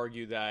 I would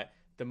argue that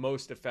the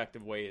most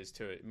effective way is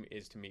to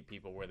meet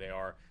people where they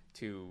are,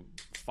 to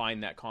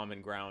find that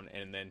common ground,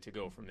 and then to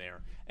go from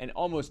there. And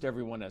almost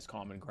everyone has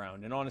common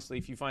ground. And honestly,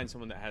 if you find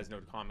someone that has no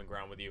common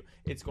ground with you,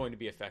 it's going to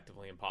be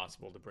effectively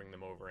impossible to bring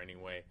them over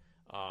anyway.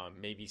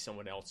 Maybe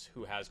someone else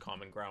who has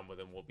common ground with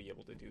them will be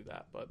able to do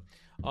that. But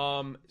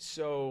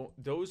so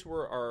those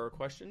were our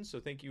questions. So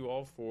thank you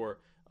all for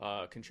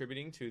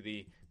contributing to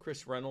the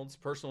Chris Reynolds,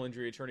 personal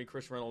injury attorney,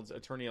 Chris Reynolds,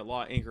 attorney at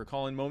law, Anchor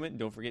Calling Moment.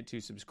 Don't forget to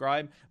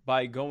subscribe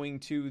by going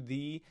to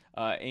the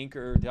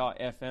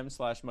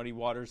anchor.fm/Muddy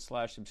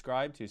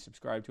Waters/subscribe to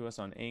subscribe to us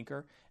on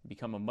Anchor.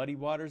 Become a Muddy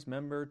Waters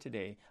member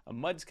today. A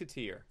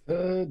Mudsketeer.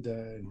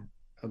 I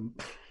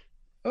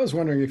was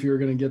wondering if you were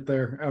going to get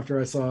there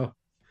after I saw.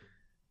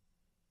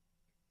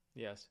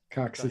 Yes.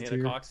 Coxketeer. The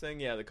Hannah Cox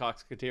thing? Yeah, the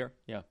Coxketeer.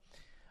 Yeah.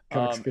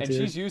 And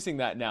she's using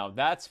that now.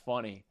 That's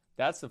funny.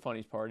 That's the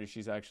funniest part, is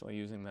she's actually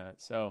using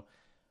that. So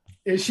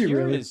is she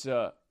really?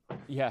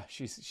 Yeah,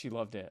 she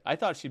loved it. I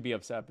thought she'd be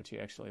upset, but she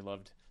actually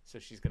loved. So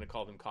she's going to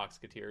call them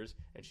Coxketeers,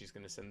 and she's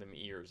going to send them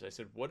ears. I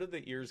said, what are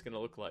the ears going to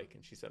look like?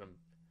 And she said, I'm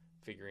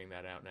figuring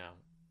that out now.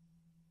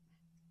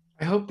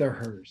 I hope they're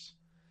hers.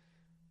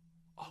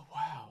 Oh,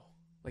 wow.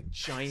 Like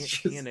giant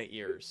Hannah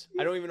ears.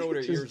 I don't even know what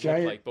her ears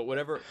giant. Look like, but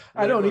whatever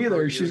I don't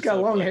either. She's got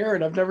long hair,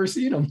 and I've never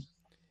seen them.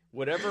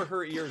 Whatever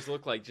her ears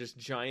look like, just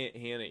giant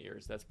Hannah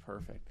ears. That's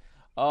perfect.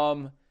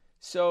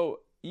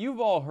 So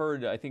you've all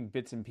heard, I think,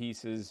 bits and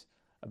pieces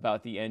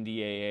about the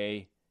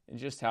NDAA and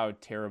just how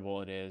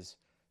terrible it is.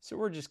 So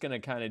we're just going to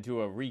kind of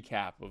do a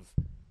recap of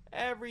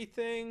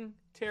everything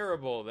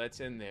terrible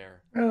that's in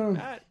there.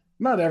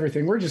 Not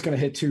everything. We're just going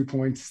to hit 2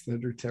 points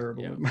that are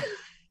terrible. Yeah.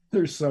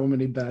 There's so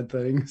many bad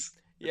things.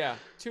 Yeah,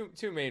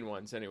 two main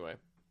ones anyway.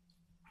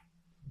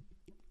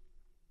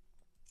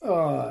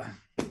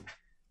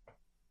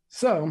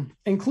 So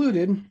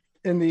included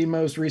in the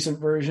most recent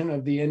version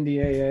of the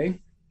NDAA,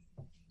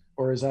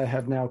 or as I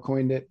have now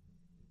coined it,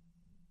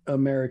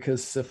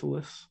 America's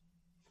syphilis.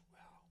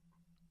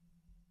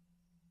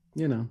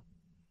 You know,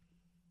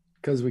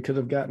 because we could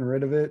have gotten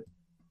rid of it,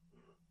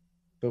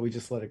 but we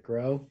just let it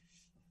grow.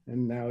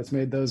 And now it's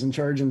made those in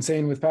charge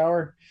insane with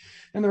power.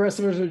 And the rest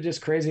of us are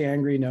just crazy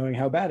angry knowing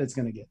how bad it's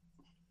going to get.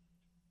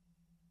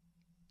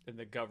 And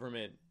the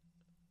government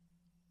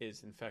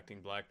is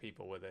infecting black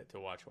people with it to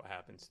watch what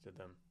happens to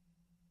them.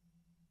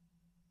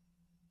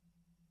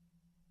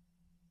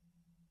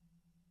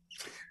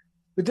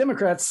 The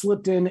Democrats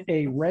slipped in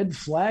a red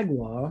flag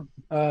law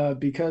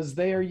because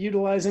they are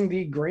utilizing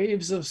the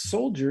graves of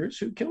soldiers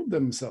who killed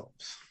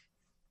themselves.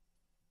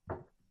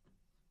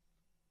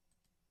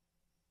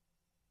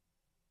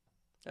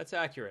 That's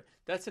accurate.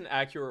 That's an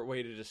accurate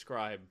way to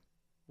describe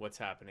what's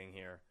happening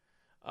here.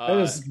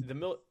 I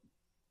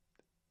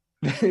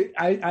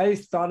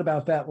thought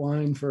about that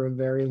line for a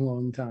very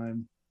long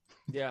time.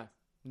 Yeah,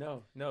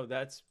 no,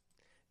 that's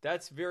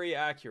very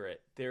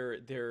accurate.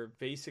 They're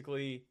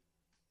basically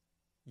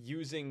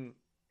using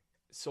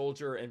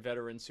soldier and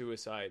veteran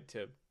suicide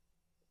to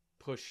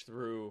push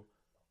through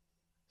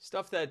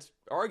stuff that's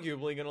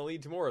arguably going to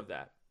lead to more of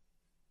that.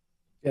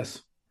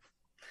 Yes.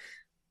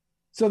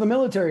 So the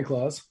military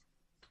clause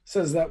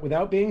says that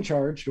without being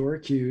charged or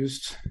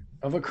accused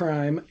of a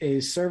crime, a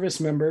service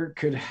member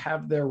could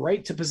have their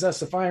right to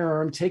possess a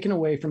firearm taken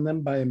away from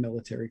them by a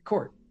military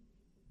court.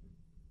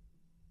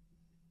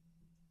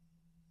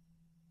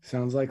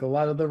 Sounds like a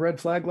lot of the red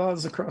flag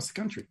laws across the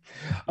country.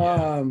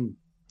 Yeah.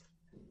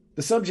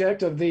 The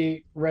subject of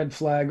the red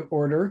flag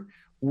order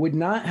would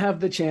not have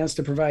the chance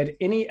to provide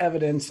any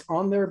evidence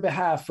on their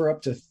behalf for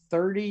up to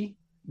 30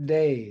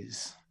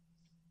 days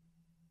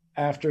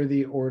after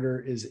the order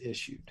is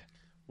issued.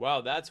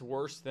 Wow, that's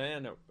worse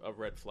than a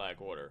red flag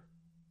order.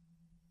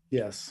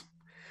 Yes.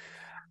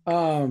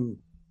 Now,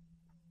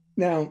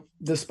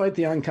 despite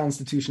the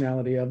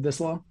unconstitutionality of this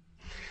law,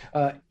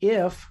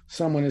 if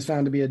someone is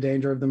found to be a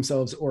danger of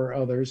themselves or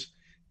others,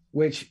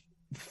 which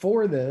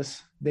for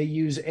this, they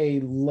use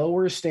a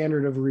lower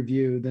standard of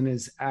review than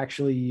is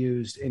actually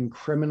used in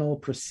criminal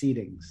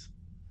proceedings.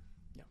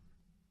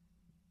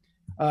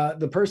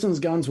 The person's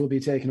guns will be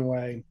taken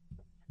away,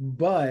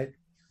 but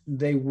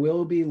they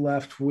will be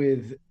left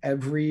with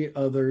every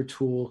other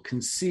tool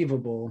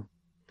conceivable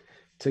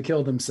to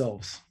kill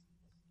themselves.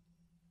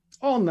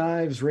 All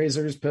knives,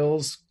 razors,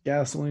 pills,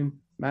 gasoline,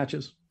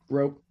 matches,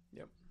 rope,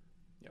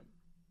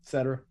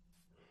 etc.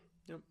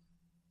 Yep.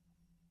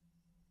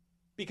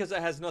 Because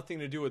it has nothing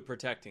to do with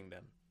protecting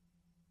them.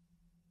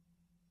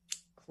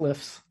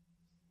 Cliffs.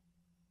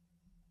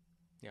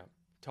 Yeah,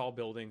 tall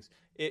buildings.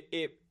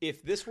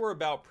 If this were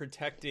about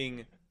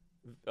protecting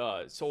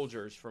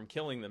soldiers from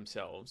killing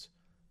themselves,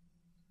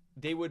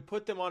 they would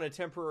put them on a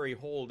temporary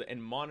hold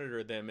and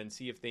monitor them and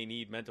see if they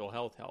need mental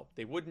health help.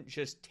 They wouldn't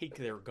just take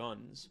their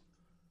guns.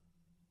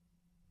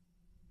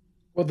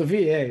 Well, the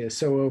VA is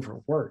so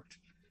overworked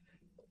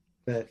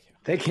that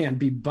they can't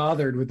be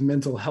bothered with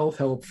mental health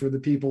help for the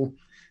people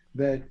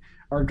that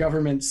our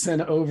government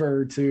sent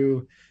over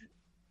to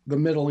the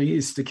Middle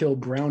East to kill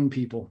brown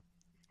people.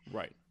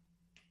 Right.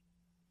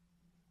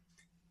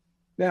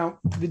 Now,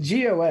 the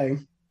GOA,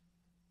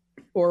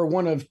 or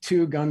one of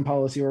two gun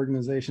policy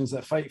organizations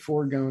that fight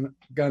for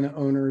gun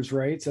owners'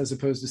 rights, as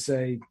opposed to,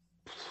 say,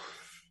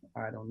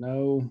 I don't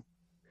know,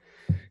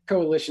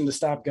 Coalition to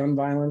Stop Gun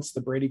Violence,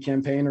 the Brady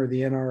Campaign, or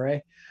the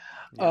NRA,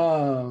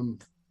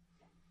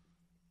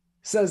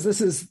 says this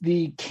is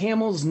the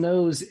camel's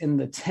nose in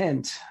the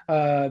tent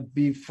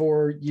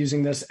before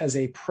using this as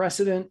a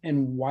precedent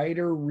in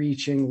wider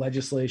reaching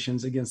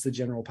legislations against the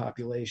general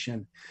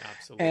population.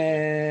 Absolutely.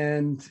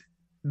 And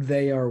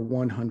they are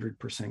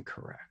 100%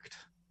 correct.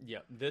 Yeah,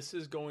 this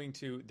is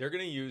they're going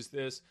to use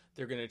this.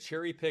 They're going to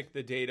cherry pick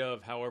the data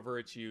of however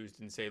it's used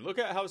and say, look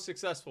at how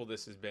successful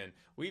this has been.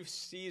 We've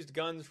seized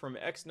guns from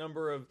X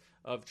number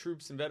of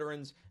troops and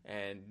veterans,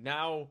 and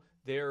now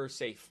they're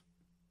safe.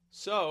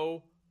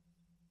 So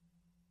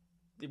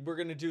we're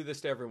going to do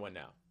this to everyone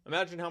now.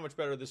 Imagine how much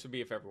better this would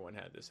be if everyone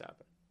had this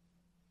happen.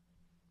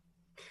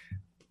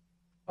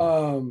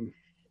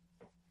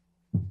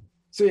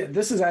 So yeah,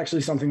 this is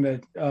actually something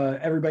that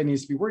everybody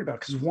needs to be worried about,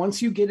 because once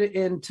you get it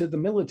into the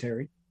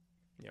military,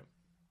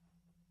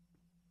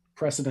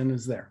 precedent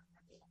is there.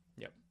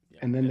 Yep.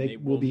 And then they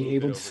will be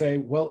able to say,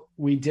 well,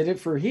 we did it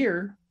for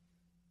here.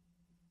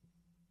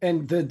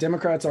 And the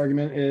Democrats'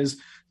 argument is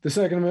the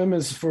Second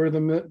Amendment is for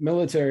the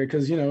military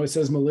because, you know, it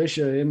says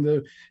militia in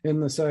the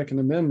Second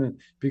Amendment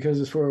because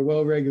it's for a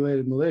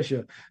well-regulated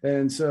militia.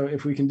 And so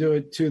if we can do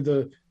it to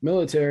the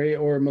military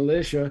or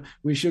militia,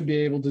 we should be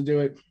able to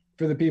do it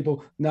for the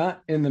people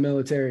not in the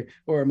military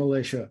or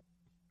militia.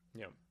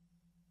 Yeah.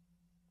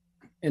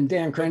 And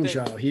Dan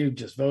Crenshaw, he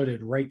just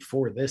voted right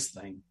for this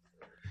thing.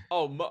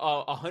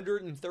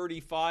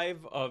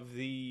 135 of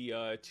the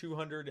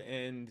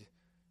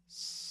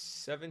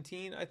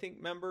 217, I think,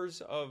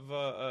 members of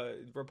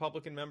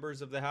Republican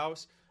members of the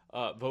House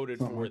voted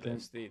for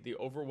this. The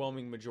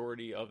overwhelming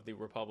majority of the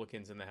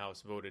Republicans in the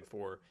House voted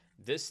for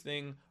this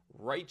thing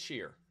right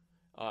here,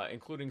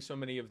 including so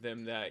many of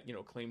them that, you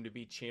know, claim to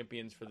be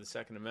champions for the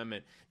Second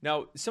Amendment.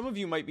 Now, some of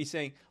you might be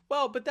saying,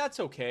 well, but that's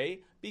okay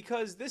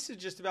because this is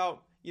just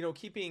about, you know,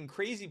 keeping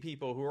crazy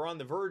people who are on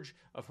the verge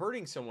of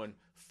hurting someone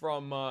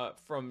from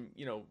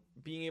you know,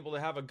 being able to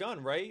have a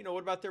gun, right? You know,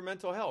 what about their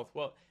mental health?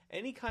 Well,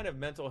 any kind of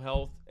mental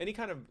health, any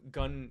kind of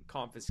gun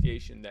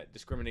confiscation that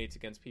discriminates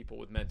against people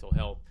with mental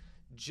health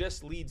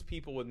just leads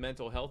people with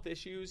mental health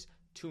issues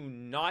to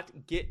not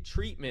get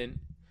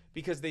treatment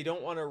because they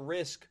don't want to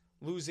risk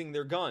losing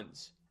their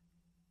guns.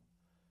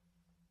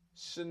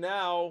 So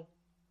now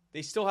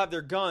they still have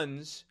their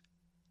guns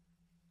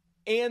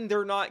and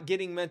they're not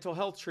getting mental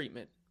health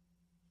treatment.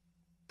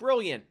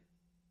 Brilliant.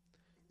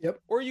 Yep.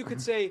 Or you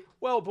could say,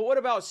 well, but what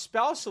about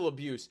spousal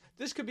abuse?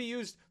 This could be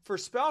used for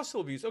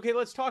spousal abuse. Okay,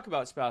 let's talk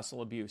about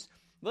spousal abuse.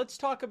 Let's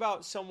talk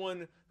about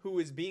someone who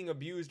is being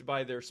abused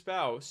by their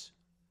spouse,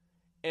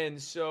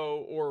 and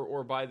so,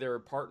 or by their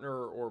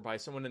partner or by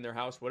someone in their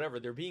house, whatever.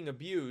 They're being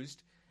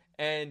abused,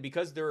 and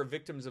because they're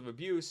victims of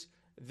abuse,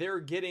 they're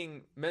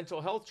getting mental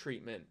health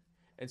treatment.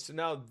 And so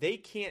now they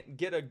can't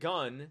get a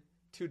gun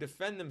to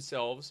defend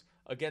themselves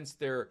against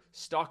their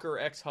stalker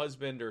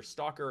ex-husband or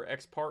stalker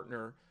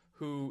ex-partner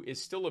who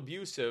is still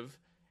abusive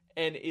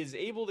and is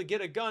able to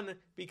get a gun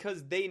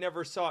because they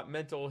never sought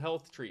mental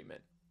health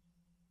treatment.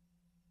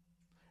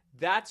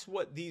 That's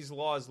what these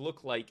laws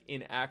look like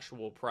in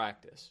actual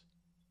practice.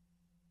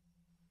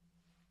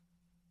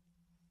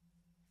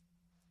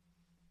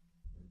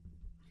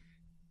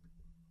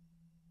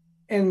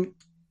 And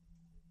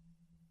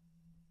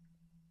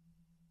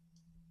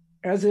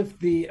as if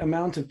the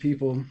amount of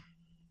people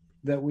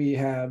that we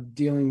have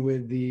dealing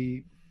with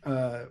the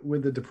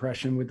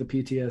depression, with the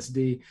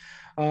PTSD,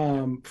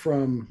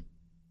 from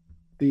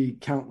the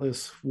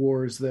countless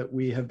wars that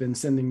we have been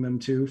sending them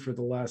to for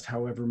the last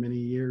however many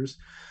years,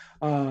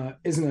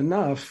 isn't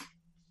enough.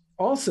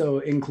 Also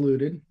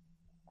included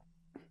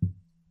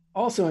in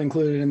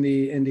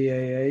the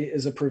NDAA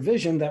is a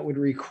provision that would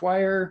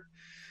require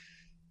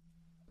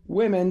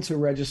women to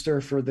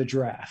register for the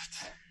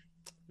draft.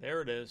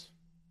 There it is.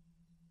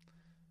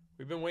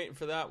 We've been waiting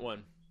for that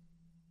one.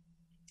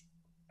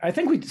 I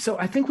think we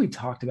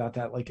talked about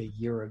that like a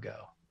year ago.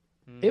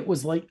 It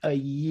was like a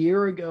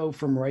year ago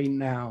from right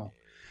now.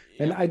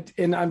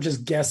 And I'm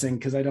just guessing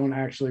because I don't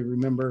actually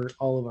remember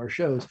all of our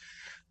shows,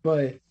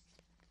 but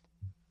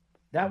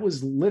that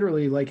was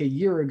literally like a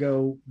year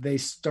ago they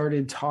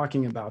started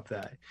talking about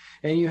that.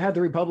 And you had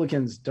the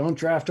Republicans, don't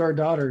draft our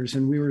daughters,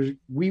 and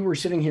we were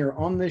sitting here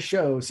on this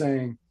show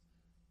saying,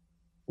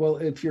 well,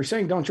 if you're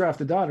saying don't draft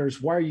the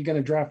daughters, why are you going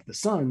to draft the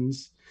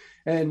sons?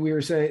 And we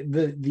were saying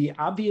the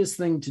obvious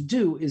thing to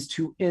do is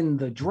to end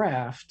the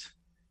draft.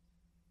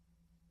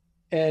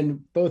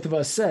 And both of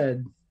us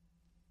said,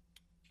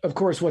 of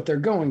course, what they're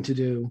going to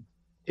do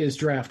is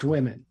draft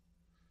women,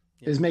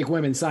 is make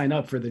women sign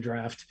up for the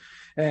draft.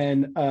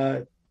 And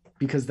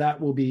because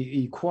that will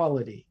be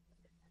equality.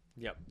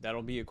 Yep,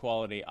 that'll be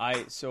equality.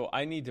 So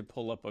I need to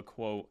pull up a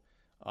quote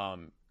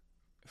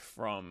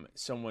from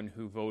someone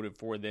who voted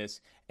for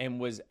this and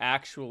was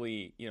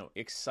actually,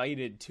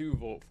 excited to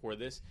vote for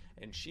this.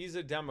 And she's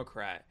a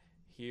Democrat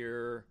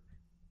here.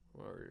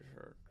 Where is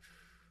her?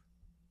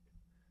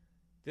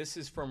 This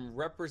is from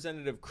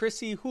Representative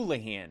Chrissy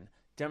Houlihan,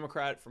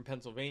 Democrat from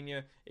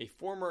Pennsylvania, a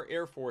former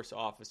Air Force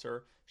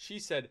officer. She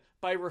said,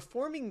 by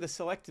reforming the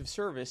Selective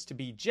Service to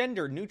be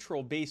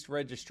gender-neutral based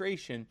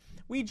registration,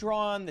 we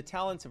draw on the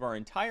talents of our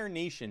entire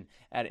nation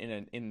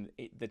in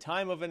the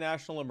time of a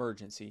national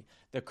emergency.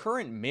 The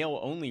current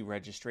male-only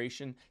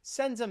registration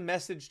sends a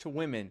message to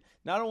women,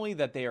 not only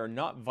that they are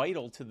not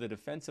vital to the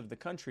defense of the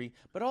country,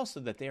 but also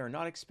that they are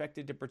not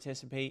expected to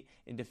participate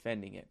in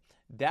defending it.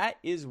 That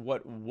is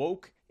what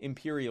woke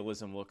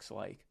imperialism looks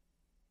like.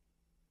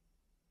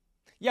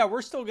 Yeah,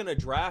 we're still going to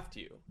draft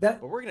you, but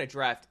we're going to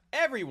draft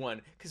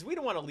everyone because we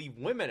don't want to leave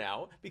women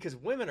out because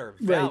women are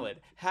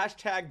valid. Right.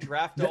 Hashtag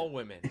draft all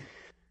women.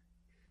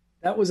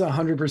 That was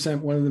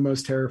 100% one of the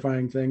most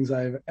terrifying things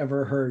I've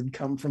ever heard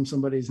come from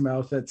somebody's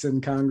mouth that's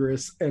in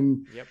Congress.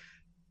 And,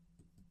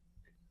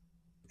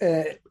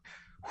 and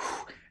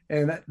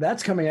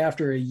that's coming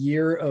after a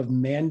year of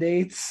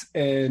mandates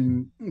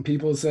and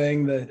people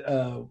saying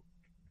that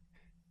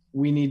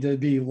we need to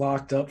be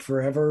locked up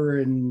forever.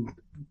 And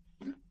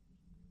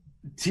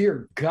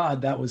dear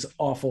God, that was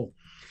awful.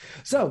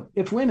 So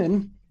if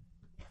women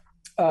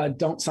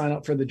don't sign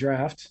up for the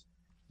draft,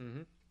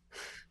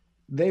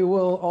 they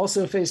will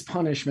also face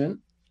punishment,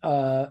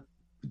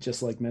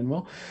 just like men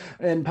will,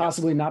 and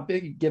possibly not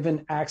be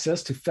given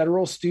access to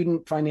federal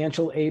student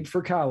financial aid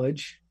for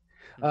college,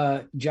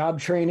 job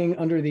training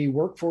under the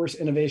Workforce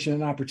Innovation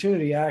and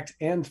Opportunity Act,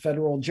 and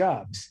federal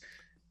jobs.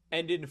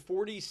 And in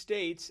 40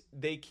 states,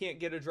 they can't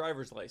get a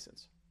driver's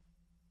license.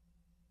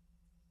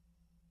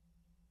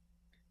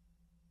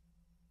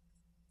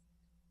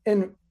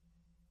 And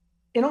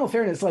in all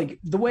fairness, like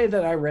the way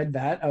that I read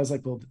that, I was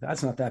like, well,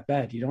 that's not that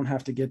bad. You don't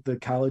have to get the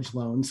college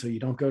loan. So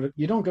you don't go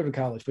to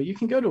college, but you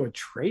can go to a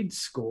trade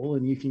school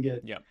and you can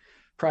get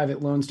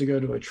private loans to go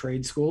to a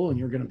trade school, and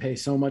you're going to pay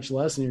so much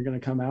less and you're going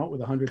to come out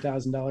with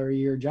 $100,000 a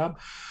year job.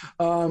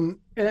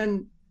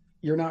 And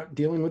you're not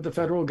dealing with the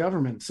federal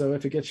government. So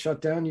if it gets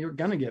shut down, you're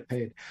going to get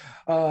paid.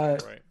 I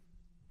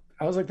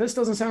was like, this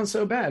doesn't sound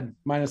so bad,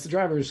 minus the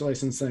driver's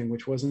license thing,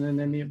 which wasn't in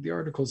any of the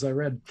articles I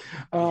read.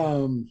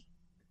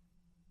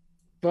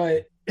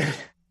 But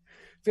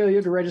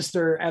failure to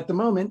register at the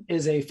moment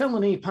is a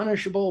felony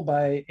punishable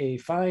by a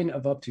fine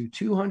of up to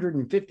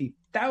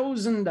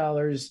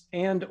 $250,000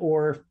 and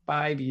or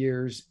 5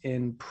 years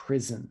in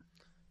prison.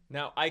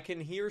 Now, I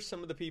can hear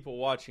some of the people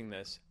watching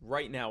this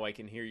right now. I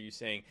can hear you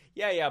saying,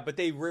 yeah, but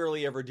they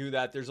rarely ever do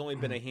that. There's only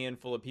been a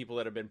handful of people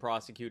that have been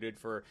prosecuted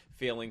for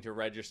failing to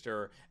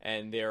register.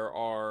 And there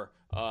are,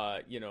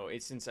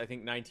 it's since I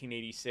think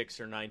 1986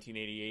 or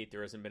 1988,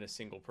 there hasn't been a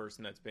single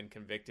person that's been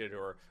convicted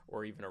or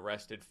even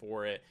arrested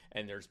for it.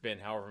 And there's been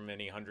however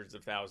many hundreds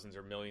of thousands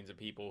or millions of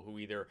people who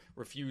either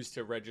refused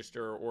to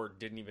register or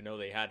didn't even know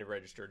they had to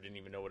register, didn't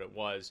even know what it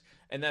was.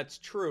 And that's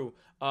true.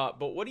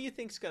 But what do you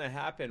think is going to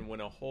happen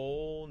when a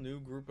whole new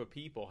group of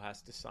people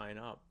has to sign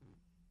up?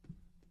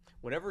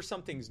 Whenever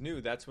something's new,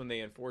 that's when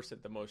they enforce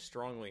it the most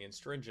strongly and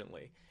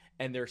stringently.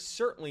 And they're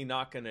certainly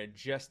not going to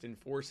just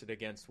enforce it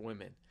against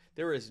women.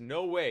 There is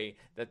no way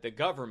that the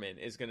government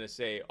is going to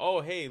say, oh,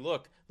 hey,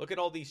 look at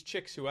all these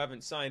chicks who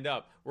haven't signed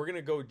up. We're going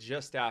to go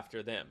just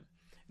after them.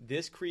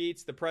 This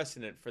creates the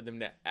precedent for them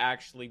to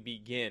actually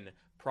begin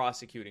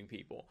prosecuting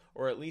people,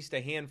 or at least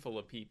a handful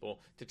of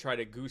people, to try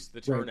to goose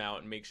the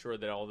turnout and make sure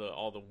that all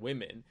the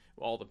women,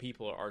 all the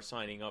people are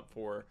signing up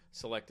for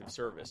selective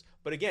service.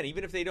 But again,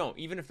 even if they don't,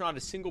 even if not a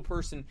single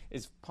person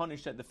is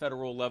punished at the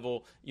federal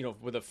level,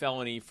 with a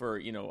felony for,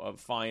 a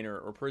fine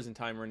or prison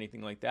time or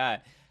anything like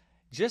that,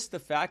 just the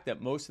fact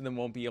that most of them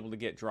won't be able to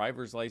get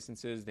driver's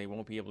licenses, they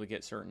won't be able to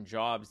get certain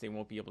jobs, they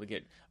won't be able to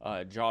get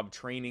job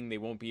training, they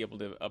won't be able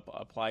to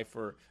apply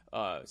for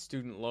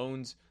student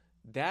loans,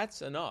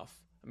 that's enough.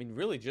 I mean,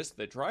 really, just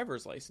the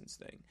driver's license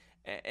thing,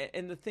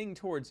 and the thing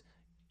towards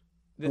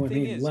the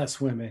thing is less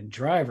women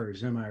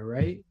drivers. Am I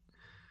right?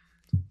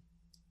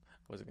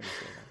 Wasn't going to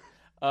say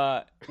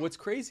that. What's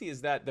crazy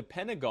is that the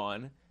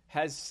Pentagon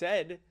has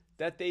said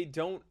that they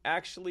don't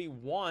actually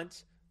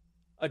want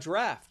a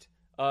draft.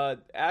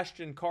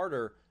 Ashton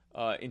Carter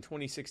in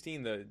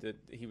 2016,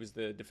 he was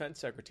the defense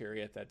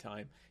secretary at that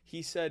time.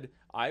 He said,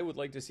 "I would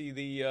like to see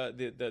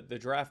the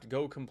draft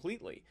go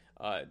completely.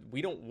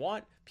 We don't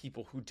want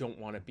people who don't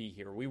want to be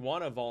here. We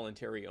want a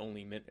voluntary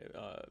only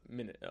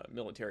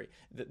military.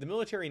 The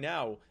military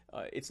now,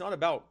 it's not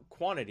about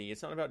quantity.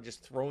 It's not about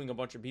just throwing a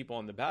bunch of people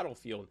on the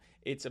battlefield.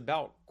 It's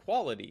about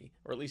quality,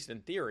 or at least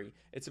in theory.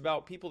 It's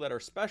about people that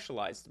are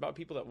specialized. It's about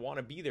people that want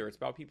to be there. It's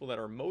about people that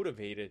are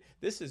motivated.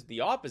 This is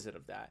the opposite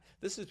of that.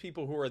 This is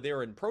people who are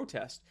there in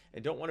protest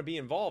and don't want to be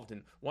involved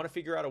and want to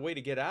figure out a way to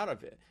get out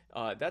of it.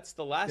 That's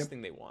the last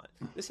thing they want.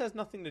 This has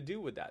nothing to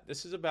do with that.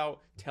 This is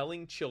about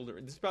telling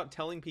children. This is about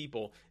telling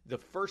people the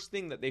first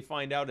thing that they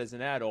find out as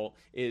an adult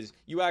is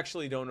you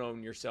actually don't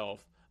own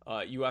yourself.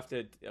 You have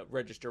to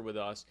register with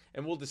us,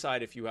 and we'll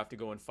decide if you have to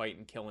go and fight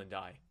and kill and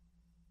die.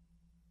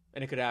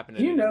 And it could happen.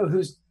 Do you know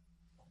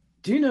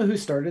who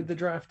started the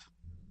draft?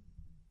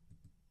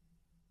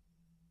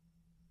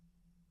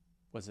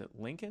 Was it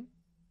Lincoln?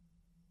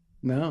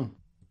 No.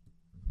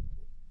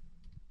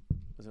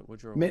 Was it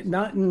Woodrow Wilson?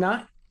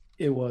 Not.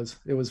 It was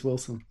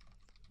Wilson.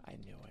 I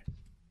knew it.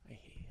 I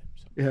hate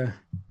him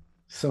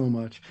so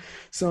much. Yeah,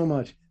 so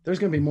much. There's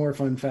going to be more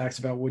fun facts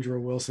about Woodrow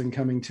Wilson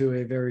coming to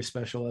a very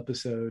special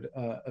episode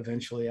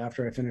eventually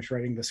after I finish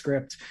writing the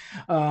script.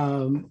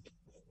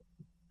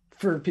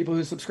 For people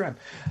who subscribe.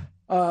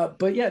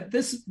 But yeah,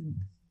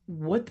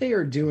 what they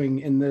are doing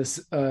in this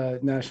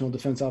National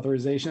Defense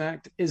Authorization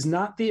Act is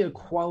not the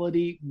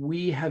equality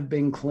we have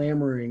been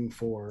clamoring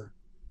for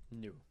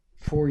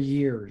for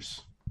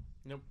years.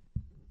 Nope.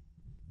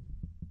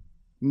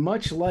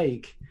 Much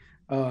like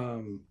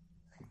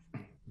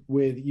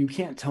with you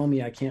can't tell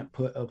me I can't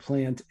put a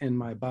plant in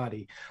my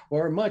body,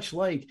 or much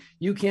like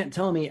you can't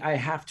tell me I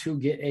have to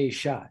get a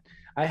shot.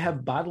 I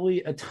have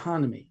bodily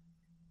autonomy.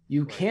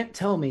 You can't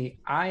tell me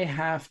I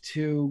have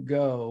to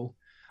go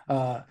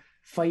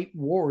fight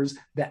wars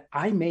that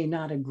I may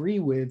not agree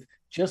with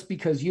just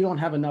because you don't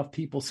have enough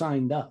people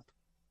signed up.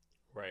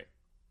 Right.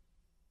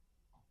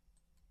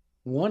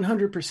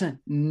 100%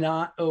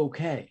 not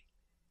okay.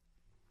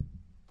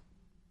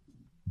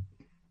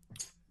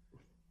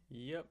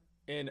 Yep.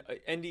 And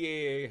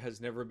NDAA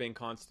has never been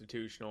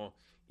constitutional.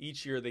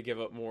 Each year they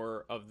give up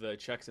more of the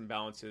checks and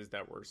balances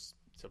that were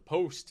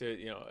supposed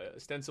to,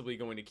 ostensibly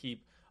going to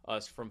keep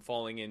us from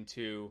falling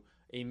into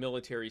a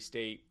military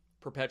state,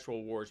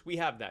 perpetual wars. We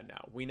have that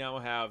now. We now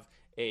have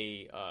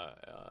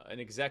an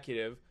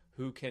executive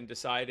who can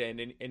decide at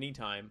any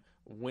time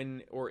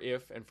when or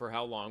if and for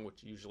how long,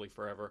 which usually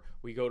forever,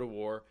 we go to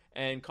war.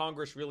 And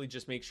Congress really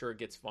just makes sure it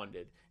gets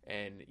funded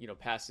and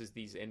passes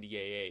these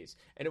NDAAs.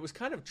 And it was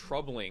kind of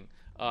troubling.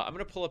 I'm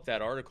going to pull up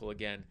that article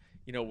again.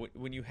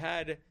 When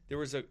there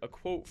was a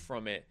quote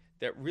from it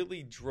that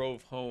really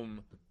drove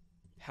home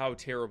how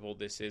terrible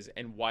this is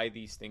and why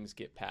these things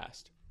get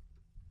passed.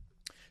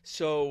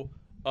 So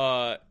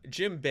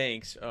Jim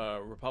Banks,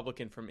 a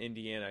Republican from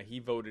Indiana, he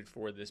voted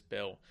for this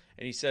bill.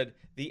 And he said,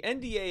 the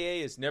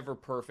NDAA is never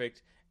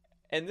perfect,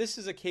 and this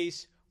is a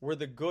case where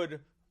the good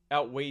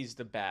outweighs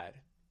the bad.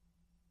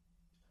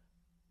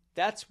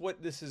 That's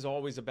what this is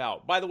always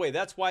about. By the way,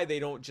 that's why they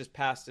don't just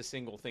pass a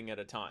single thing at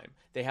a time.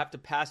 They have to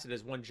pass it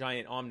as one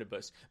giant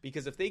omnibus,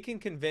 because if they can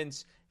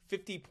convince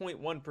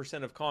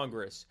 50.1% of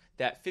Congress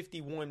that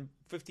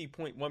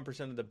 50.1%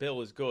 of the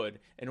bill is good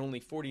and only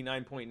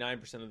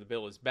 49.9% of the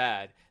bill is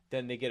bad,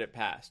 then they get it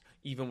passed,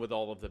 even with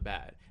all of the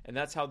bad. And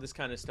that's how this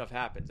kind of stuff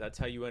happens. That's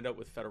how you end up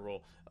with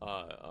federal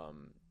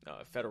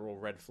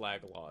red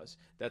flag laws.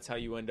 That's how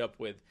you end up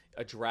with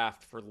a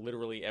draft for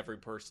literally every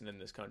person in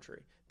this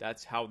country.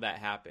 That's how that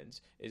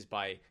happens, is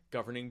by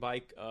governing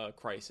by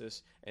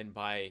crisis and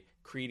by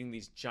creating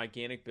these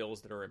gigantic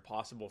bills that are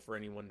impossible for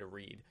anyone to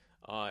read.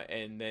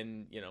 And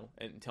then,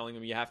 and telling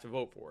them you have to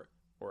vote for it,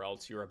 or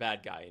else you're a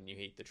bad guy and you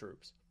hate the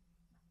troops.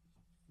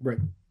 Right.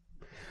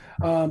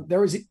 There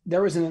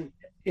was an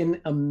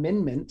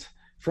amendment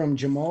from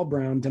Jamal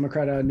Brown,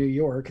 Democrat out of New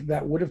York,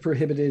 that would have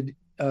prohibited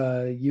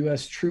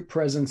U.S. troop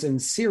presence in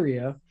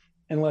Syria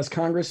unless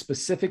Congress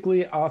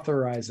specifically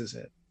authorizes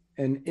it.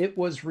 And it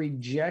was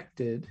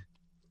rejected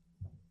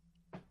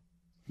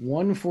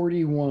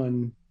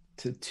 141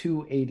 to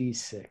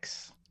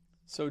 286.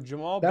 So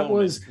Jamal that Bowman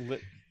was...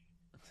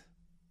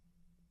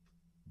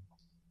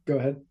 Go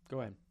ahead.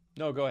 Go ahead.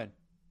 No, go ahead.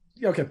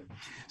 Okay.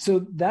 So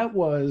that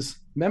was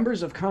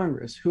members of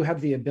Congress who have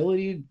the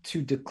ability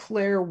to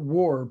declare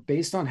war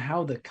based on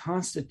how the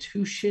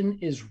Constitution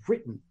is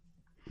written.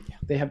 Yeah.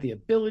 They have the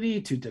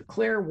ability to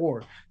declare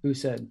war, who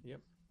said,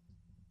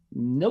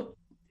 nope,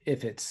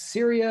 if it's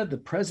Syria, the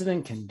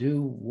president can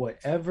do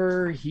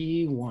whatever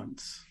he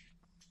wants.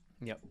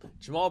 Yep.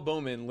 Jamal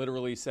Bowman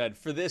literally said,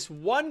 for this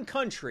one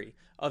country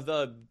of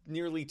the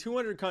nearly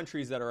 200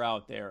 countries that are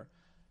out there,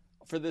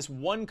 for this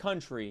one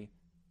country,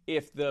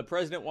 if the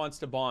president wants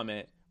to bomb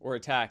it or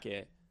attack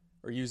it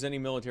or use any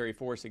military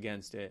force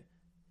against it,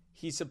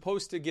 he's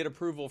supposed to get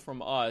approval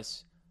from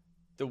us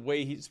the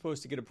way he's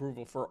supposed to get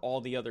approval for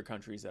all the other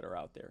countries that are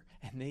out there.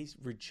 And they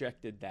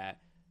rejected that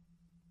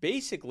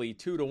basically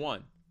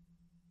 2-1.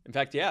 In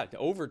fact,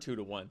 over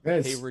 2-1.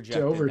 Yes, they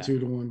rejected over that.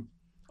 2-1.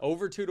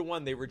 Over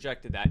 2-1, they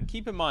rejected that. And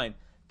keep in mind,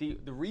 the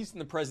reason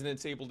the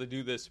president's able to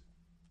do this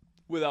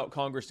without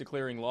Congress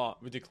declaring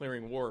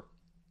war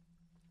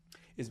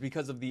is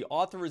because of the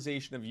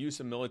authorization of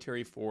use of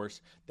military force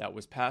that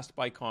was passed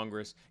by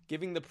Congress,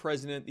 giving the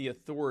president the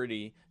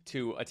authority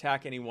to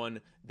attack anyone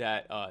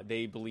that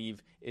they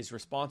believe is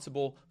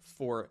responsible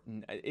for,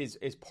 is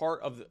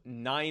part of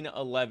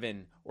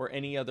 9/11 or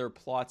any other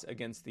plots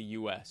against the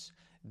U.S.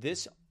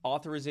 This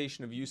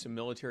authorization of use of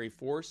military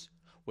force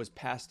was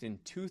passed in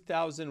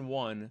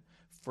 2001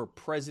 for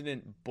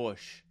President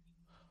Bush.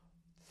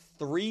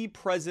 3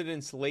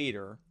 presidents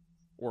later,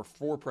 or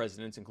 4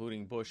 presidents,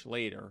 including Bush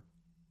later,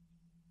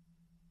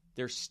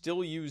 they're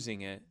still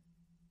using it.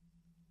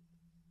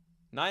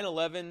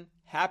 9/11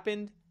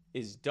 happened,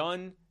 is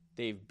done.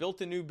 They've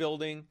built a new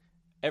building.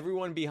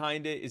 Everyone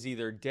behind it is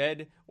either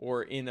dead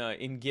or in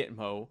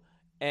Gitmo,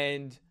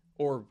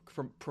 or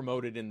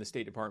promoted in the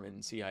State Department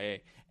and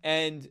CIA.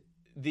 And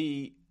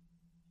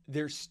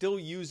they're still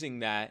using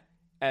that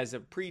as a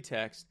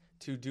pretext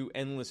to do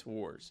endless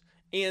wars.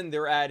 And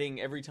they're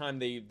adding, every time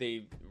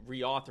they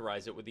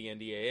reauthorize it with the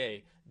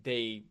NDAA,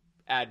 they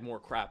add more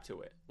crap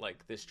to it,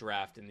 like this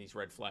draft and these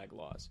red flag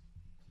laws.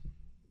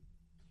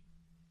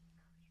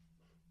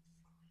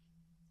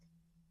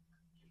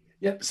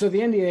 Yep. So the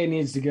NDA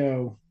needs to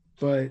go,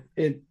 but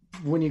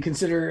when you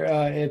consider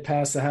it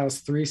passed the House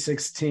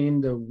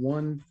 316 to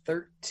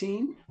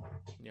 113.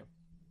 Yep.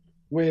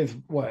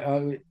 With what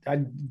I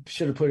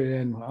should have put it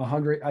in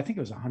 100. I think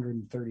it was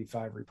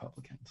 135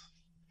 Republicans.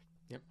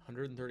 Yep,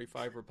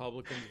 135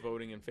 Republicans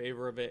voting in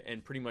favor of it,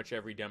 and pretty much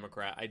every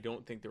Democrat. I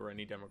don't think there were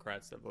any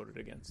Democrats that voted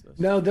against this.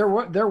 No, there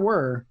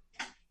were.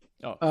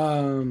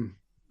 Oh.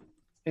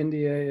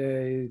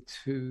 NDAA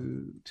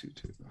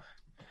 222.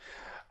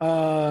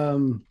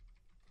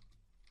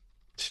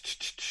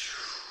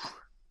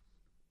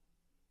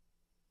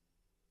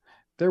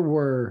 There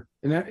were,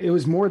 and it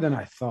was more than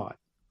I thought.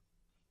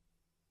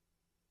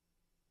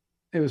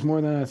 It was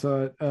more than I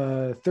thought.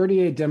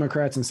 38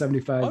 Democrats and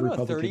 75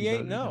 Republicans.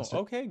 38? No.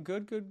 Okay,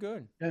 good.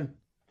 Yeah.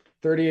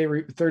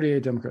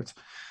 38 Democrats.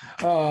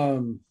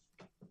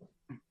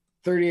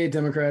 38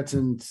 Democrats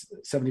and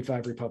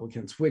 75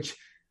 Republicans, which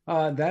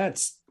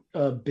that's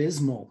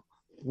abysmal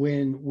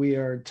when we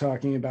are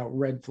talking about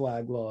red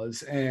flag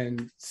laws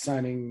and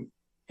signing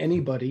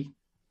anybody.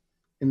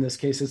 In this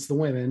case, it's the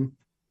women.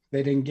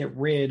 They didn't get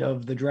rid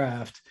of the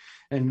draft,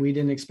 and we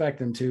didn't expect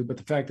them to. But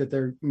the fact that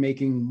they're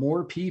making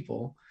more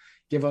people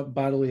give up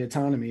bodily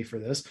autonomy for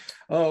this,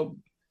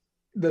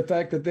 the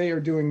fact that they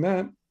are doing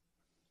that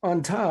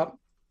on top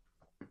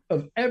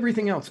of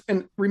everything else.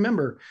 And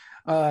remember,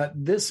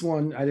 this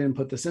one, I didn't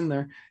put this in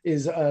there,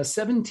 is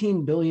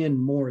 17 billion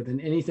more than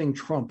anything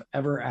Trump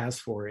ever asked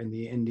for in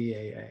the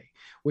NDAA,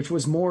 which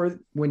was more,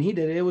 when he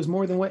did it, it was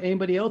more than what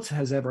anybody else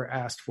has ever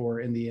asked for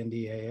in the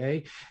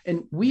NDAA.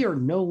 And we are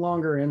no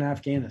longer in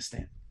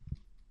Afghanistan.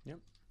 Yep.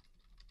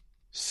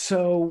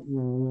 So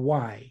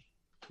why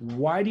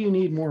do you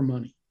need more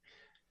money?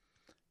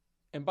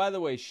 And by the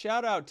way,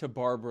 shout out to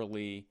Barbara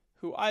Lee,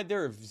 who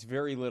there is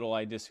very little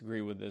I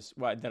disagree with this,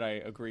 that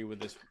I agree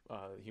with this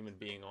human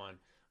being on,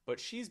 but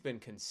she's been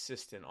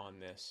consistent on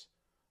this.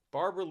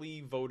 Barbara Lee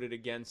voted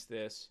against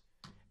this,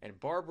 and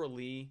Barbara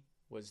Lee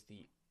was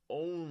the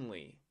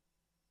only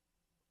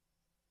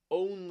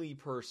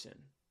person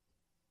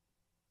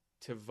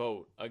to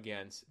vote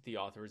against the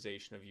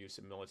authorization of use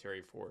of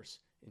military force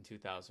in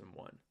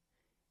 2001.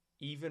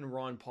 Even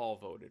Ron Paul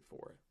voted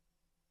for it.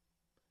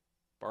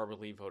 Barbara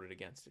Lee voted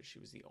against it. She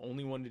was the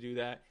only one to do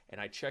that.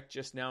 And I checked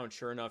just now, and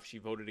sure enough, she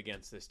voted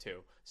against this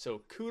too.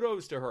 So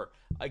kudos to her.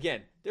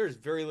 Again, there's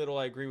very little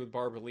I agree with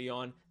Barbara Lee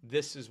on.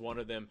 This is one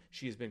of them.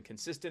 She has been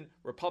consistent.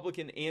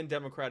 Republican and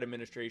Democrat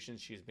administrations,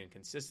 she has been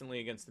consistently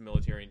against the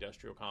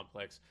military-industrial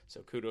complex.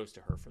 So kudos to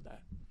her for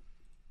that.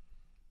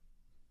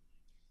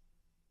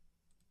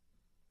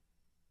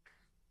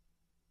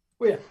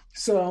 Well, yeah.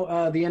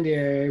 So the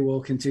NDAA will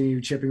continue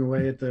chipping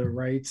away at the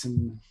rights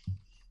and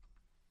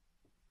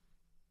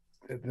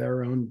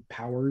their own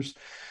powers,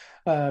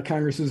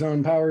 Congress's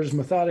own powers,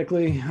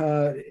 methodically,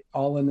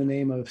 all in the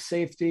name of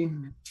safety.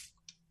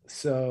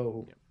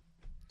 So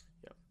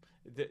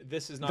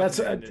this is not going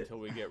to end until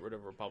we get rid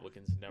of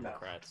Republicans and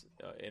Democrats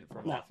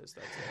from office.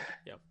 That's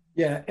it.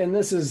 Yeah, and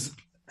this is,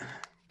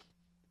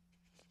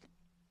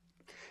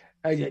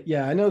 I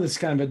know this is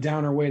kind of a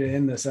downer way to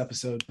end this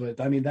episode,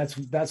 but I mean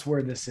that's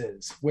where this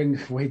is.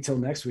 Wait till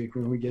next week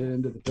when we get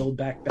into the Build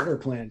Back Better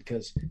plan,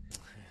 because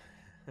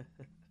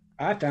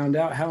I found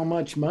out how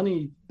much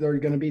money they're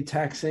going to be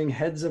taxing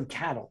heads of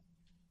cattle.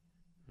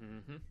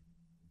 Mm-hmm.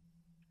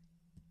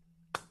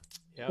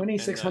 Yep.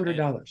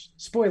 $2,600.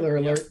 Spoiler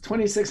alert: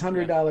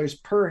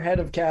 $2,600 per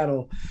head of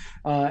cattle,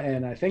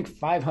 and I think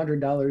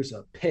 $500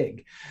 a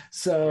pig.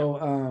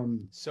 So,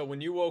 so when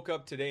you woke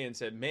up today and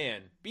said,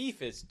 "Man,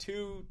 beef is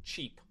too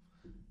cheap.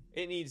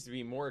 It needs to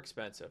be more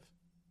expensive,"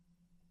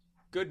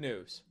 good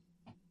news.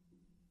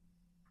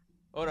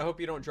 Oh, and I hope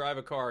you don't drive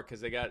a car,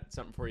 because they got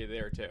something for you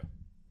there too.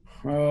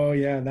 Oh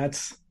yeah,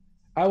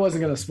 I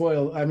wasn't going to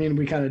spoil. I mean,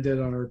 we kind of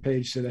did on our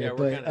page today, yeah,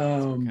 we're kind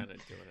of doing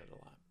it a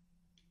lot.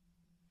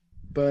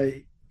 But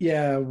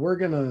yeah, we're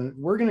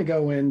gonna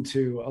go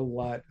into a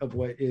lot of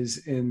what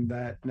is in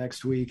that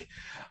next week.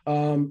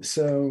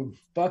 So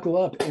buckle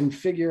up and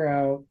figure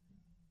out.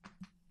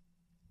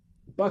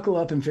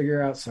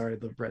 Sorry,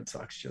 the Red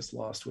Sox just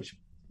lost, which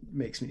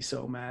makes me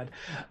so mad.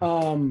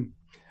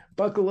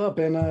 Buckle up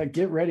and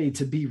get ready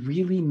to be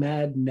really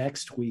mad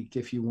next week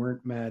if you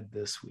weren't mad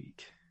this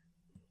week.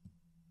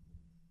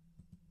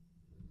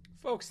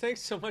 Folks,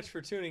 thanks so much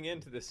for tuning in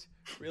to this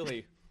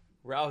really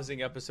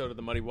rousing episode of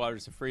the Muddy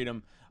Waters of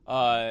Freedom.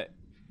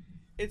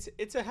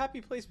 It's a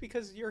happy place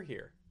because you're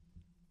here.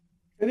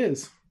 It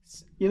is.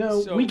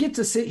 We get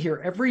to sit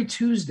here every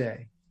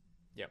Tuesday.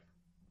 Yep.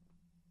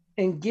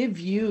 And give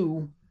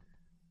you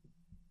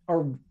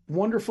our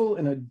wonderful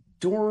and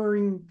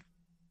adoring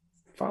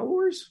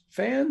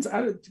fans.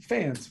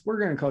 We're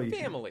going to call you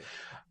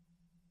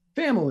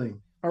family.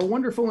 Our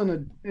wonderful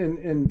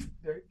and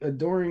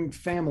adoring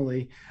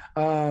family.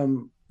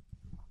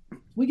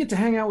 We get to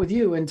hang out with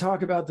you and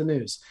talk about the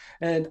news.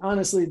 And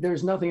honestly,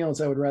 there's nothing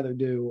else I would rather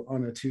do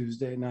on a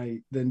Tuesday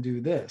night than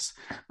do this.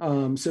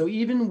 So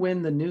even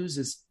when the news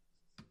is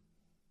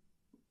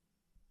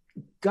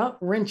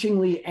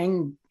gut-wrenchingly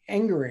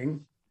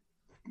angering,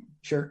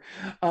 sure,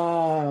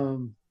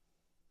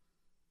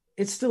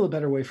 it's still a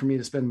better way for me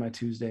to spend my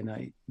Tuesday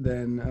night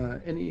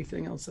than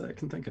anything else that I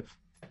can think of.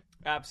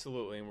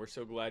 Absolutely, and we're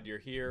so glad you're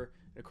here.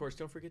 And of course,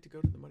 don't forget to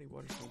go to the Muddy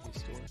Waters Media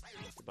store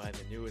to buy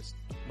the newest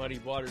Muddy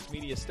Waters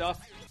Media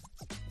stuff,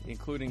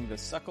 including the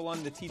Suckle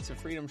on the Teats of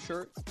Freedom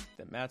shirt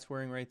that Matt's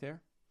wearing right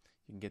there.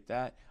 You can get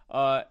that.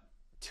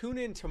 Tune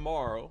in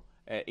tomorrow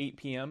at 8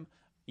 p.m.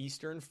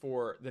 Eastern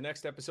for the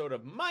next episode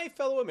of My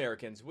Fellow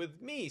Americans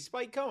with me,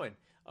 Spike Cohen.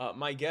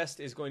 My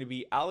guest is going to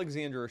be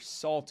Alexander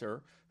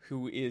Salter,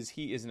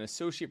 he is an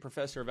associate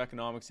professor of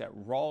economics at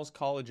Rawls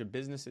College of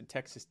Business at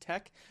Texas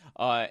Tech,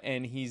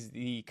 and he's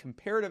the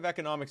comparative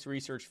economics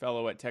research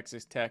fellow at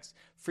Texas Tech's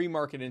Free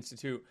Market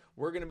Institute.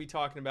 We're going to be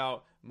talking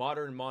about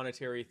modern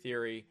monetary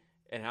theory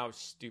and how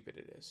stupid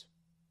it is.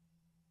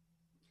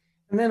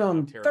 And then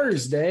on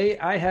Thursday,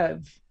 I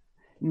have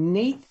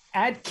Nate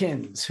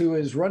Adkins, who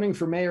is running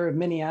for mayor of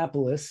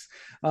Minneapolis.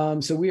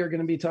 So we are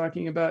going to be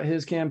talking about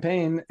his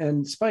campaign.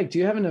 And Spike, do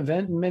you have an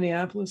event in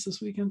Minneapolis this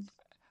weekend?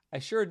 I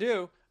sure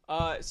do.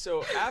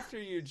 So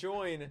after you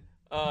join,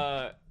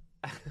 after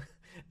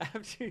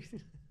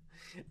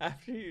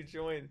you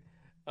join,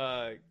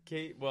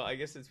 Kate. Well, I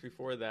guess it's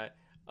before that.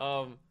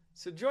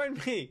 So join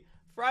me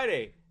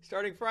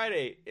starting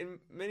Friday in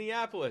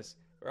Minneapolis,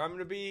 where I'm going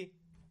to be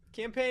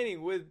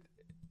campaigning with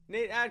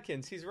Nate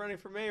Adkins. He's running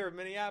for mayor of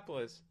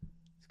Minneapolis.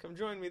 So come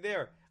join me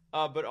there.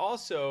 But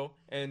also,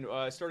 and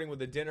starting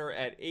with a dinner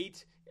at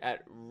 8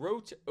 at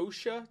Rote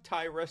Osha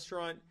Thai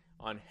Restaurant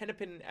on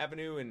Hennepin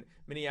Avenue in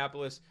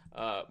Minneapolis.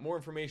 More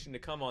information to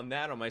come on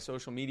that on my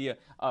social media.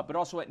 But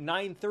also at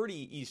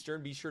 9:30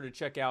 Eastern, be sure to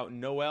check out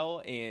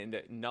Noel and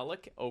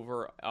Nullik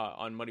over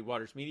on Muddy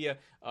Waters Media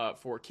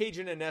for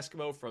Cajun and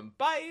Eskimo from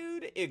Bayou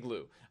to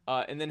Igloo.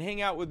 And then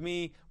hang out with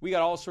me. We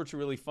got all sorts of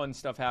really fun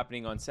stuff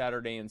happening on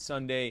Saturday and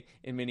Sunday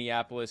in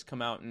Minneapolis.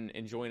 Come out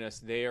and join us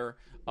there.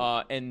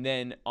 And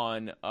then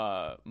on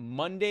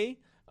Monday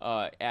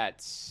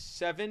at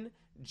 7,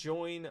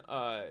 join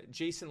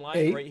Jason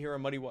Lyon right here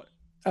on Muddy Waters.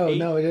 Oh, 8?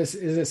 No, it is.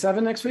 Is it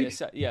 7 next week?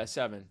 Yeah,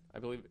 7. I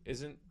believe.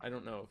 I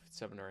don't know if it's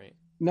 7 or 8.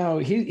 No,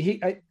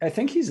 I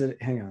think he's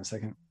hang on a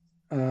second.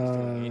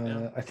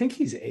 I think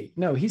he's 8.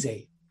 No, he's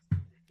 8.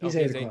 He's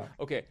 8 o'clock.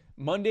 Okay.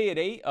 Monday at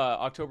 8,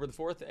 October the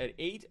 4th at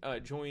 8,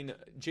 join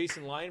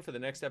Jason Lyon for the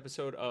next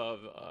episode of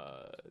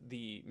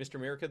the Mr.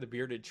 America, The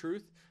Bearded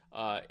Truth.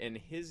 And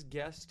his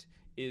guest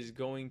is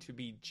going to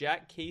be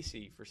Jack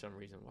Casey for some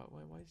reason. Why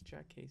is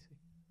Jack Casey?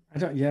 I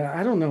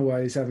don't know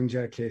why he's having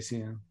Jack Casey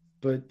in,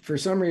 but for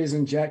some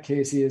reason, Jack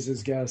Casey is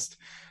his guest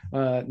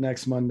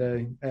next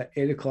Monday at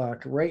 8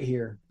 o'clock right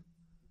here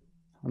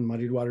on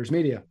Muddied Waters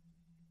Media.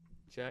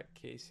 Jack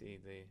Casey.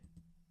 That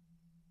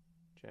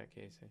Jack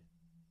Casey.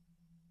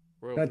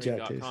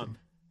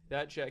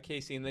 That Jack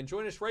Casey. And then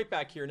join us right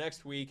back here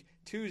next week,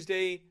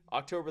 Tuesday,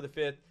 October the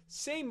 5th.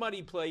 Same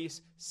muddy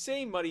place,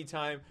 same muddy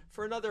time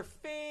for another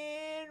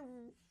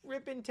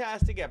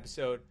fan-rippin-tastic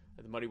episode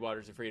of the Muddy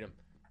Waters of Freedom.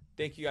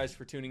 Thank you guys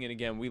for tuning in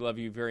again. We love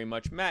you very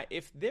much. Matt,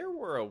 if there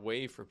were a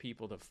way for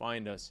people to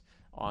find us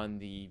on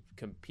the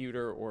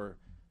computer or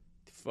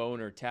phone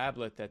or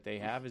tablet that they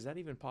have, is that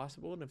even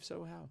possible? And if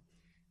so, how?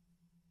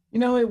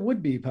 It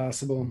would be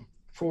possible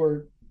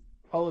for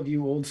all of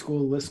you old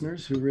school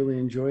listeners who really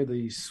enjoy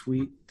the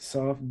sweet,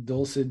 soft,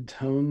 dulcet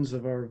tones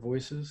of our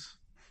voices.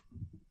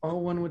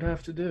 All one would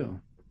have to do.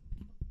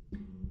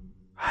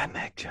 Hi,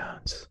 Meg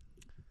Jones.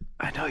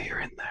 I know you're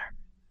in there.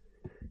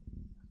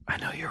 I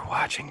know you're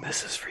watching.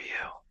 This is for you.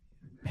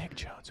 Meg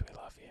Jones, we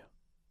love you.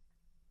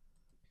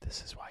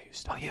 This is why you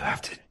stop. All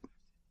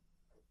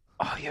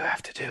you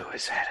have to do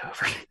is head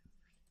over.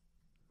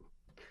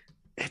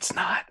 It's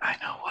not. I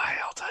know why.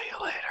 I'll tell you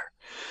later.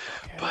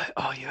 Okay. But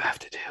all you have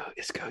to do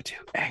is go to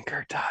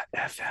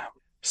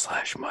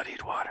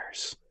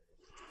anchor.fm/muddiedwaters.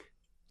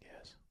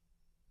 Yes.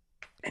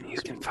 And you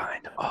can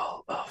find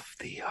all of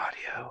the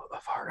audio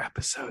of our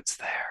episodes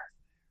there.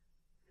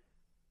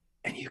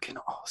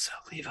 also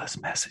leave us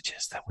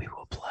messages that we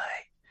will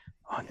play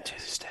on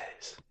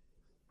Tuesdays.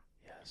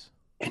 Yes.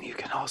 And you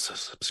can also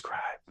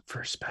subscribe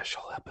for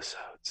special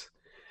episodes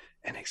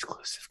and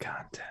exclusive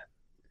content.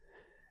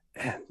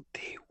 And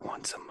the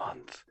once a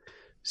month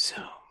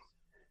Zoom,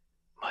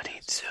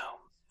 Muddied Zoom,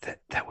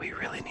 that we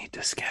really need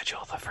to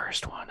schedule the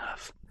first one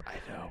of. I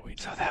know. We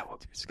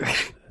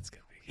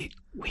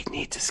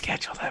need to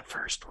schedule that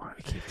first one.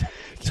 We keep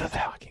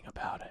talking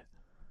about it,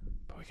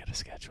 but we got to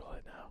schedule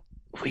it now.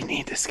 We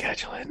need to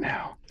schedule it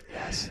now.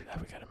 Yes,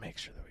 we got to make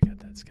sure that we get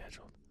that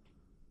scheduled.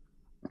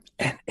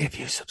 And if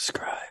you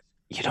subscribe,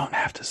 you don't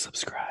have to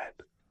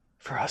subscribe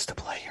for us to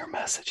play your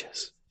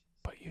messages.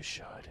 But you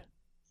should.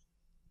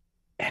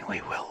 And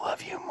we will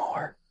love you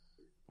more.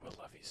 We'll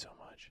love you so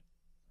much.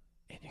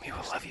 And we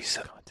will love you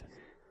so. Content.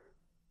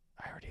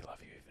 I already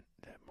love you even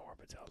more,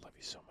 but I'll love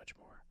you so much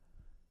more.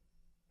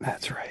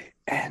 That's right.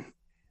 And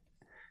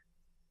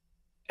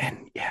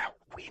yeah,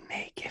 we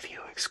may give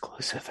you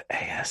exclusive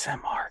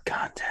ASMR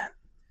content.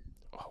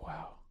 Oh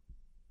wow.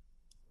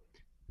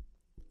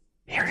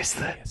 Here is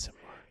the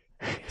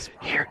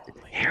here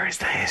is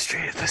the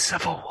history of the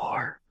Civil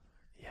War.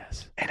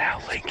 Yes. And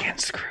how Lincoln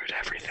screwed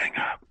everything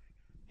up.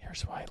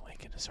 Here's why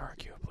Lincoln is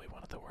arguably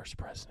one of the worst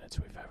presidents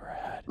we've ever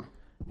had.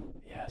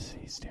 Yes,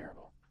 he's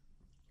terrible.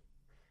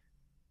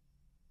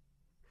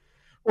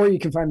 Or you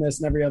can find this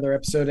and every other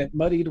episode at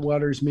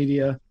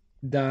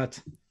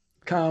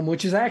muddiedwatersmedia.com,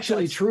 which is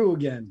actually true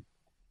again.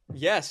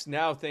 Yes,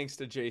 now thanks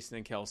to Jason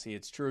and Kelsey,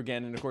 it's true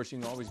again. And of course, you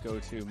can always go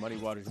to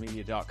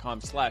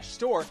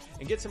muddywatersmedia.com/store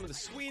and get some of the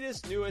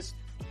sweetest, newest,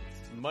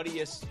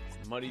 muddiest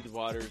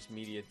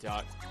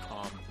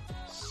muddiedwatersmedia.com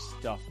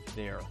stuff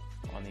there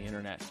on the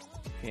internet.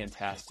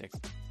 Fantastic.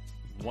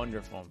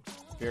 Wonderful.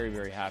 Very,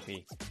 very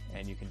happy.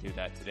 And you can do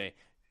that today.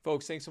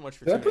 Folks, thanks so much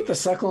for tuning in. Did I put the in.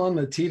 Suckle on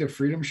the Tea to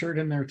Freedom shirt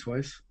in there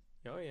twice?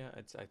 Oh, yeah.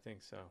 I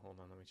think so. Hold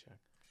on. Let me check.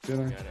 Did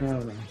I? I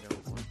don't know.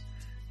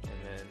 And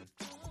then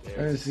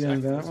there's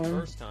that one.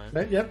 First time.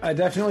 Yep, I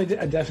definitely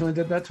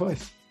did that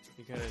twice.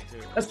 You gotta do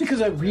it. That's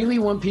because I really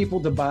want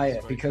people to buy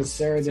it because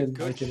Sarah didn't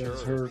like it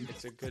as her.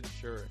 It's a good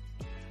shirt.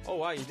 Oh,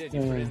 wow. You did.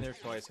 You put it in there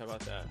twice. How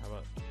about that?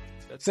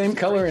 That's same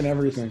color and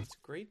everything. It's a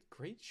great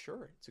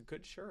shirt. It's a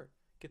good shirt.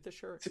 Get the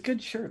shirt. It's a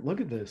good shirt. Look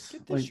at this.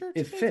 Get the shirt.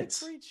 It fits.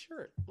 It's a great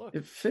shirt. Look,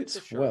 it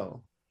fits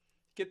well.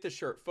 Get the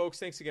shirt, folks.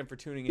 Thanks again for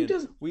tuning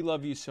in. We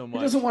love you so much.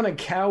 Who doesn't want a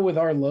cow with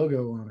our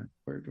logo on it?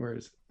 Where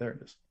is it? There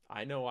it is.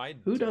 I know.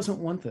 Who doesn't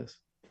want this?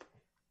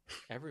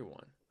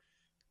 Everyone.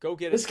 Go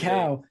get this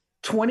cow.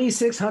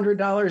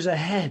 $2,600 a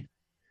head.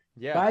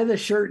 Yeah. Buy the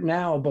shirt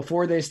now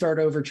before they start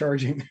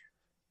overcharging.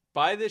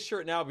 Buy this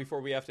shirt now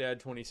before we have to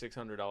add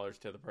 $2,600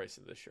 to the price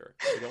of this shirt.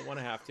 We don't want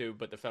to have to,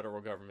 but the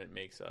federal government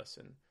makes us.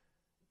 And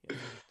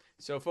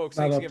so, folks,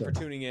 thanks again for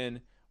tuning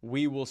in.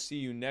 We will see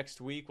you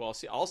next week. Well,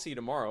 I'll see you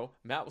tomorrow.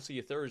 Matt will see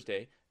you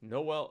Thursday.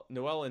 Noel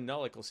and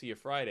Nullick will see you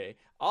Friday.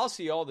 I'll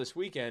see you all this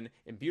weekend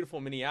in beautiful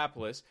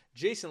Minneapolis.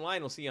 Jason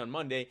Lyon will see you on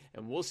Monday,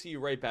 and we'll see you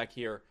right back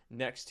here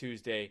next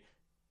Tuesday.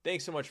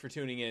 Thanks so much for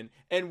tuning in.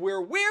 And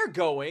where we're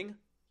going,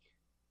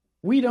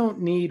 we don't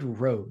need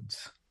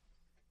roads.